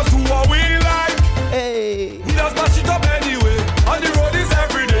 we just do what we like. Hey. We just mash it up anyway. On the road is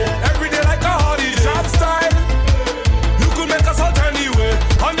every day like a holiday. Job style. You could make us out anyway.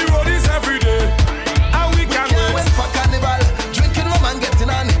 On the road is every day, and we can't wait for carnival, drinking rum and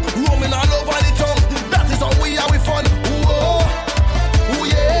getting on, roaming all over the town. That is how we are with fun. Whoa, ooh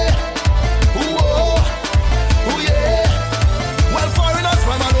yeah, whoa, ooh yeah. Well, foreigners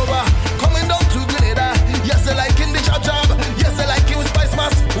from all over, coming down to Grenada. Yes, they like in the job. Yes, they like it with Spice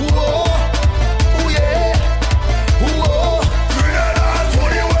Mass. Whoa, ooh yeah, whoa. Grenada,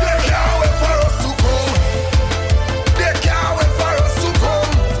 Tony, they can't wait for us to come. They can't wait for us to come.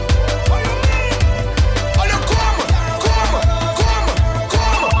 Oh, you come.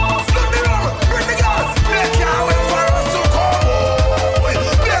 Split the rum, bring the gas. They can't wait for us to come, boy.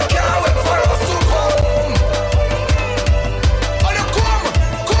 They can't wait for us to come. Oh, you come.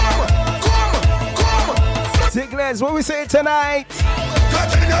 Ticklers, what we say tonight?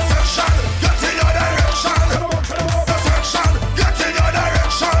 Get in your section, get in your direction. The section, get in your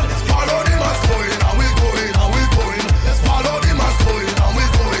direction. Follow the mass going, how we going, how we going. Follow the mass going, how we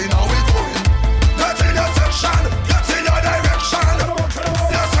going, how we going. Get in your section, get in your direction.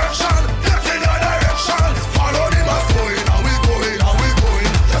 The section, get in your direction. Follow the mass going, how we going, how we going.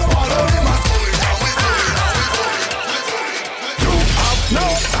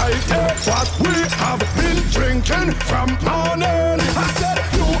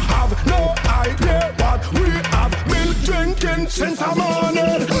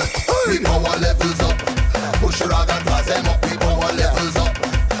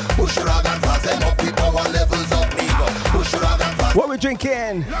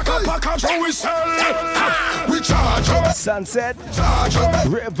 drinking? Like a package how we sell. We charge up. Sunset, Charge up.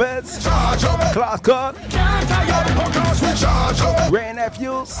 Rivers, Charge up. Clark Court, Can't tire the package. We charge up. Ray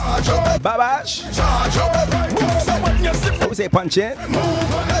Nephews, Charge up. Babash. Charge up. So when you sit What we say, punch in? move.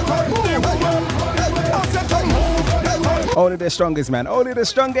 I said to move. Only the strongest, man. Only the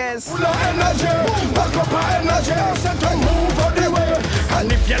strongest. Full of energy. Back up our energy. I said to move out the way.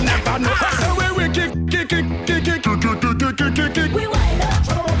 And if you never know, that's the way we kick. We wind up.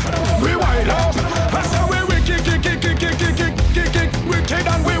 We wind up. That's the way we kick. Wicked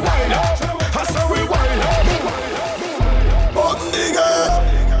and we wind up. That's how we wind up. On the gate.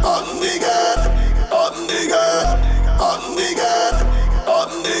 On the gate. On the gate. On the gate.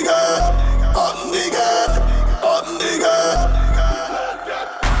 On the gate. On the gate. On the gate.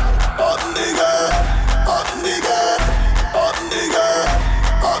 On the gate. On the gate. On the gate.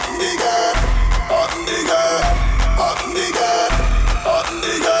 On the gate. On the gate. On the gate. On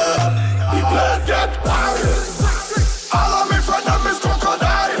the gate. The place get wild. All of me friends and Miss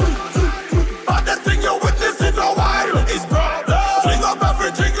Crocodile. But the thing you witness in a while is problem. Fling up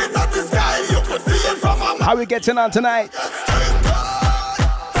everything in the sky. You could see it from a How we getting on tonight?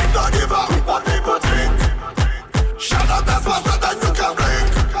 Think not give up what people think. Shut up, that's faster than you can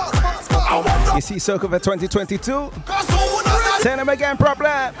blink. I want You see Circle for 2022? to Tell them again,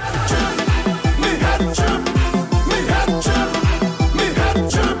 problem. me head chip, me head chip, me head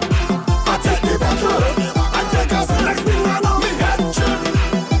chip. I take the bottle, I take a next thing I know. Me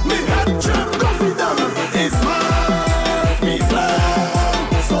head chip, coffee down. It's mine, me plan,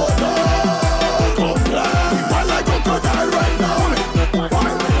 so don't complain. Why like crocodile right now?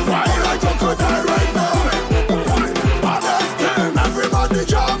 Why like crocodile right now? Understand, everybody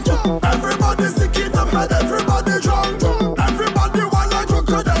jump, everybody sick in the head, everybody drunk. Everybody want like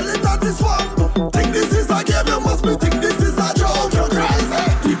crocodile in this one. Think this is a game, you must be think this is a joke. You're crazy.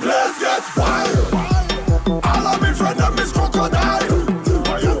 The place gets wild. All of me friends and Miss Crocodile.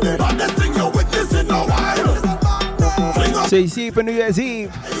 But this thing you witness in a while. Fling up, So you see for New Year's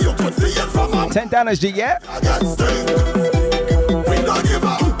Eve, you could see it from a $10 G, yeah? get sting. We don't give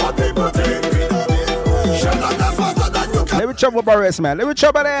up what people think. Shut up, that's faster than you can. Let me trouble Boris, man. Let me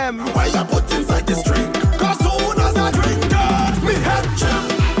trouble them. Why you put inside this drink? Cause soon as I drink it, me head chip,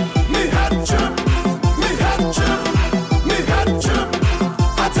 me head chip, me head chip, me head chip.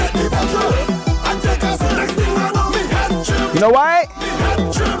 I take the bottle, I take a next thing I know, me head chip, You know why? me head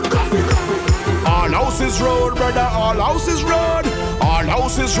chip, coffee. All houses road, brother, all houses road. All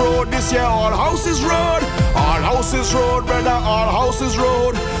houses road, this year all houses road. All houses road, brother, all houses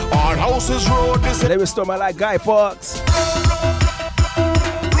road. All houses road, this year. Let me start my like Guy Fawkes.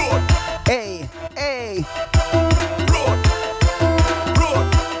 Road, Hey, hey. road, road,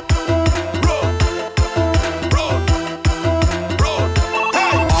 road, road, road.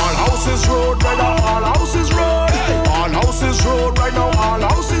 Hey, all houses road, brother, all houses road. All houses road right now, all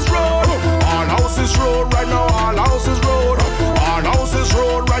houses road. All houses road right now, all houses road. All houses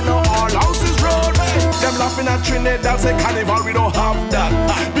road right now, all houses road. Them laughing at Trinidad, say carnival, we don't have that.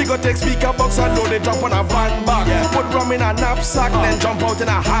 We go take speaker box and load it up on a van back. Put rum in a knapsack, then jump out in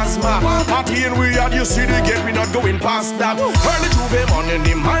a hazmat. Party in we had, you see the gate, we not going past that. Early Juve morning,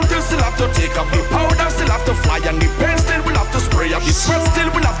 the mantle still have to take up. The powder still have to fly, and the paint still will have to spray up. The sweat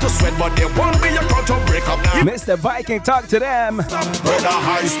still will have to sweat, but there won't be a crowd to break up now. Mr. Viking, talk to them. Brother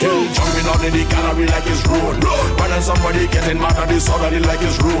high skill, jumping out in the gallery like it's road. When then somebody getting mad at this other like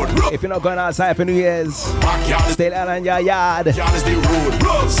it's road. If you're not going outside for New Year's, Backyard is stay down in your yard. yard is the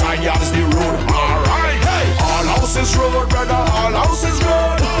road. Side yard is the road. Alright, hey. All houses road, brother. All houses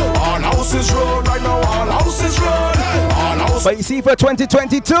road. All houses road right now. All houses road. All houses But you see for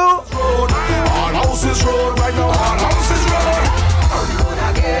 2022, road. All houses road right now. All houses road. On the road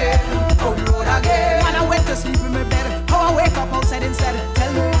again, on the road again. And I went to sleep in my bed. How I wake up outside instead.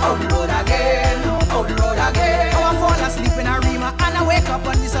 Tell me, on the road again, on the road again. How I fall asleep in a Rima and I wake up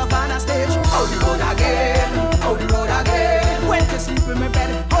on the Savannah stage. On the road again, on the road again. Went to sleep in my bed.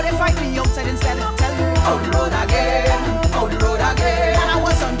 How they fight me outside instead. Tell me, on the road again, on the road again. And I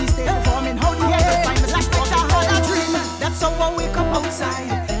was on the stage performing. How the hell they find me like I had a dream. That's how I wake up outside.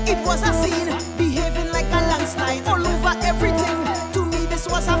 It was a scene, behaving like a landslide all over everything. To me, this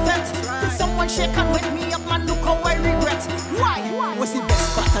was a fete. Did someone shake and wake me up, man? Look how I regret. Why? Was the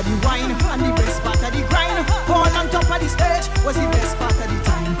best part of the wine and the best part of the grind? All on top of the stage was the best part of the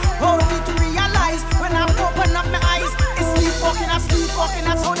time. Only to realize when I open up my eyes, it's sleepwalking, that's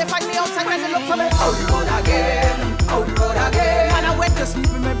how they find me outside when they look for me. Out the road again, out the road again. And I went to sleep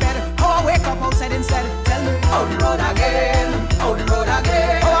in my bed. How I wake up outside instead. Tell me, out the road again, out the road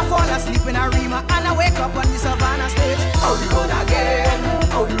again. How I fall asleep in a Rima and I wake up on the Savannah stage. Out the road again.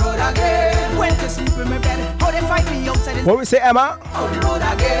 What we say, Emma? Out the road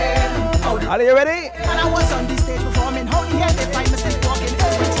again. Are you ready? When I was on this stage performing, how the hell they find me still walking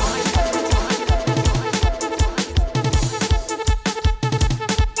every time?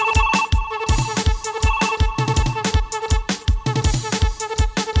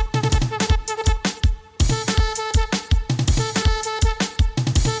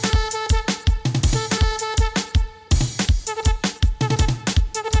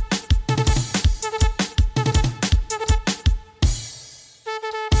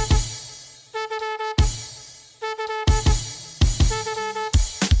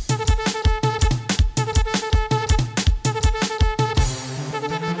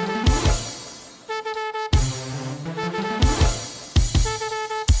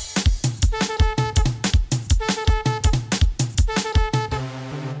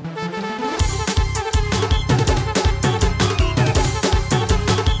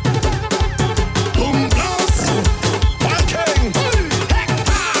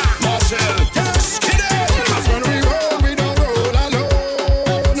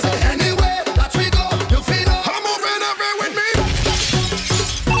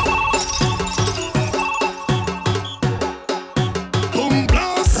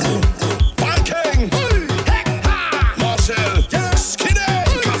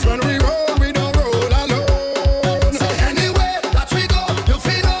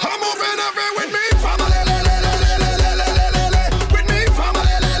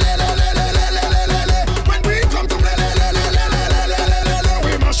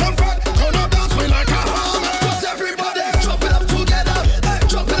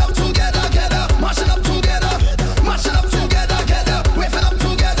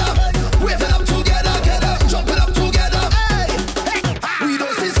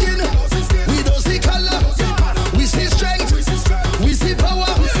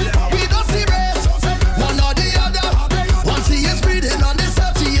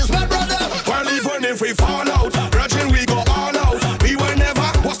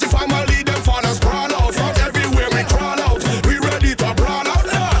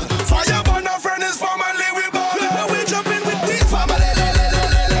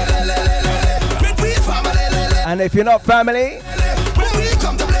 If you're not family,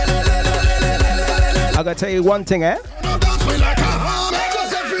 I gotta tell you one thing,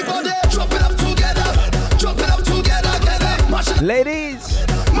 Ladies,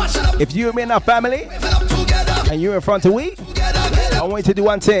 if you and me not family and you're in front of we, I want you to do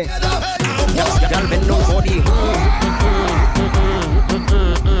one thing.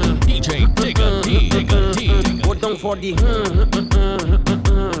 DJ Digga D. Go down for the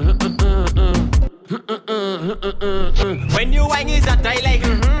When you whine is that I like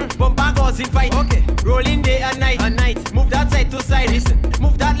Bumper goes in fight. Okay. Rolling day and night. Move that side to side. Listen.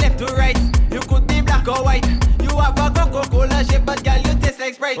 Move that left to right. You could be black or white. You have a Coca-Cola shape, but girl you taste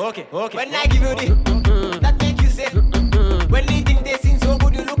like Sprite. Okay. When I give you the that make you say when the thing tasting so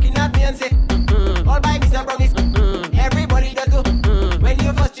good, you looking at me and say all by Mr. Promise. Everybody does do. When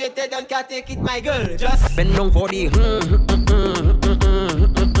you're frustrated and can't take it, my girl, just bend down for the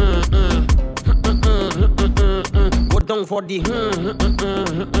go down for the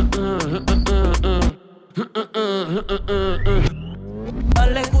all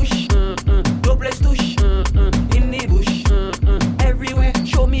like push, no place tush, in the bush, everywhere.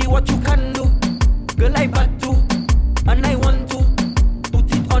 Show me what you can do, girl. I bad too, and I want to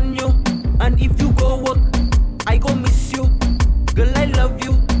put it on you. And if you go work, I go miss you, girl. I love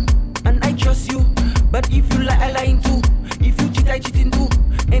you, and I trust you. But if you lie, I lying too. If you cheat, I cheating too.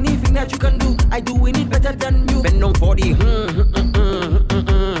 Anything that you can do, I doing it better than you. Bend down for the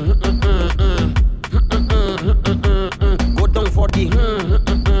go down for the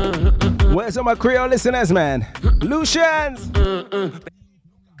Where's all my Creole listeners, man? Lucians!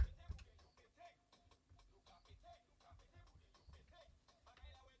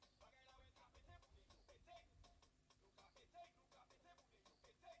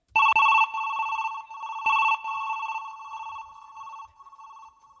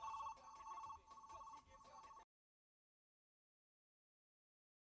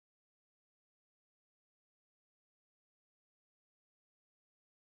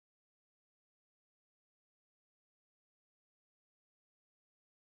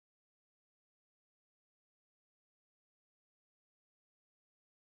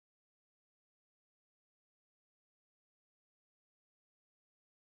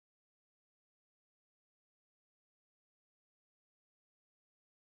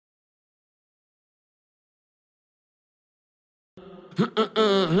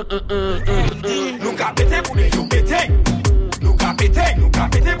 Nunca pété pour les you pété. Nunca pété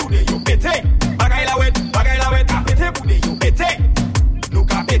pour les you pété. Bagay la wet, a pété pour les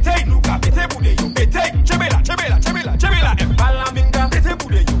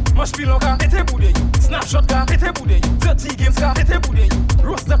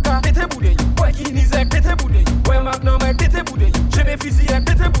pété boudin. J'ai mes fusils,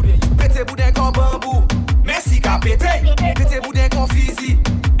 pété boudin. Pété boudin comme bambou. Merci qu'a pété. Pété boudin comme fusil.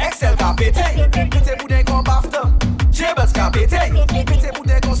 Excel qu'a pété. Pété boudin comme BAFTA. Jables qu'a pété. Pété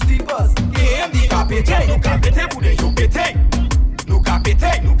boudin comme Slippers. EMD qu'a pété. Nous qu'a pété boudin, yo pété. Nous qu'a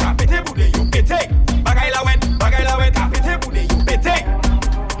pété boudin, yo pété. Bagay la wet, qu'a pété boudin, yo pété.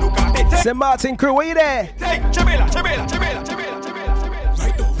 Nous qu'a pété. St. Martin crew, where you there? Chebela.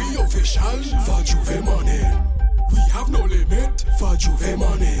 Right now we official for Juve money. We have no limit for Juve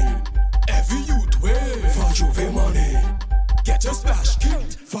money. Every youth way for Juve money. Get your splash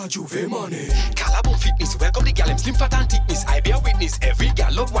kit for Juve money. Calabo Fitness, welcome the gal, I'm slim fat and thickness. I bear witness, every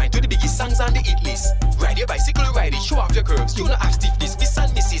gal love wine to the biggest songs on the hit list. Ride your bicycle, ride it, show off your curves. You don't have stiffness, miss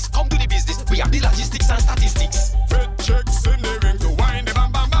and misses. Come to the business, we have the logistics and statistics. Fit chicks in the ring to wine the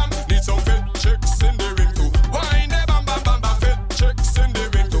bam bam bam. Need some fit chicks in the ring to wine the bam bam bam bam. Fit chicks in the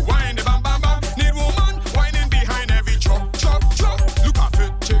ring to wine the bam bam bam. Need woman whining behind every truck. Look at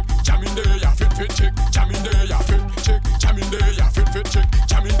fit chick, jam in there, ya fit chick, jam in there, ya fit chick, jam in there, ya fit chick,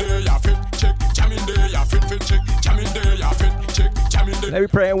 jam in there, ya fit chick, jam in there, ya fit chick, jam in there, ya fit chick, jam in there. Let me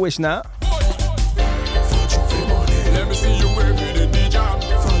pray and wish now. Let me see you wave in the jam.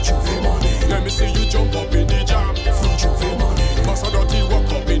 For Juve money. Let me see you jump up in the jam. For Juve money. Bust a dirty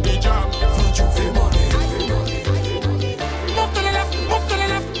walk up in the jam. For Juve money. Move to the left, move to the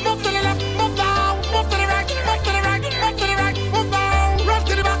left, move to the left, move down, move to the right, move to the right, move to the right, move down, run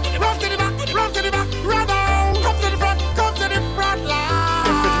to the back, run to the back, run to the back, run down, come to the front line.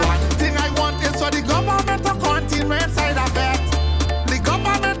 If it's one thing I want is for the government to continue inside of it. The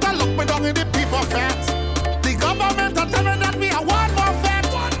government to look me down in the people fat. The government to tell me that we are one more fat,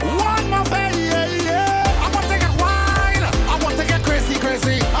 yeah. I want to get wild, I want to get crazy.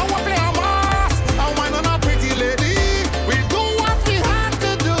 I want to play a mass, I want on a pretty lady. We do what we had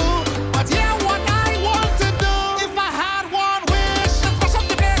to do, but yeah, what I want to do. If I had one wish, just mash up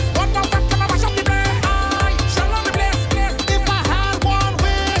the place. One more fat, can I mash up the place? I shall on the place. If I had one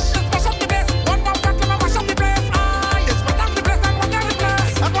wish, just mash up the place. One more fat, can I mash up the place? I it's better the place than what the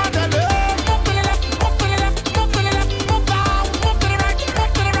place. I want to live. Move to the left, move to the left, move to the left, move down, move to the right,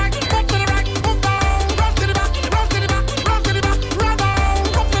 move to the right, move to the right, move down, run to the back, run to the back, run to the back, run down,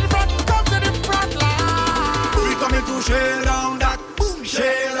 come to the front line. We coming to shell down that,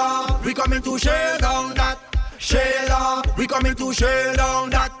 Sheila. We coming to shell down that, Sheila. We coming to shell down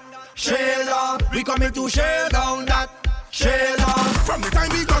that, Sheila. We coming to shell down that, Sheila. From the time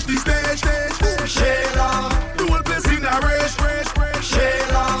we touch the stage, Sheila. the whole place in a rage.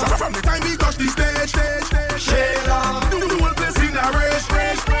 Sheila. From the time we touch the stage, Sheila. the whole place in a rage.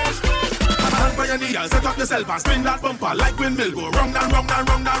 Stand by your knee and set up yourself and spin that bumper like windmill. Go round and round and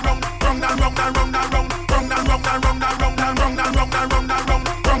round and round, round and round and round and round, round and round and round and round and round and round and round and round,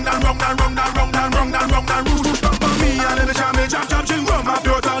 round and round and round and round and round and round and round. Stop on me and let me jam, ching rum up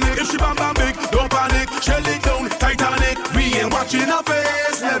your tonic. If she bam big, don't panic, shell it down, Titanic. We ain't watching her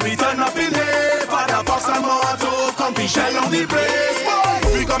face, let me turn up in here. Father Fox and Moto, comfy shell on the place.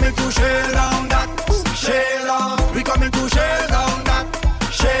 We coming to shell down that, Sheila. We coming to shell down that,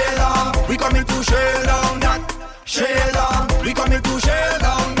 Sheila. We coming to shell down that, Sheila. We coming to shell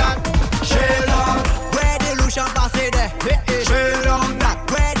down that, Sheila. Where the Lucian passé there, Shell down that,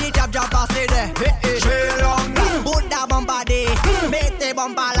 where the jab passé there, shell down that. put that bomba there, mete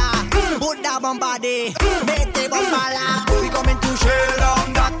bomba là, put that bomba there, mete bomba là. We coming to shell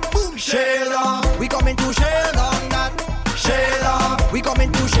down that, Sheila. We coming to shell down that, Sheila. We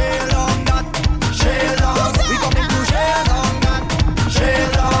coming to shell down that, Sheila. We coming to shell down that,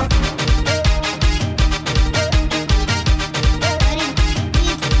 Sheila.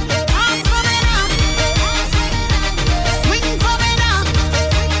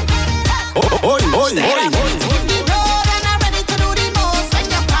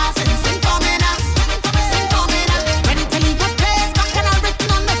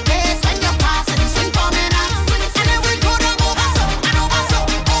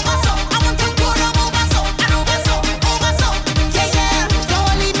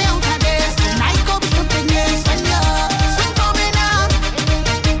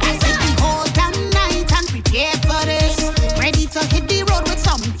 Ready to hit the road with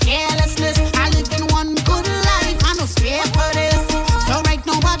some carelessness. I live in one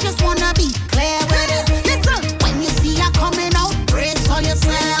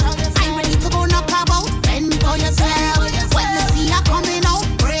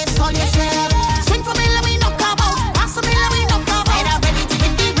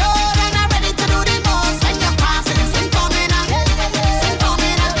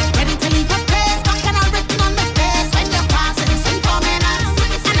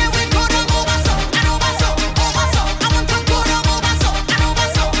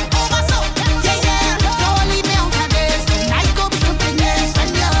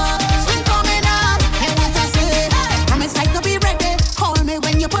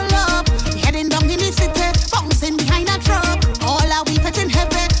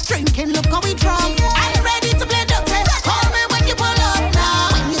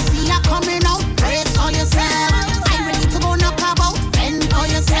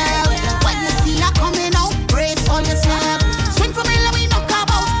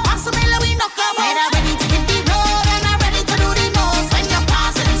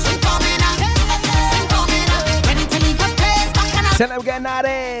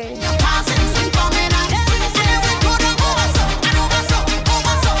Illuminati.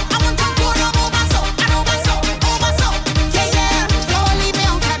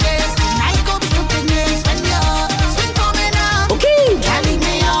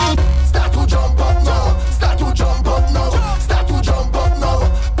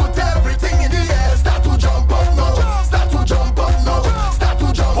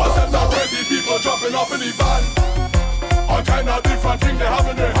 Jumping up in the van, all kind of different things they have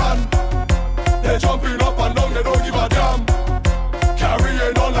in their hand. They jumping up and down, they don't give a damn.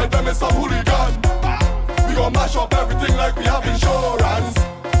 Carrying on like them is some hooligan. We gon' mash up everything like we have insurance,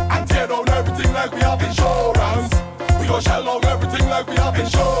 and tear down everything like we have insurance. We gon' shell out everything like we have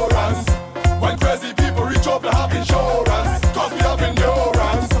insurance. When crazy people reach up, they have insurance, cause we have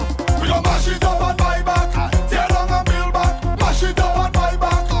endurance. We gon' mash it up and buy back, tear down and build back. Mash it up and buy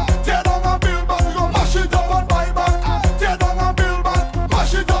back, tear down and build back. We gon' mash it up and buy back, tear down and build back.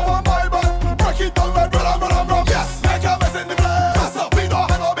 Mash it up and buy back, break it down like brother. Yes, make a mess in the place. That's up, we don't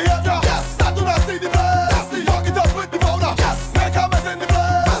have no behavior. Yes, that do not see the place. That's the fuck it up with the powder. Yes, make a mess in the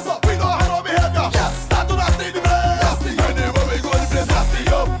place. That's up, we don't have no behavior. Yes, that do not see the place. That's the anywhere we go the place. Nasty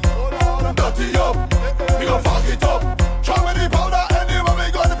up, dirty up. We gon' fuck it up. Try with the powder anywhere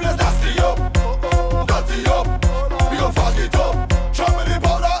we go the place. Nasty up, dirty up. We gon' fuck it up. Try with the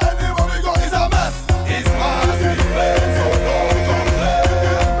powder anywhere we go. It's a mess. It's massive. So don't complain.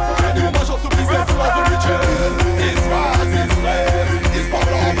 Can you mash up to pieces to as a ritual? It's massive. It's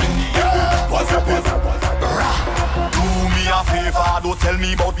powder up in the air. What's up? Do me a favor, don't tell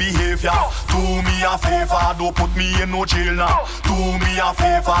me about behavior. Do me a favor, don't put me in no jail now. Do me a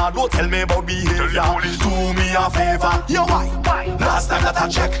favor, don't tell me about behavior. Do me a favor, yo why? Last time that I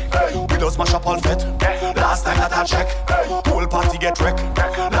check, we just mash up all fit. Last time that I check, whole party get wrecked.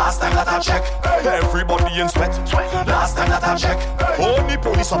 Last time that I check, everybody in sweat. Last time that I check, only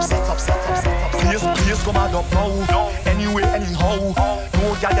police upset. Please come and up now. Anyway, anyhow,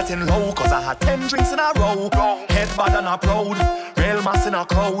 no girl getting low, cause I had 10 drinks in a row. Head bad and a proud, real mass in a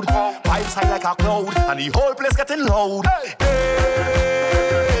crowd. Pipes high like a cloud, and the whole place getting loud.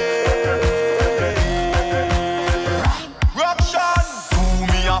 Ruction! Do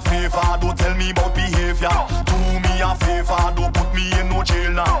me a favor, don't tell me about behavior. Do me a favor, don't put me in no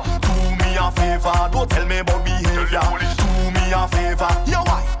jail now. Do me a favor, don't tell me about behavior. Do me a favor, yo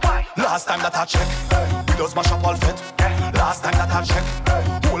why? Last time that I check, we just mash up all fit. Last time that I check,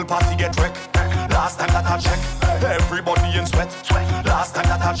 whole party get wrecked. Last time that I check, everybody in sweat. Last time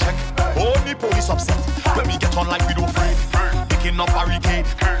that I check, only police upset. When we get on like we don't afraid, picking up barricade.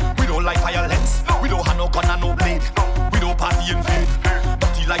 We don't like violence, we don't have no gun and no blade. We don't party in vain,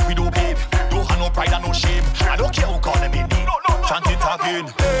 dirty like we don't bathe. Don't have no pride and no shame. I don't care who call them in name. Chant it again.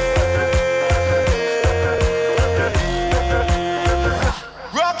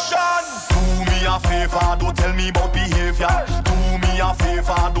 Ruction! Do me a favor, don't tell me about behavior. Do me a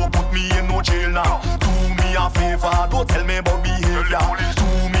favor, don't put me in no jail now. Do me a favor, don't tell me about behavior.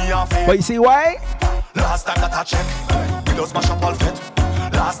 Do me a favor. But you see why? Last time that I check, we just mash up all fit.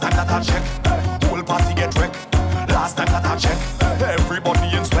 Last time that I check, whole party get wrecked. Last time that I check,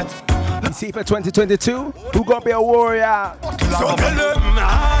 everybody in sweat. Let's see for 2022, who gonna be a warrior? So tell them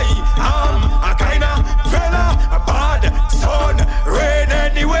I am a kinda fella, a bad sun, rain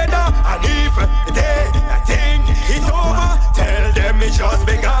any weather, and if they think it's over, tell them it's just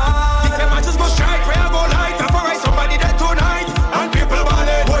begun. If them just go strike, we go light, and for somebody there tonight, and people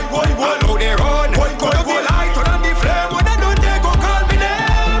balling, boy, how they run, go light, turn on the flame, when they don't they go call me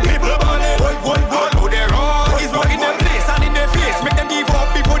name. People balling, boy, how they run, it's walking them place and in their face, make them give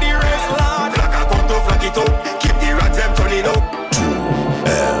up before the race. Flag I come to flag it up, keep the rats them turning up.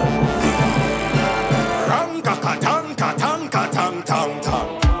 2LV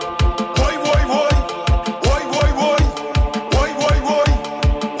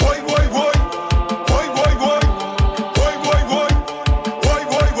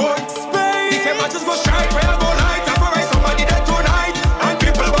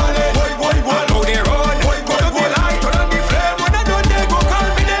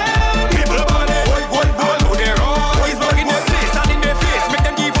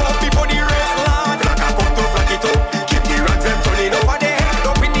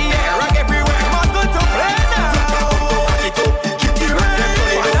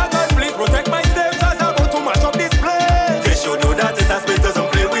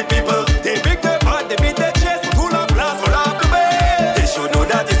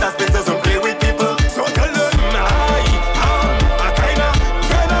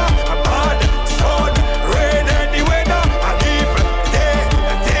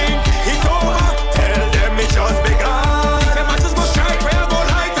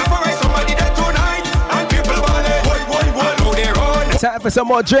Time for some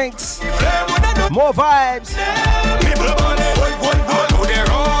more drinks, more vibes.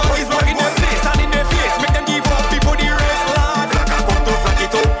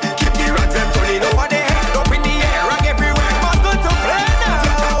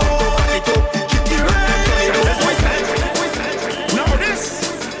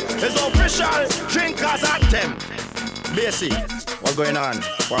 Drinkers anthem. Basie, what's going on?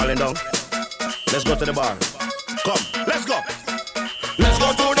 Falling down. Let's go to the bar. Come, let's go. Let's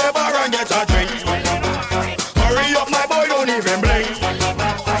go to the bar and get a drink. Hurry up, my boy, don't even blink.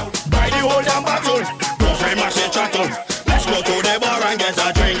 Buy the whole damn bottle. Don't frame my shit chattel. Let's go to the bar and get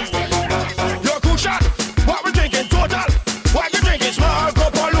a drink. You're cool shot. What we drinking total? What you drinking? Small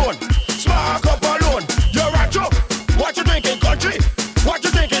cup alone. Small cup alone. You're a joke. What you drinking, country? What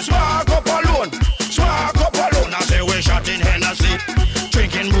you drinking? Small cup alone. Small cup alone. I say we shot in Hennessy.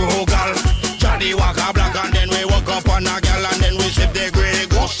 Drinking Brugal. Johnny Walker Black and then we walk up on a gal and then we sip the Grey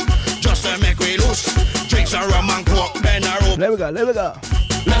Goose. Just to make we loose. Drinks a rum and coke, then a rope. There we go, there we go.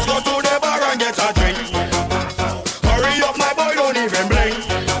 Let's go to the bar and get a drink. Hurry up, my boy, don't even blink.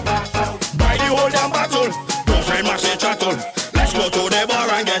 Buy the whole damn bottle. Don't frame my shit chattel. Let's go to the bar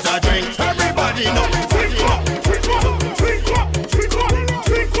and get a drink. Everybody know. Drink up, drink up, drink up, drink up,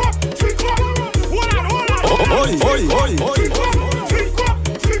 drink up, drink up. Hold on, hold on. Oi, oi, oi, oi. Drink up,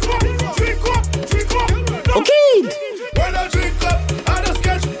 drink up, drink up, drink up. Okay. When I drink up, I just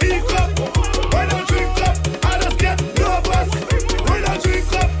get heat up. When I drink up, I just get nervous. When I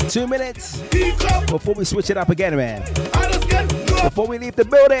drink up, 2 minutes before we switch it up again, man. Before we leave the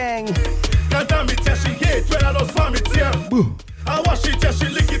building. God damn it, yeah, she hate when I don't farm it here. I wash it, yeah, she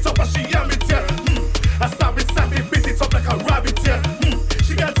lick it up and she yam it here. I stab it, beat it up like a rabbit here.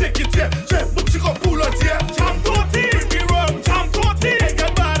 She can take it here, but she gon' pull out here. Jam dirty, bring me rum, jam dirty. Ain't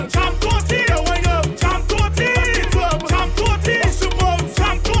got bad, jam dirty. Yeah, wine up, jam dirty. Back it up, jam dirty. Push them out,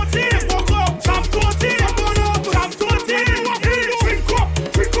 jam dirty. Walk up, jam dirty. Come on up, jam dirty. Drink up,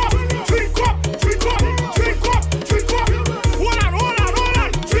 drink up, drink up, drink up, drink up, drink up. Hold on, hold on, hold on.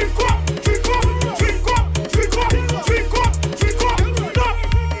 Drink up, drink up, drink up, drink up, drink up, drink up. Stop.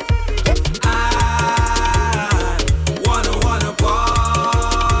 I wanna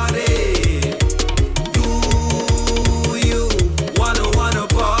party. Do you wanna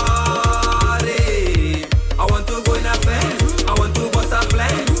party? I want to go in a fence. I want to bust a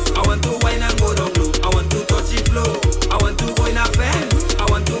flank. I want to wine and go down low. I want to touch it flow. I want to go in a fence. I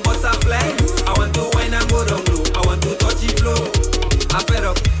want to bust a flank. I want to wine and go down low. I want to touch it flow. I'm fed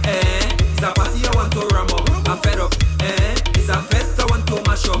up, it's a party I want to ram up. I'm fed up, it's a fest I want to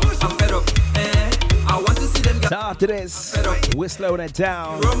mash up. I'm fed up, I want to see them So after this, we're slowing it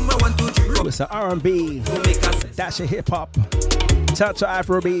down. It's the R&B, dash of hip hop, touch of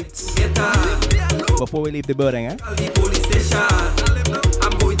Afro beats. Before we leave the building, eh? I'm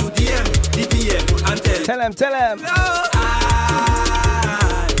going to DM, DPM, and Tell him, tell him. I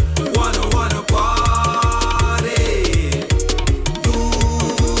wanna party. Do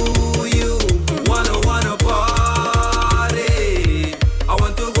you wanna party? I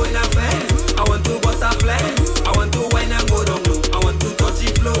want to go in a fence. I want to bust a flank. I want to wine and go down low. I want to touch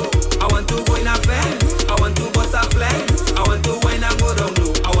it flow. I want to go in a fence. I want to bust a flank. I want to wine and go down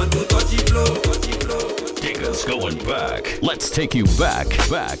low. I want to touch it flow. Take us going back. Let's take you back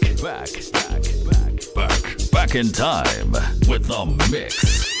in time with the mix.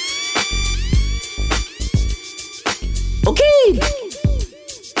 Okay.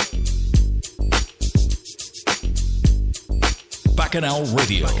 Bacchanal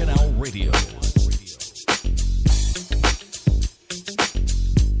Radio.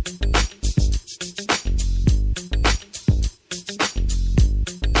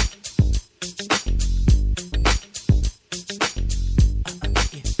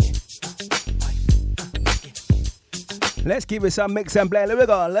 Let's give it some mix and blend. Let me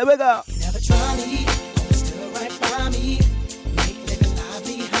go, let me go. Never try me, always still right by me. Make living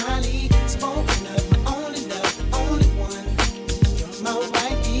lively, highly spoken of. My only love, the only one. You're my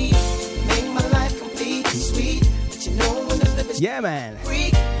wifey, make my life complete, sweet. But you know when the flip is Yeah, man.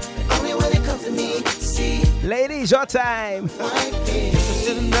 freak, only when it comes to me. See, Ladies, your time. wifey. Guess I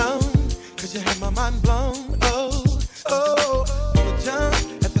should've known, cause you had my mind blown. Oh, you would jump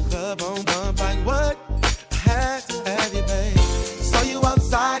at the club on bump like what? I had to have you, babe. Saw you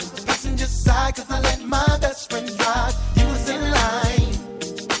outside, passenger side, cause I let my best friend drive. You was in line.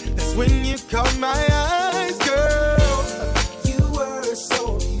 That's when you caught my eyes, girl. You were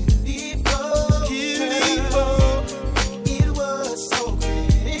so beautiful. It was so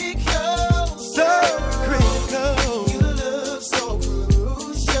critical. So critical. You look so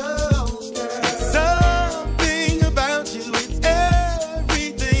crucial, girl. Something about you, it's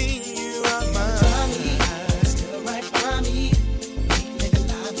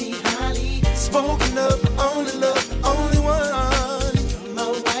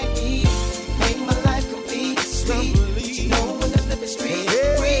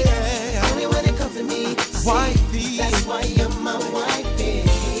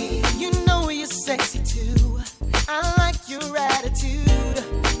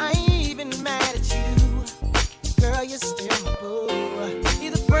girl, you're still my boo.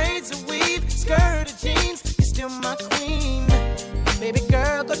 Either braids or weave, skirt or jeans, you're still my queen. Baby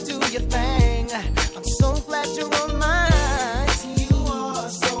girl, go do your thing. I'm so glad you're on my team. You are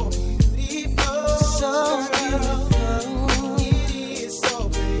so beautiful, so beautiful. It is so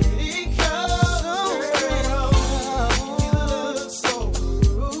pretty, so girl. You look so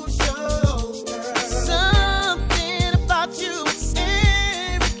crucial, girl. Something about you is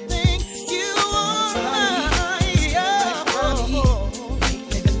everything. You are mine.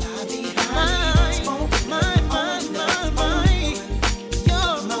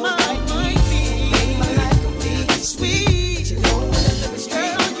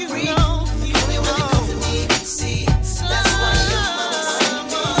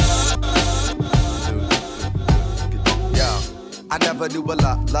 I never knew a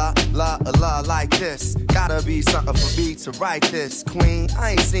la like this. Gotta be something for me to write this. Queen,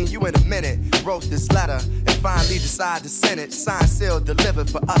 I ain't seen you in a minute. Wrote this letter and finally decided to send it. Signed, sealed, delivered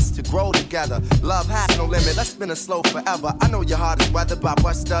for us to grow together. Love has no limit, let's spin it slow forever. I know your heart is weathered by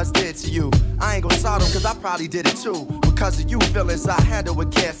what studs did to you. I ain't gon' start them cause I probably did it too. Because of you feelings I handle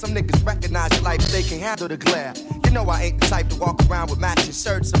with care. Some niggas recognize your life, but they can't handle the glare. You know I ain't the type to walk around with matching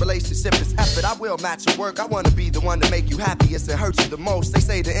shirts. A relationship is effort, I will match your work. I wanna be the one to make you happiest and hurt you the most. They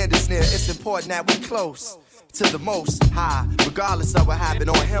say the end is near, it's important that we close to the most high. Regardless of what happened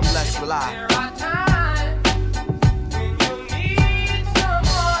on him, let's rely. There are times when you need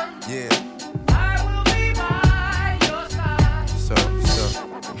someone. Yeah. I will be by your side. So.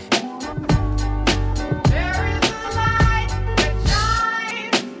 There is a light that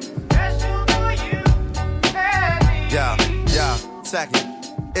shines special for you and me. Yeah, second.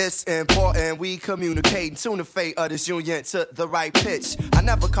 It's important we communicate and tune the fate of this union to the right pitch. I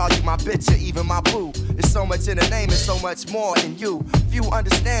never call you my bitch or even my boo. There's so much in the name and so much more in you. Few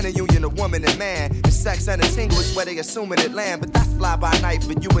understand the union of woman and man. And sex and a tingle is where they assuming it land. But that's fly by night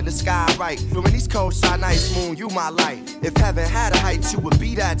for you in the sky, right? During these cold shy nights, moon, you my light. If heaven had a height, you would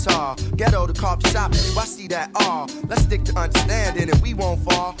be that tall. Ghetto to coffee shop, you, I see that all. Let's stick to understanding and we won't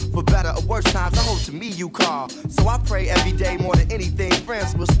fall. For better or worse times, I hope to me you call. So I pray every day more than anything.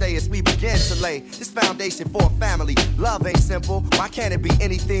 Friends will stay as we begin to lay this foundation for a family. Love ain't simple. Why can't it be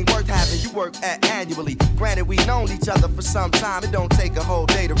anything worth having you work at annually? Granted, we known each other for some time. It don't take a whole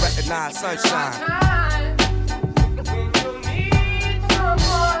day to recognize sunshine.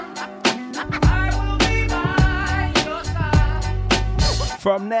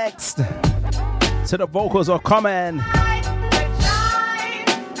 From next to the vocals of Common.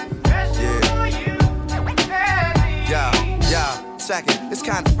 Yeah. Second, it's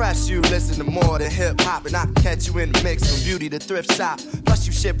kinda fresh, you listen to more than hip-hop. And I can catch you in the mix from beauty to thrift shop. Plus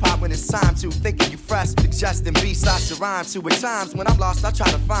you shit pop when it's time to. Thinking you fresh, suggesting beats I should rhyme to. At times when I'm lost, I try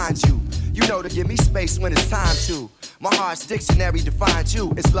to find you. You know to give me space when it's time to. My heart's dictionary defines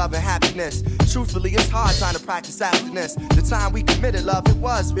you. It's love and happiness. Truthfully, it's hard trying to practice abstinence. The time we committed love, it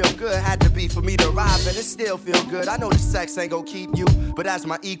was real good. Had to be for me to arrive, and it still feel good. I know the sex ain't gon' keep you, but as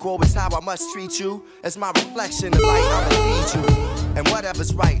my equal, it's how I must treat you. As my reflection, the light, I'ma lead you. And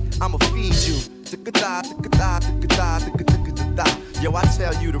whatever's right, I'ma feed you. Yo, I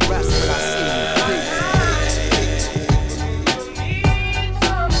tell you the rest when I see you.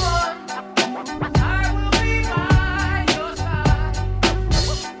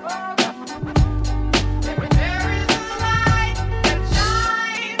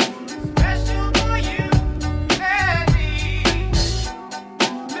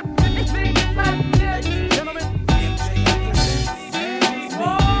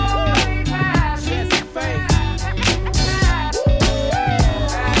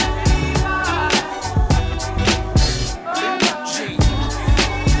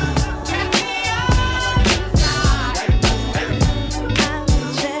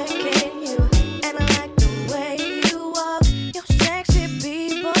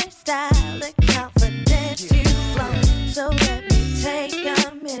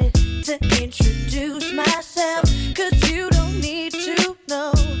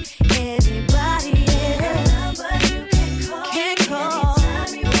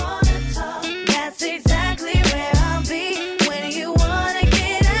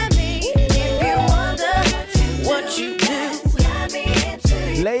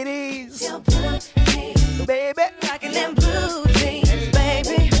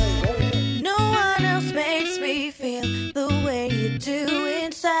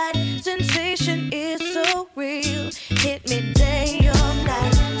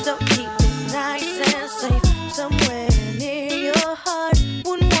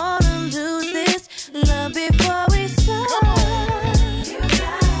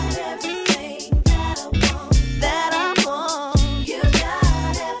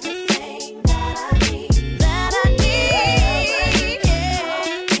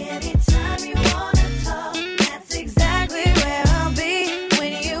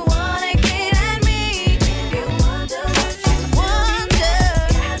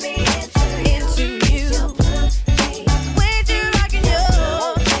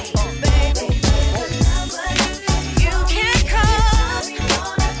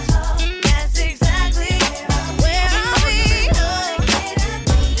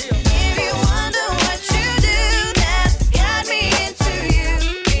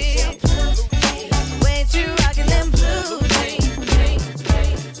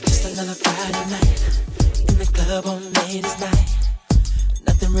 Friday night in the club on ladies' night.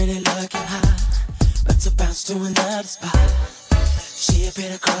 Nothing really looking hot, but to bounce to another spot. She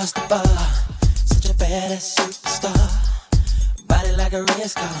appeared across the bar, such a badass superstar. Body like a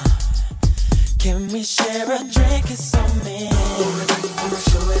race car. Can we share a drink? It's on me. Pour a drink for my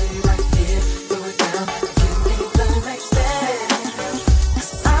shorty right here. Throw it down, give me the next day.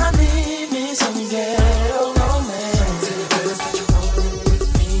 'Cause I need me some ghetto romance. Tell the girls that you're rolling with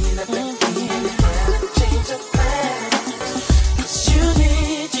me, and I bet me and you gotta change your plan. 'Cause you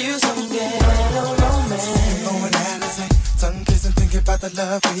need you some ghetto romance. Going out and say, tongue kissing, thinking about the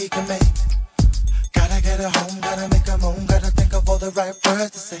love we can make. Gotta get her home, gotta make her moan, gotta think of all the right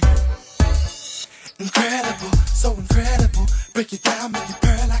words to say. Incredible, so incredible. Break it down, make you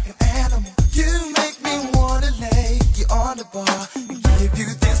purr like an animal. You make me wanna lay you on the bar and give you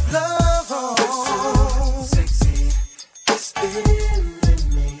this love. It's so sexy, it's feeling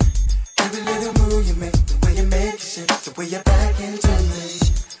me. Every little move you make, the way you make it shake, the way you're back into me.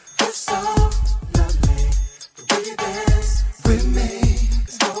 It's so lovely, the way you dance with me.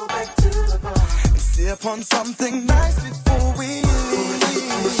 Let's go back to the bar and sip on something nice before we leave.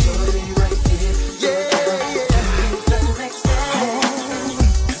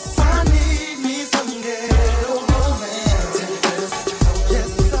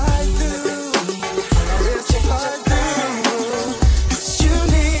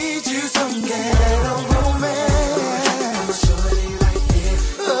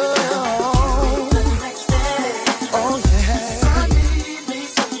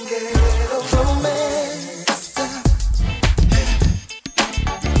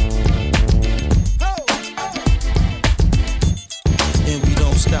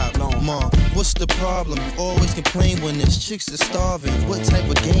 Chicks are starving. What type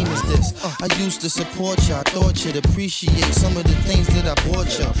of game is this? I used to support ya. I thought you'd appreciate some of the things that I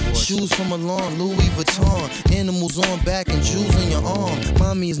bought ya. Shoes from Milan, Louis Vuitton, animals on back and jewels in your arm.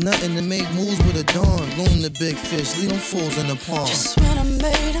 Mommy is nothing to make moves with a dawn. Loom the big fish, leave them fools in the pond. Just when I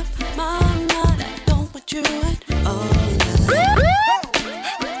made up my mind, I don't want you at all.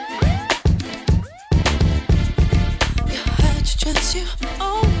 You had your chance, you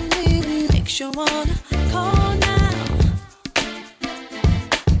only makes you wanna call now.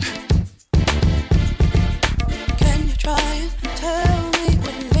 Try and tell me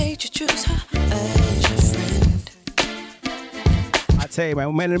what made you choose her as your friend. I tell you,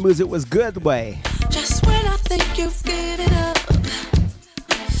 man, when the music was good way. Just when I think you've given up,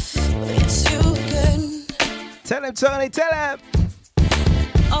 it's you again. Tell him, Tony, tell him.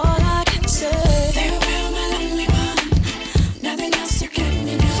 All I can say, they're real, my lonely one. Nothing else you can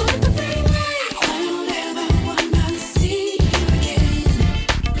me now. I don't ever wanna see you again.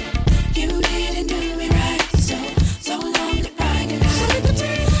 You didn't do me right, so long goodbye, goodbye.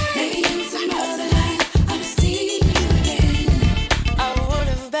 Maybe in some other life I'll see you again. I would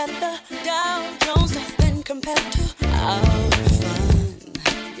have bet the Dow Jones, nothing compared to our fun,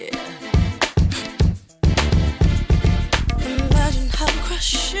 yeah. Imagine how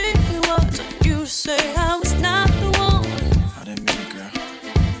crushing it was of you to say I was not the one. I didn't mean it, girl.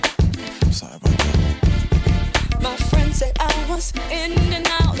 I'm sorry about that. My friends say I was in and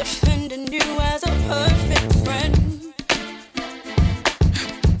out, defending you as a perfect friend.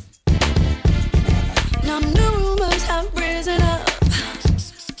 Now new rumors have risen up.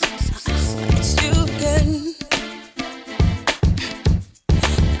 It's you again.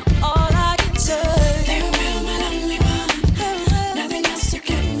 Now all I can say, they're real, my lonely one. Nothing else to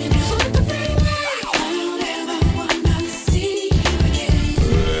get me now. I don't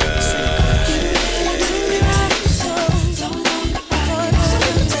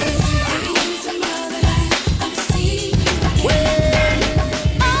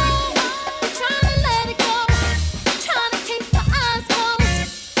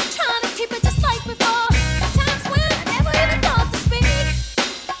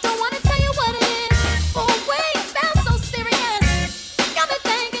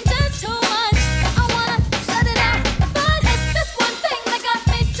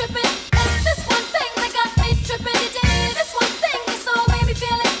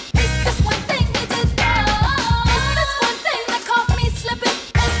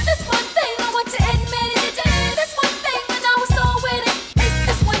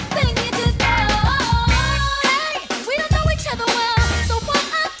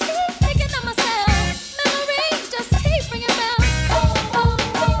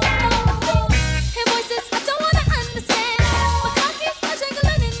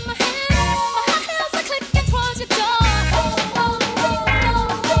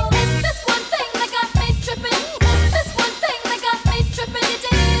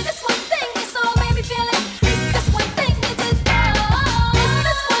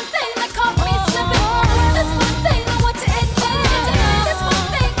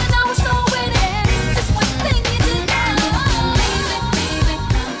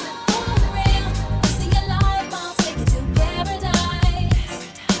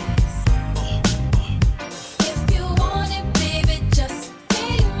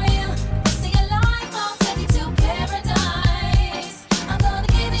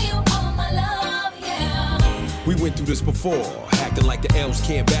went through this before. Acting like the elves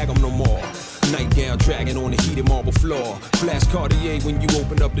can't bag them no more. Nightgown dragging on the heated marble floor. Flash Cartier when you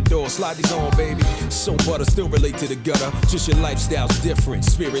open up the door. Slide these on, baby. So butter still relate to the gutter. Just your lifestyle's different.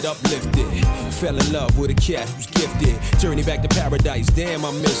 Spirit uplifted. Fell in love with a cat who's gifted. Journey back to paradise. Damn,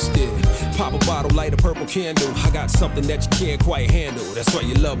 I missed it. Pop a bottle, light a purple candle. I got something that you can't quite handle. That's why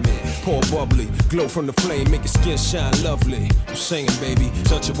you love me. Pour bubbly. Glow from the flame. Make your skin shine lovely. I'm singing, baby.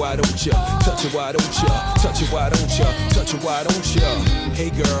 Touch it, why don't ya? Touch it, why don't ya? Touch it, why don't ya? Touch it, why don't ya?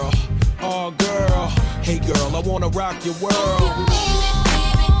 Hey, girl. Oh girl, hey girl, I wanna rock your world.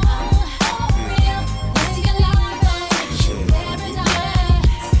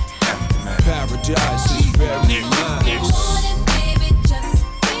 Paradise is very nice.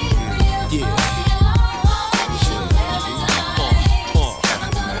 Yeah.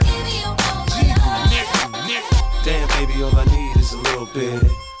 Damn, baby, all I need is a little bit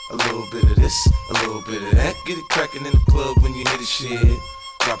of this, a little bit of that. Get it crackin' in the club when you hear the shit.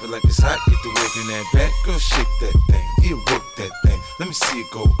 Drop it like it's hot, get the work in that back. Girl, shake that thing, yeah, work that thing. Let me see it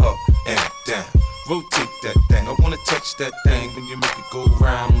go up and down. Rotate that thing, I wanna touch that thing when you make it go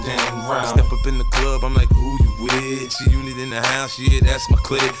round and round. Step up in the club, I'm like, who you with? She unit in the house, yeah, that's my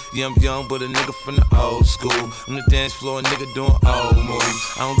clique. Yeah, I'm young, but a nigga from the old school. On the dance floor, a nigga doing old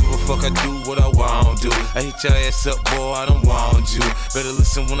moves. I don't give a fuck, I do what I want to. I hit your ass up, boy, I don't want you. Better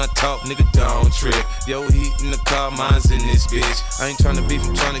listen when I talk, nigga, don't trip. Yo, heat in the car, mine's in this bitch. I ain't tryna beef,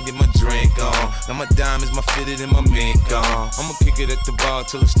 I'm tryna get my drink on. Now my diamonds, my fitted, and my mink on. I'ma kick it at the bar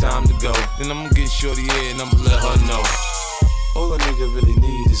till it's time to go. Then I'ma get shorty in and I'ma let her know. All a nigga really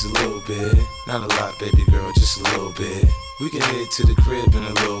need is a little bit. Not a lot, baby girl, just a little bit. We can head to the crib in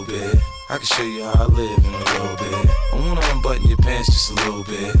a little bit. I can show you how I live in a little bit. I wanna unbutton your pants just a little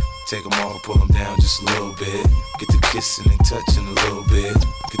bit. Take them off, pull them down just a little bit. Get the kissing and touching a little bit.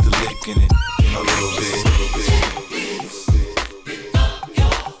 Get the licking it in a little bit.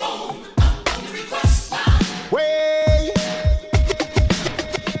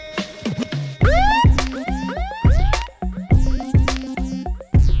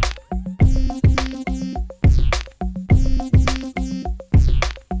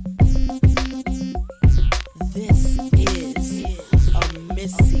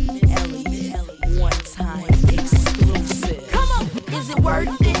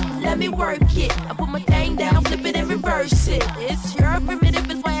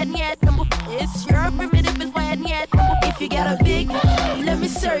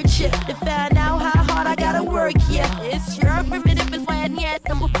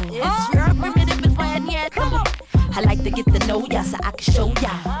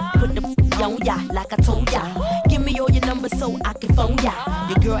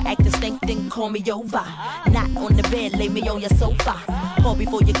 Me over, not on the bed, lay me on your sofa. Call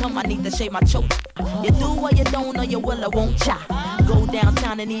before you come, I need to shave my choke. You do or you don't, or you will or won't ya. Go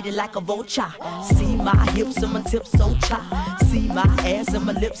downtown and eat it like a vulture. See my hips and my tips so cha. See my ass and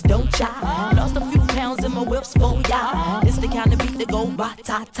my lips don't cha. Lost a few pounds in my whips for ya. This the kind of beat that go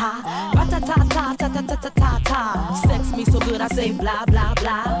ba-ta-ta. Ba-ta-ta-ta-ta-ta-ta-ta-ta. Sex me so good I say blah blah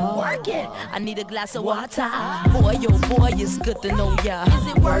blah. Work it, I need a glass of water. Boy, oh boy, it's good to know ya. Is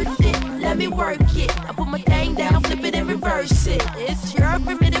it worth it? Let me work it. I put my thing down, flip it and reverse it. It's your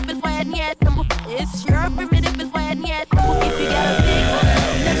primitive is why yet. It's your primitive is why yet. If you got a big one,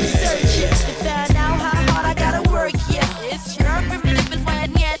 let me search it to find out how hard I gotta work. Yeah, it's your primitive is why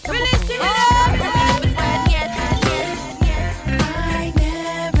yet. Release it. I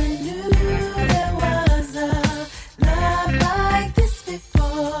never knew there was a love like this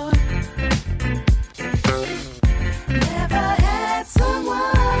before. Never had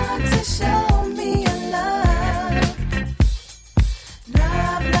someone to show me a love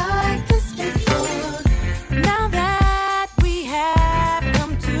like this before. Now that we have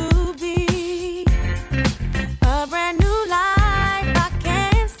come to be a brand new life I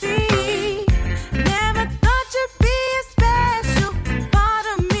can see. Never thought you'd be a special part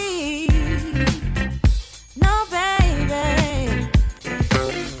of me. No, baby.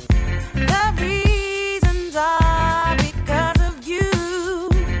 The reasons are because of you.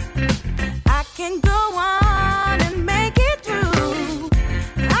 I can go on and make it through.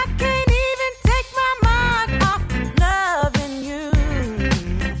 I can't even take my mind off loving you.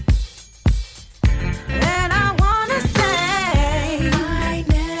 And I wanna say I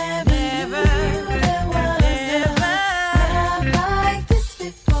never knew there was a love like this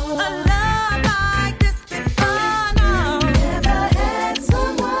before. A love like this before, no. Never had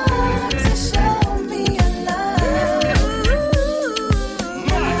someone to show me a love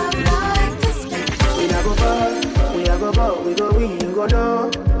like this before. We a go ball, we a go ball, we go win, go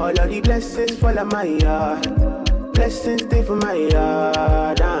down. All of the blessings fall on my yard. blessings stay for my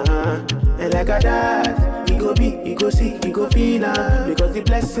yard, and like a dad, he go be, he go see, he go feel, because the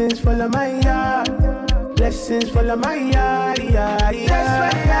blessings follow my yard, blessings follow my yard, yeah. That's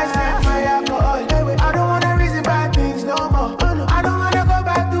why I set my alcohol. I don't wanna reason bad things no more. I don't wanna go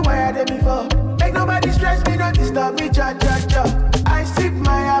back to where I did before. Make nobody stress me, not disturb me, cha. I sip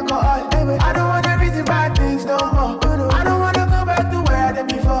my alcohol. I don't wanna reason bad things no more. I don't wanna go back to where I did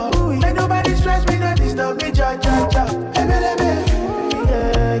before. Make nobody stress me, not disturb me, cha.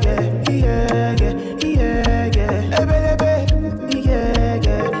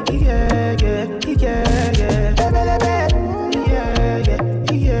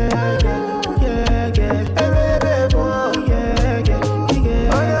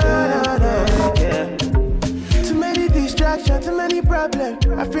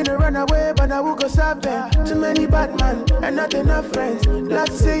 I finna run away, but I will go solve them. Too many bad men and not enough friends.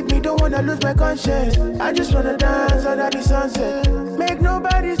 Lord save me, don't wanna lose my conscience. I just wanna dance under the sunset. Make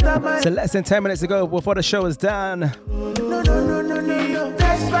nobody stop my. So less than 10 minutes ago, before the show is done. No.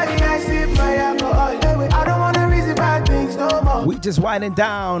 That's why I sip my alcohol. I don't wanna reason bad things no more. We just winding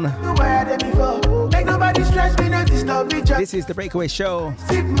down. Make nobody stress me, not disturb me. This is the Breakaway Show.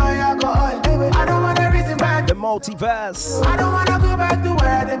 Sip my alcohol. I don't wanna reason bad. The multiverse. I don't wanna go back to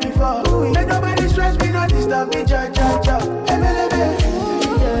where I did before. Make nobody stress me, not disturb me.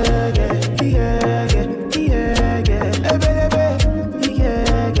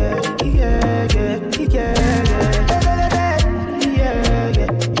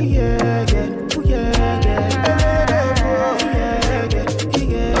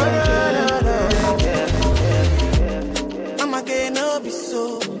 I'ma get no be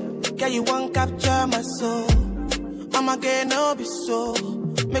so. Girl, you won't capture my soul. I'ma get no be so.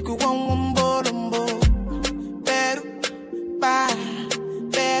 Make you one bolombo. Better bye.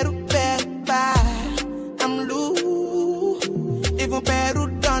 I'm loose. Even Peru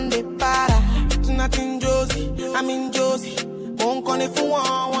done the para. Tonight in Josie, I'm in Josie. Won't call if you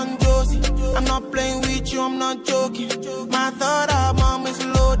want one Josie. I'm not playing with you, I'm not joking. My thought of mom is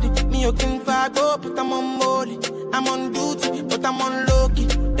loaded. Me you can fight, but I'm on molly. I'm on duty, but I'm on low-key.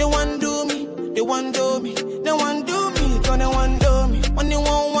 They want do me, they want do me. They want do me, gonna want do me. When you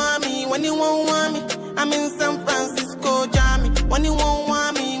won't want me, when you won't want me. I'm in San Francisco, Jammy. When you won't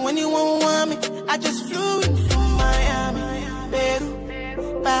want me, when you won't want me. I just flew in from Miami.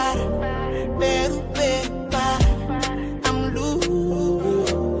 Peru, para. I'm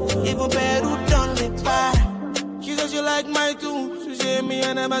loose. Even Peru done the para. She says you like my tunes. She said me,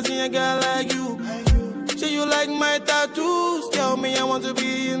 I never seen a girl like you. Say you like my tattoos. Tell me I want to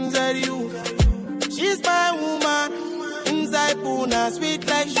be inside you. She's my woman. Inside Puna, sweet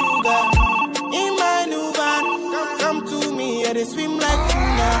like sugar. In my new van, come to me, yeah, they swim like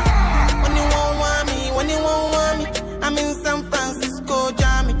tuna. When you won't want me, when you won't want me. I'm in San Francisco,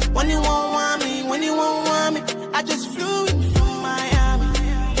 Jammy. When you won't want me, when you won't want me. I just flew in from Miami.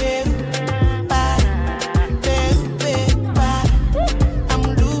 Peru, para. I'm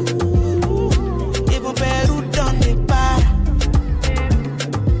loose. Even Peru done the para.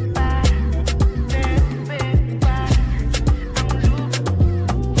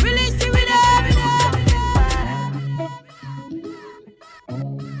 Release it with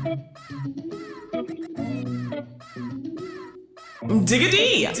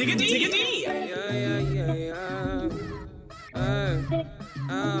Diggity.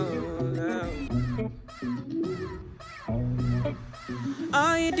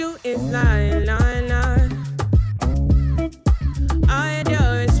 All you do is lie. All you do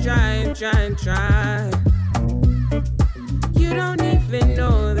is try. You don't even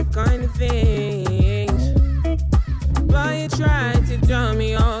know the kind of things, but you try to tell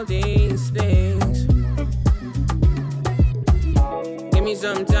me all these things. Give me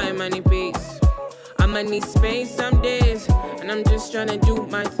some time, I need peace. I'ma need space some days, and I'm just trying to do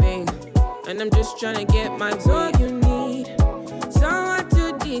my thing, and I'm just trying to get my way. So you need someone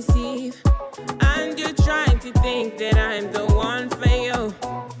to deceive, and you're trying to think that I'm the one for you.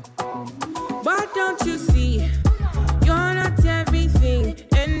 But don't you see, you're not everything,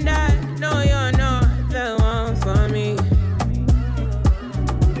 and I know you're not the one for me.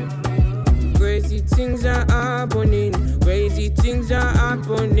 Crazy things are happening.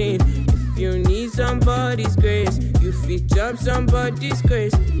 If you need somebody's grace, you fit up somebody's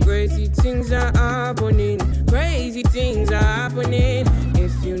grace. Crazy things are happening.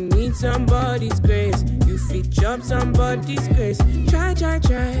 If you need somebody's grace, you fit up somebody's grace. Try.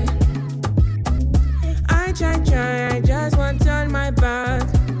 I just want on my back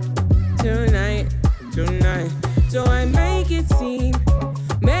tonight. So I make it seem.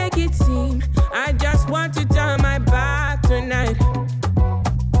 I just want to turn my back.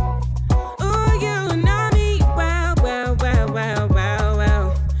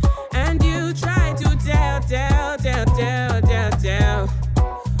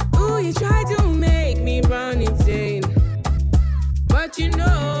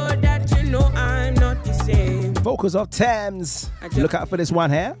 vocals of Thames. Look out for this one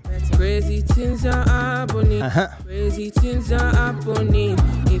here. Crazy things are happening. Uh-huh. Crazy things are happening.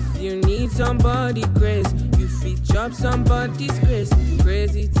 If you need somebody grace, you fit chop somebody's grace.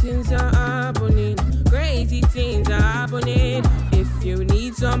 Crazy things are happening. Crazy things are happening. If you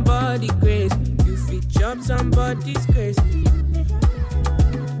need somebody grace, you fit chop somebody's grace.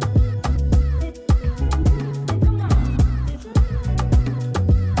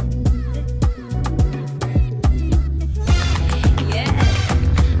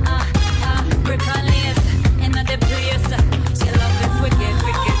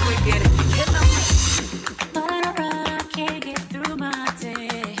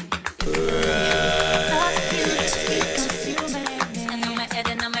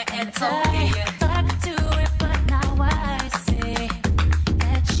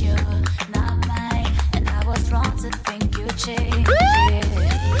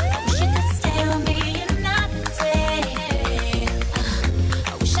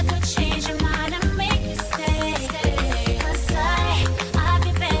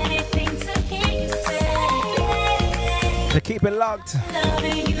 Keep it locked.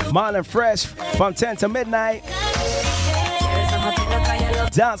 Morning fresh from 10 to midnight.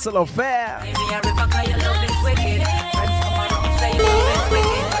 Dancehall Affair.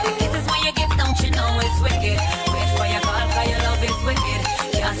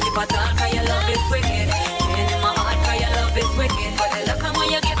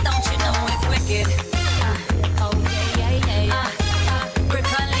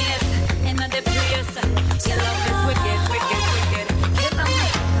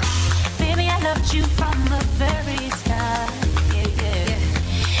 You from the very start,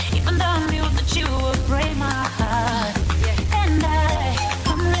 yeah. Even though I knew that you would break my heart, and I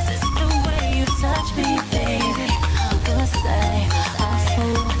couldn't resist the way you touch me, baby. Was I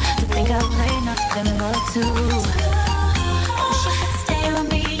fool to think I play nothing but two? Wish you could stay with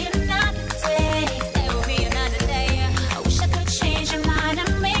me another day. Stay with me another day. I wish I could change your mind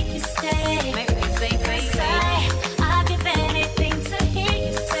and make you stay. Make me stay crazy. I'd give anything to hear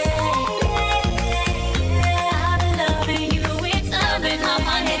you say.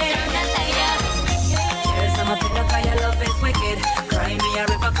 Cry me a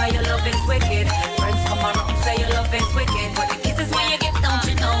river 'cause your love is wicked. Friends come around say your love is wicked, but the kisses when you give don't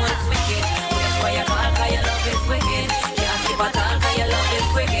you know it's wicked. Wait for your call 'cause your love is wicked. Can't skip at all 'cause your love is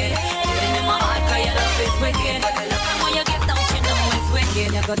wicked. Feeling in my heart 'cause your love is wicked, but the love when you give don't you know it's wicked.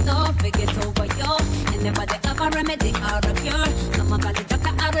 You got to forget over you, and never they have a remedy or a cure. Some got the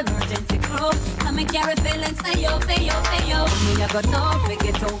doctor or emergency crew. Come and carry feelings say yo, say yo, say yo. Me you got to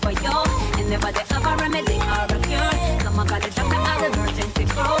forget over you, and never they have a remedy or a cure. Some got the doctor or emergency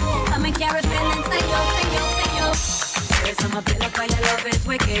crew. Come and carry feelings say yo, say yo, say yo. Tears on my pillow 'cause your love is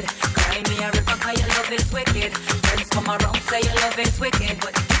wicked. Cry me a river 'cause your love is wicked. Friends come around say your love is wicked,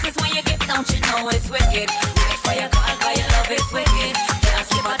 but the kisses when you give don't you know it's wicked. Wait for your call 'cause your love is wicked. Can't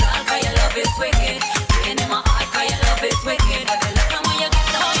skip at all 'cause your love is wicked. Pain in my heart 'cause your love is wicked, but the love when you give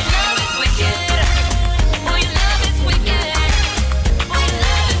don't you know it's wicked. Boy, your love is wicked. Boy, your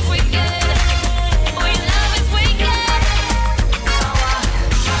love is wicked. Boy, your love is wicked.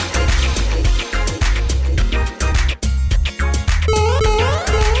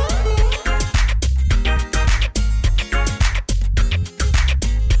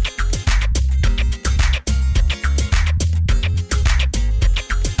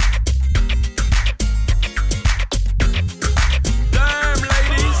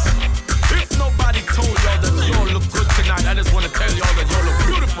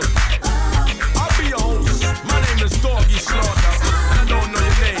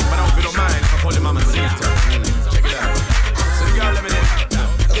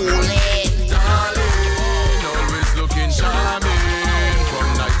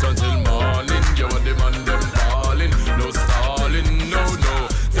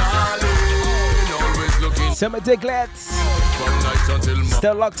 Summer Diglets.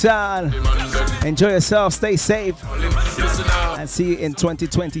 Still locked on. Enjoy yourself. Stay safe. And see you in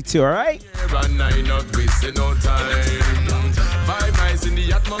 2022, alright? Five nights in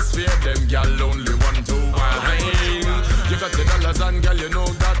the atmosphere, them gal only want to wine. You got the dollars and gal, you know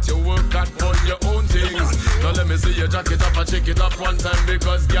that you work hard for your own things. Now let me see you jack it up and shake it up one time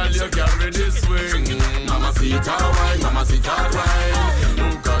because gal, you carry this swing. Mamacita wine, mamacita grind.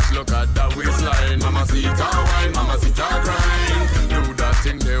 Oh gosh, look at that waistline. Mamacita wine, mamacita grind. Do that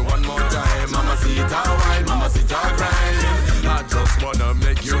thing there one more time. Mamacita wine, mamacita grind. I just wanna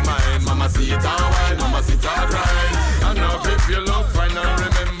make you mine. Mamacita wine, mamacita grind. And now if you look fine and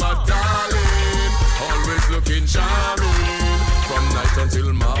remember, darling, always looking charming. From night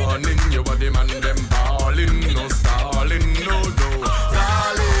until morning, you are the man them balling. No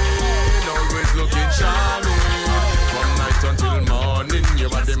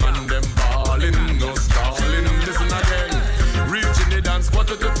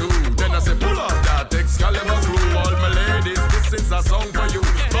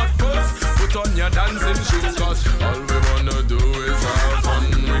dancing shoes, cause all we wanna do is have fun.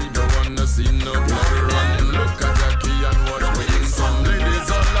 We don't wanna see no blood run. Look at Jackie and watch me in some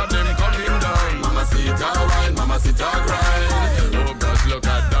ladies, all of them coming down. Mamacita wine, mamacita grind. Oh gosh, look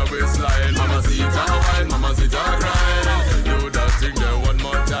at the waistline. Mamacita wine, mamacita grind. Do that thing there one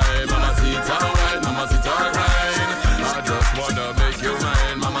more time. Mamacita wine, mamacita grind. I just wanna make you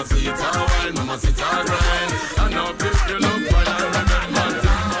mine. Mamacita wine, mamacita grind. I know if you look fine, I remember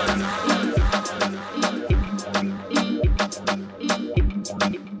time.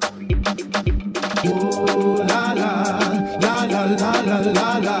 Oh la la, la la la la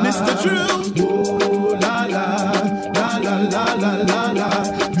la la. Mr. True. Oh la la, la la la la la la.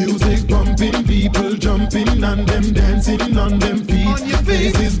 Music pumping, people jumping and them dancing on them feet. On your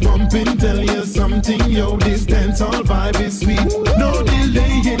faces bumping, tell you something, yo. This dancehall vibe is sweet. No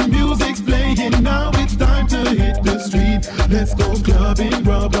delaying, music's playing. Now it's time to hit the street. Let's go clubbing,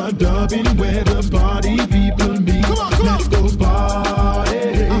 rubber dubbing, where the party people meet. Let's go party,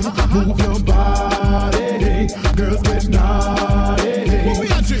 move your body, girls get naughty.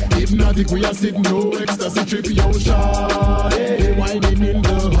 Hypnotic, we are sitting, no ecstasy trip, yo, shawty. Winding in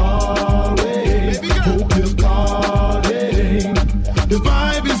the hallway, hope you're calling. The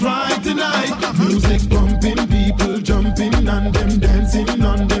vibe is right tonight. Music pumping, people jumping and them dancing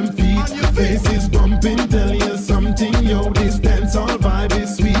on them feet. Faces bumping, tell you something, yo, this dancehall vibe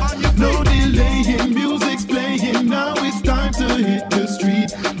is sweet. No delaying, music's playing, now it's time to hit the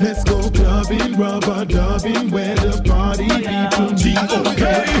street. Let's go clubbing, rubber dubbing, where the party people meet.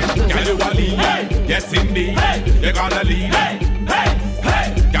 Okay, girl you a lead, yes indeed, you're gonna lead.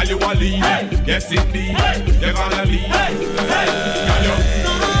 Girl you a lead, yes indeed, you're gonna lead. Girl you a lead.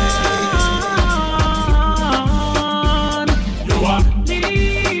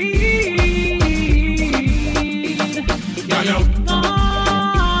 Girl you.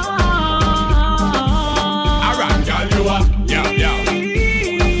 Alright, girl you a yeah.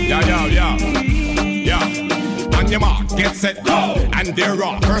 Your mark, get set, go, and they're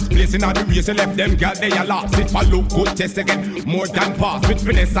off. First place in all the race, you left them girl, they are lost. It for look good, test again, more than pass. With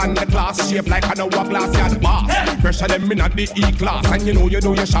finesse and the class, shape like an hourglass, you're the boss. Pressure them in at the E-class, and you know you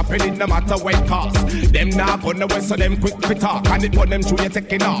do your shopping, it no matter what it cost. Them now gonna west, so them quick to talk, and it put them through you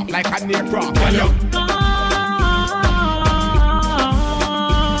taking off like an aircraft. Well, you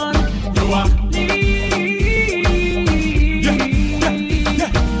are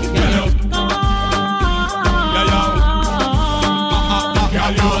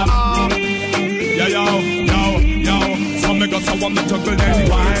so I'm the juggle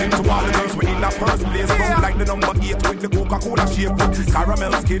anyway. To all the girls we in the first place, yeah. Like the number 8 with the Coca-Cola shape,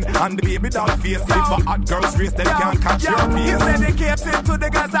 caramel skin and the baby doll face. If a hot girls race, then can't catch your pace. He's dedicated to the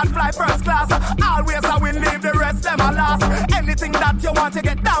girls that fly first class. Always I will leave the rest them a last. Anything that you want to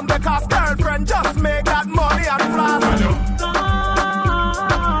get down because girlfriend just make that money and flash.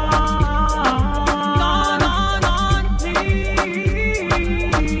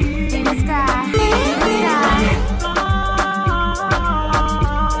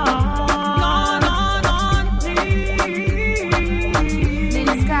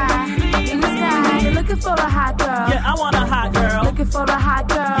 For a hot girl. Yeah, I want a hot girl. Looking for a hot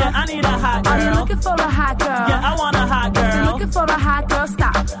girl. Yeah, I need a hot girl. Are you looking for a hot girl? Yeah, I want a hot girl. If you're looking for a hot girl,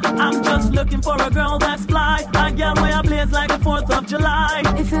 stop. I'm just looking for a girl that's fly. A girl where I blaze like the 4th of July.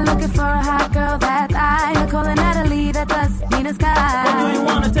 If you're looking for a hot girl, that's I. Nicole and Natalie, that's us, Nina Sky. Well, do you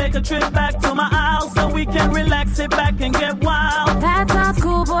want to take a trip back to my house so we can relax, sit back and get wild? That sounds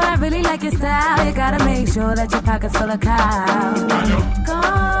cool, boy, I really like your style. You gotta make sure that your pocket's full of cow. Go.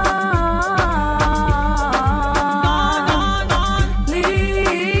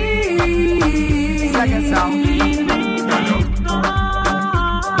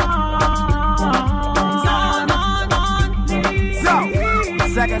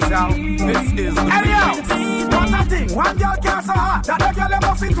 Second sound, this is the hey yo, what a thing, one girl can't so hot, that the girl you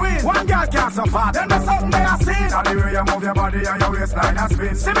must fit with. One girl can't so fat, then there's something they are seen. Now the way you move your body and your waistline and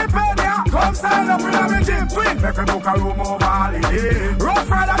spin. See me pen ya, come stand up in a gym twin. Make me book a room over holiday. Rough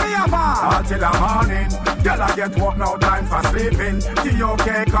Friday me a bar, until the morning. Girl I get work, no time for sleeping.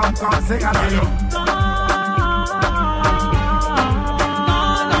 T.O.K. come sing a thing.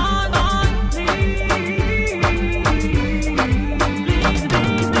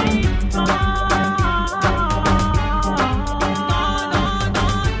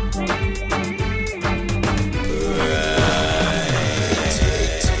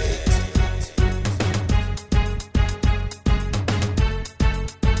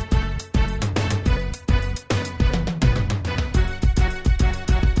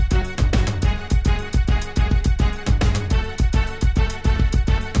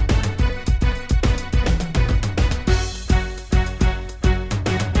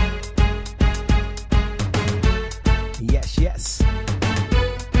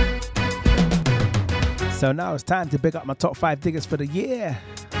 So now it's time to pick up my top 5 diggers for the year.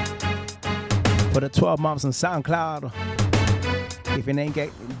 For the 12 months on SoundCloud. If your name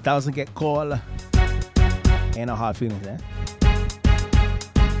doesn't get called, ain't no hard feelings, eh?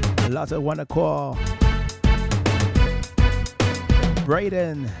 A lot of want to call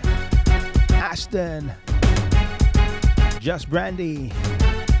Braden, Ashton, Just Brandy,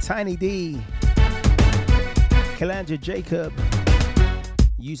 Tiny D, Kalandra Jacob,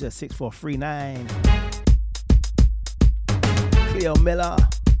 user 6439, Cleo Miller,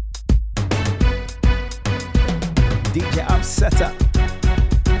 DJ Upsetter,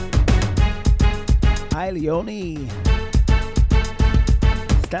 Ileone,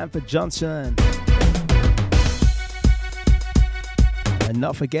 Stanford Johnson, and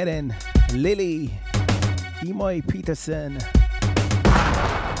not forgetting Lily, Emoy Peterson,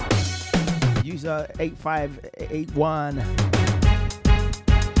 user 8581,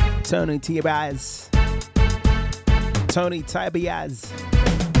 Tony Tiabaz, Tony Tibiaz,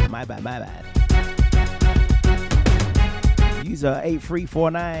 my bad, user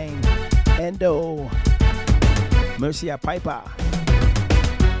 8349, Endo, Mercia Piper,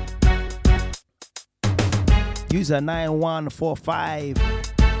 user 9145,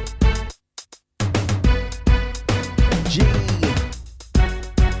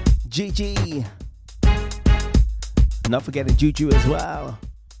 GG, not forgetting Juju as well.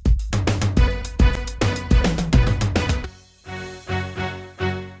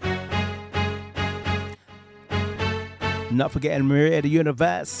 Not forgetting Maria the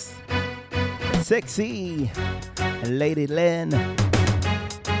Universe, Sexy, Lady Lynn,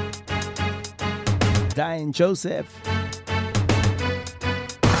 Diane Joseph,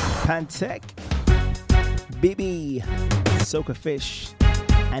 Pantek, Bibi, Soca Fish,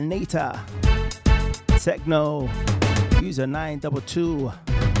 Anita, Techno, user 922,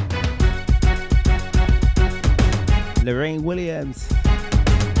 Lorraine Williams,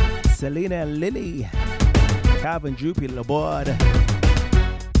 Selena Lily, Calvin Droopy Laborde,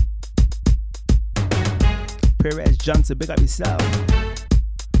 Perez Johnson, big up yourself,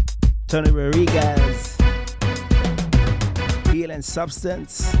 Tony Rodriguez, Healing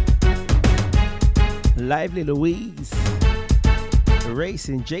Substance, Lively Louise,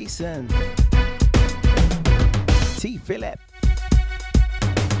 Racing Jason, T Phillip,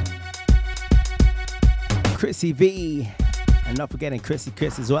 Chrissy V, and not forgetting Chrissy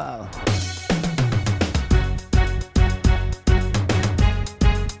Chris as well.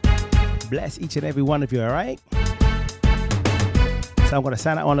 Bless each and every one of you, alright? So I'm going to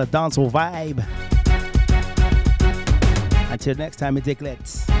sign out on a dancehall vibe. Until next time, me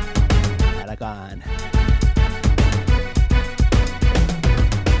dicklets. Alagan.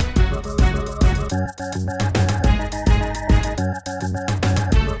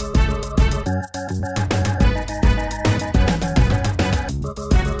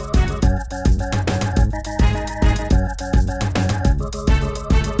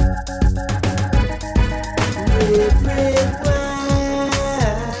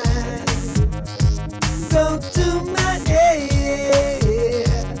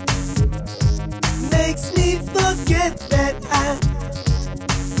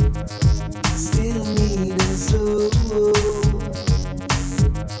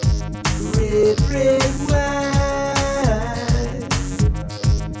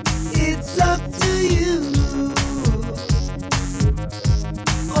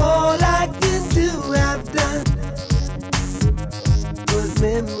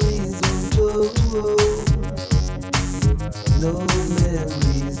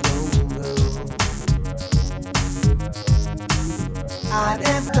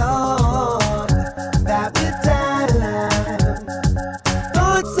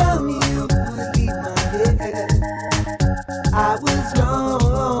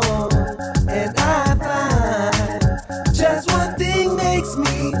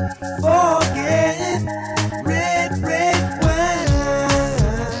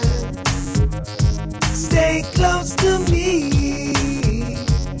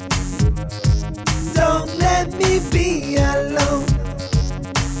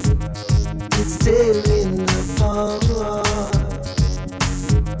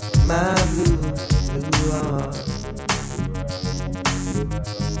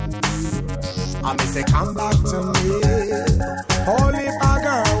 I may say come back to me. Holy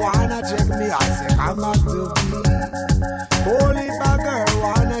girl, why not check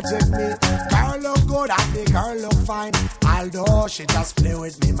although she just play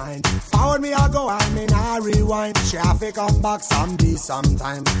with me mind. Forward me I go and me nah rewind. She have to come back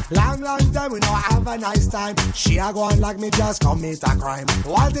sometime. Long time we know have a nice time. She a go on like me just commit a crime.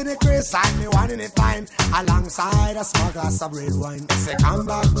 One in the Chris and me one in the pine. Alongside a small glass of red wine. They say come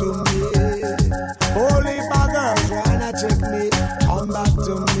back to me. Holy girls wanna check me. Come back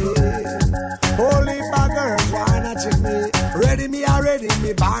to me. Holy girls wanna check me. Ready me already,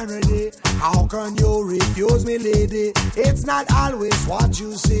 me born ready. How can you refuse me, lady? It's not always what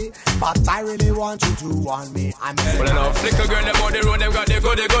you see, but I really want you to want me. I'm well enough, flicker girl, them on the road, them got the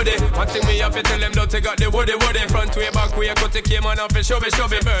goody. One thing me have to tell them, don't take out the woody. Front way, back way, cut the came on off and show me.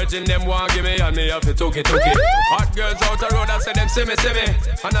 Virgin, them want give me, and me have to took it. Hot girls out the road, I say them see me.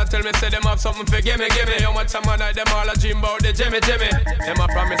 And I tell me, say them have something for give me. How much time I night, them all a dream about the Jimmy. Them a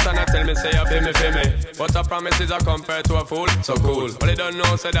promise, and I tell me, say you feel me. But a promise is a compared to a fool, so cool. But they don't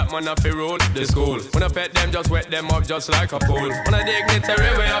know, say that man have to rule the school. When I pet them, just wet them up just like a pool. When I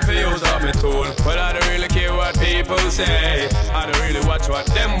dignitary way, I feel use up my tool. But I don't really care what people say. I don't really watch what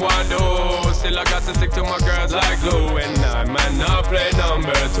them want do. Still I got to stick to my girls like glue. And I might not play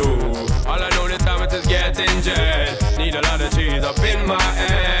number 2. All I know the time it is getting jet. Need a lot of cheese up in my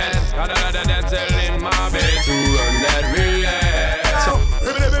head. Got a lot of dental in my bed to run that relay. So,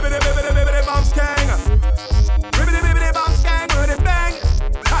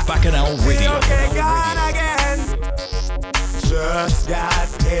 Bacchanal Radio. Okay, gone again. Just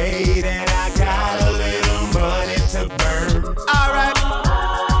got paid and I got a little money to burn. Alright.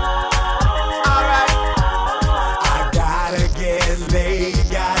 I gotta get laid,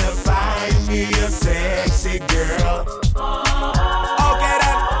 gotta find me a sexy girl. Okay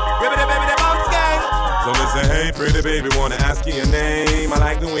then, baby, bumps gang. So listen, hey, pretty baby, wanna ask you your name. I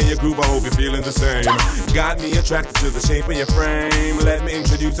like the way you groove, I hope you're feeling the same. Got me attracted to the shape of your frame. Let me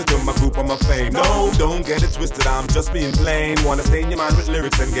introduce you to my group of my fame. No, don't get it twisted, I'm just being plain. Wanna stay in your mind with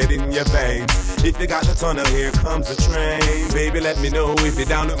lyrics and get in your veins. If you got the tunnel, here comes the train. Baby, let me know if you're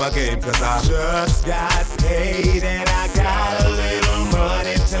down with my game, cause I just got paid and I got a little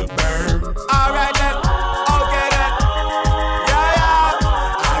money to burn. Alright then, okay then. Yeah.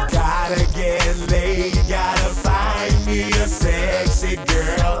 I gotta get laid, gotta find me a sexy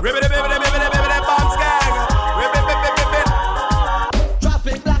girl. Ribbit, bombs gang.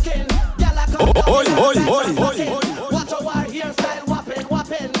 Traffic blocking, yalla come watch our hairstyle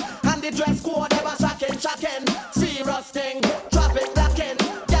whopping. And the dress code ever shocking. Serious thing, traffic blocking,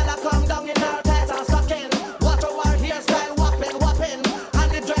 yalla come down in her tights and stocking. Watch our hairstyle whopping.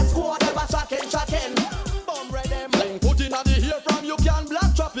 And the dress code ever shocking. Bomb red them, put in on the hair from you can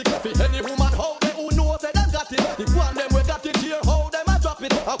block traffic. For any woman how they who know say them got it. The one them we got it here, how them a drop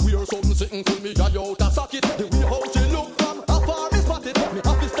it. I wear something sitting for me, I out a socket. The way how she look from afar is spotted. Me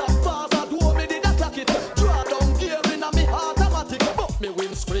have to stop fast, I do me did a clock it. Draw down gear in a me automatic. Buff me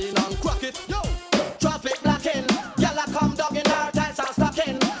windscreen and crack it. Yo, traffic blocking, yalla come down in her tights and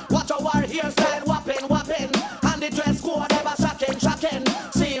stocking. Watch our hairstyle whopping. And the dress code ever shocking.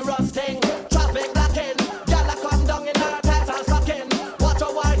 Serious thing, traffic blocking, yalla come down in her tights and stocking. Watch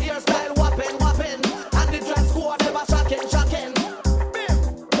our hairstyle whopping. And the dress code ever shocking.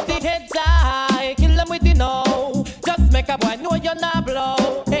 The heads high, kill them with the no. Just make a boy know you're not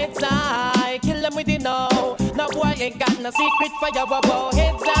blow. Heads high, kill them with the no. No boy ain't got no secret for your bow.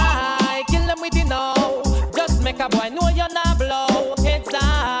 Heads high, kill them with the no. Just make a boy know you're not blow. Heads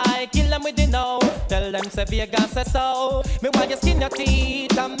high, kill them with the no. Tell them say Vegas say so. Me want you skin your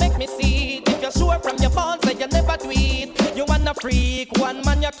teeth and make me see it. If you're sure from your phone say you never tweet. You wanna freak, one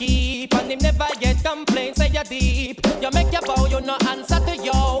man you keep. And him never get complaints, say you're deep. You make your bow, you no answer to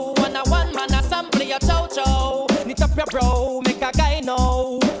yo. Wanna one man a sample your chow. Knit up your bro, make a guy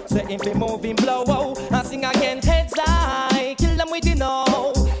know. Say if he moving blow, and sing again. Heads high, kill them with the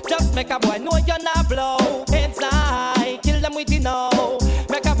no. Just make a boy know you're not blow. Heads high, kill them with the no.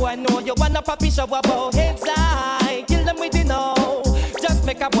 Make a boy know you wanna poppy show about. Heads high, kill them with the no. Just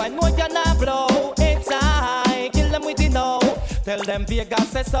make a boy know you're not blow. Heads high, kill them with the no. Tell them Vegas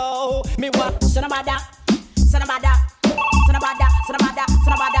say so. Me want Sonabada.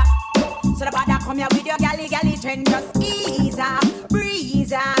 Come here with your galley trend. Just ease up,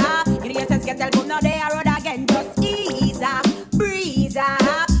 breeze up. You know just get boom now they are road again. Just ease up, breeze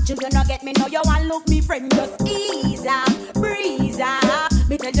up. Children don't get me now you want look me friend. Just ease up, breeze up.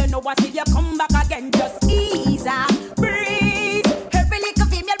 Me tell you know I see you come back again. Just ease up, breeze. Every little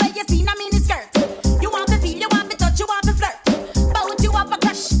female where you see in a mini skirt. You want to feel, you want to touch, you want to flirt. Bout you have a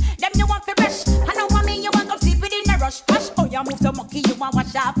crush, them you want to brush. I know what me you want to sleep within a rush. Hush, oh you move so monkey, you want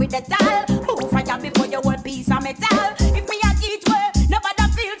wash off with the towel. Move fire before you want piece of metal. If me at each way, nobody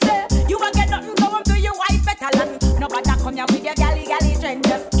feels it. You won't get nothing going to your wife better land. Nobody come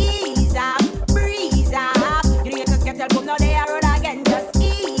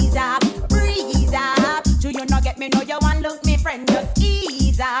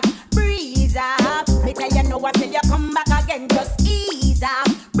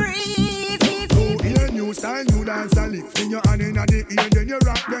the ear, then you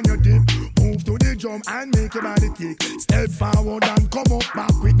rock, then you dip. Move to the drum and make your body kick. Step forward and come up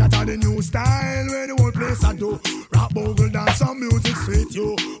back quick. That's all the new style where the whole place I do. Rap, bogle, dance, some music sweet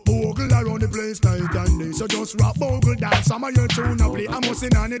you. Bogle around the place night and day. So just rap, bogle, dance, some of your tune I play. I must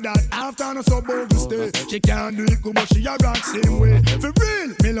in on that after no so bogle stay. She can't do it good, but she a rock same way. For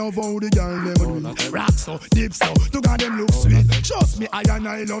real, me love how the girl never do it. Rock so, deep so, to God them look sweet. Trust me, I and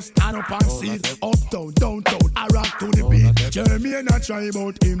I love stand up and sit. Uptown, downtown, I rock to the beat. Jeremy and I try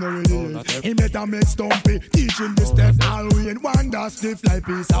about him already. He better make stumpy, teaching the step. All we in wonder stiff like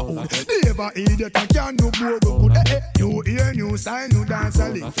piece of wood. Never idiot, I can't do bogle good. You hear, new style, new dance a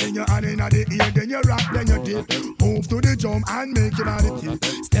lick. Then you hand in the ear, then you rock, then you dip. Move to the drum and make your body tip.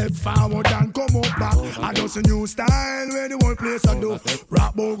 Step forward and come up back. I just a new style where the whole place I do.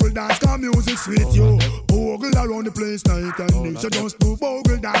 Rap, bogle, dance, come music sweet you. Bogle around the place night and day. So just do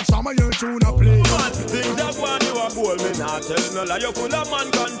bogle dance, some of your tune I play. Man, things that one you are gold, me not tell no lie. You full of man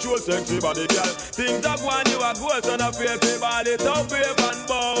control, sexy body girl. Things that one you are gold, son of baby body, tough brave and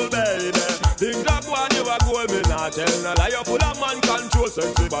bold, baby. Things that one you are gold, me not tell no lie. You full of man control,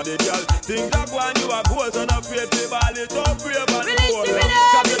 sexy body girl. Things that one you are gold, son of baby body, tough brave and bold.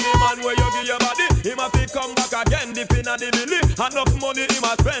 Cause any man where you give your body, he must be come back again. Dip in the billy, enough money he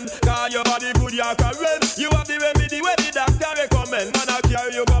must spend. Cause your body good, you can rent. You have the remedy where the doctor recommend. Man, I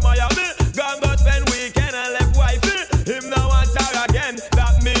carry you come Miami. Gone but spend weekend and left wifey. Him now want her again.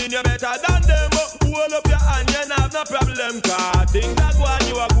 That mean you better than them. Hold up your hand, you have no problem. Cause things that one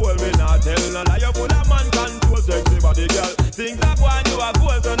you are gold, me not tell no lie. You full of man control, sexy body girl. Things that one you are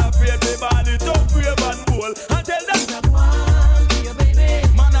gold, son of baby body, tough brave and bold. And tell them that one to your baby.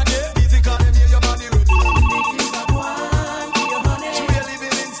 Man, I get busy cause them hear your body ready. Big things that one to your honey. She will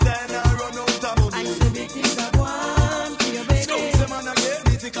living in stand and run out of money. I say big things that one to your baby. Scoop say man, I get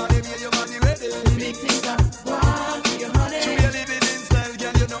busy cause them hear your body ready. Big things that one to your honey. She will living in style,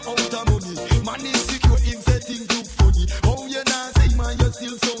 girl, you know out of money. Man is secure, him say things look funny. Oh, you not say man, you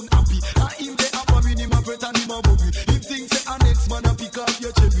still sound happy. And him they up and him a breath and him a buggy. Him think say a next man a pick up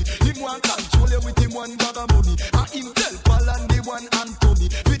your cherry. Him want control you with him one bag of money. And him tell Paul and the one Anthony.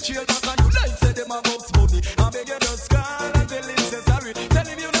 Betrayal back and you like say them about money. I beg you just call and tell him say sorry. Tell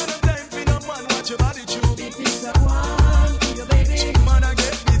him you not have time for no man watch your body chew. Big things that one to your baby. Man I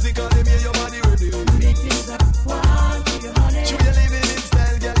get busy cause them hear your body ready. Big things that one to your honey. You living in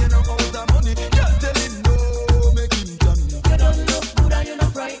style, girl, you know out of money. Girl tell him no, make him done. You don't look good and you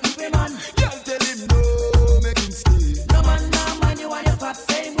not frightened for man. Girl tell him no, make him stay. No man, no man, you want your fat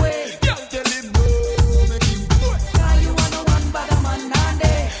same way. Girl tell him no, make him go. Cause you want no one but a man and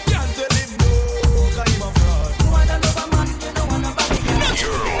day. Girl tell him no, cause him a fraud. You want a lover man, you don't want a body girl.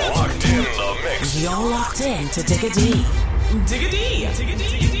 You're locked in the mix. You're locked in to Dig a D. Dig a D. Dig a D.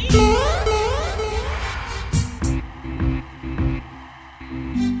 Dig a D.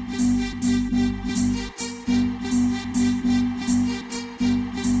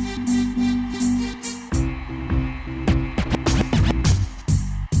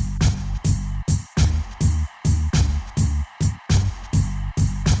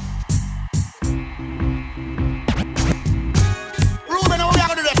 Ruben, how we are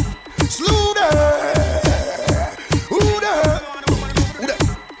gonna do this? Slew them. Who them? Who them?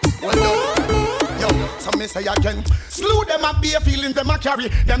 Well done. Yo, some may say again. Slew them and be a feeling them a carry.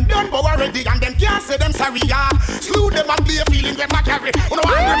 Them done but already and them can't say them sorry, yeah. Slew them and be a feeling them a carry. You know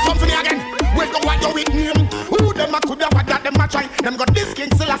I them something again. Wake up what you with name. Who them a could have that them a try. Them got this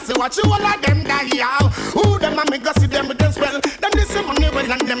king still I see what you all of them die, yeah. Who them a make us see them with them spell. Them this money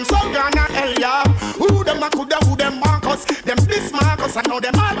well and them so gonna hell, yeah. Who them a could have who them Marcus. Them this Marcus and now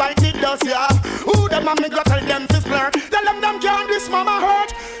them all bite the dust, yeah. Who them a make us tell them this blur. Tell them can't this mama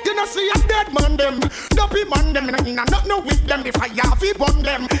hurt. You know see a dead man them. Dopey man them in a not no with them. If I have it on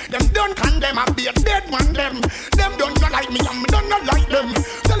them. Them don't condemn I be a dead man them. Them don't not like me and me don't not like them.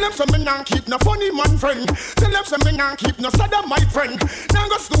 Tell them some me not keep no funny man friend. Tell them some me not keep no sada my friend. Now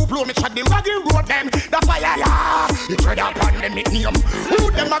go stoop blow me shot the raggy road them. The fire yeah. You tread upon them it name.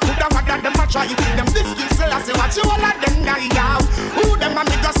 Who them a could have had them a try. Them this kill say I say what you all of them die yeah. Who them a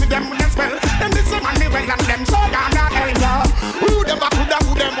make us see them with them spell. Them this money well and them so down the hell yeah. Who them a could have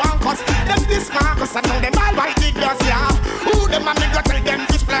who them want cause. Them this Marcus and now them all white the dust yeah. Who them a make us tell them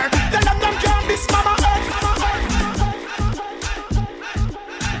this blur. Tell them can't this mama earth.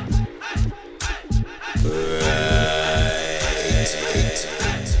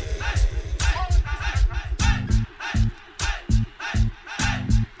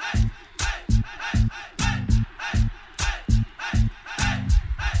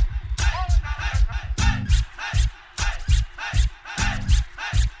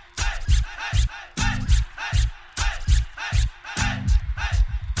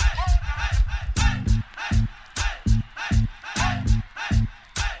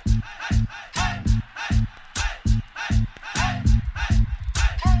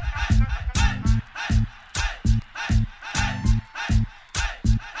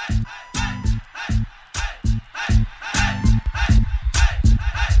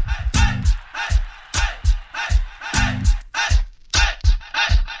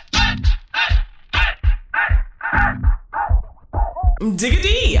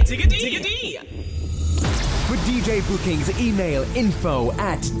 Diggity! Diggity! For DJ bookings, email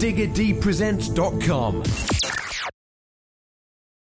info@diggerdpresents.com.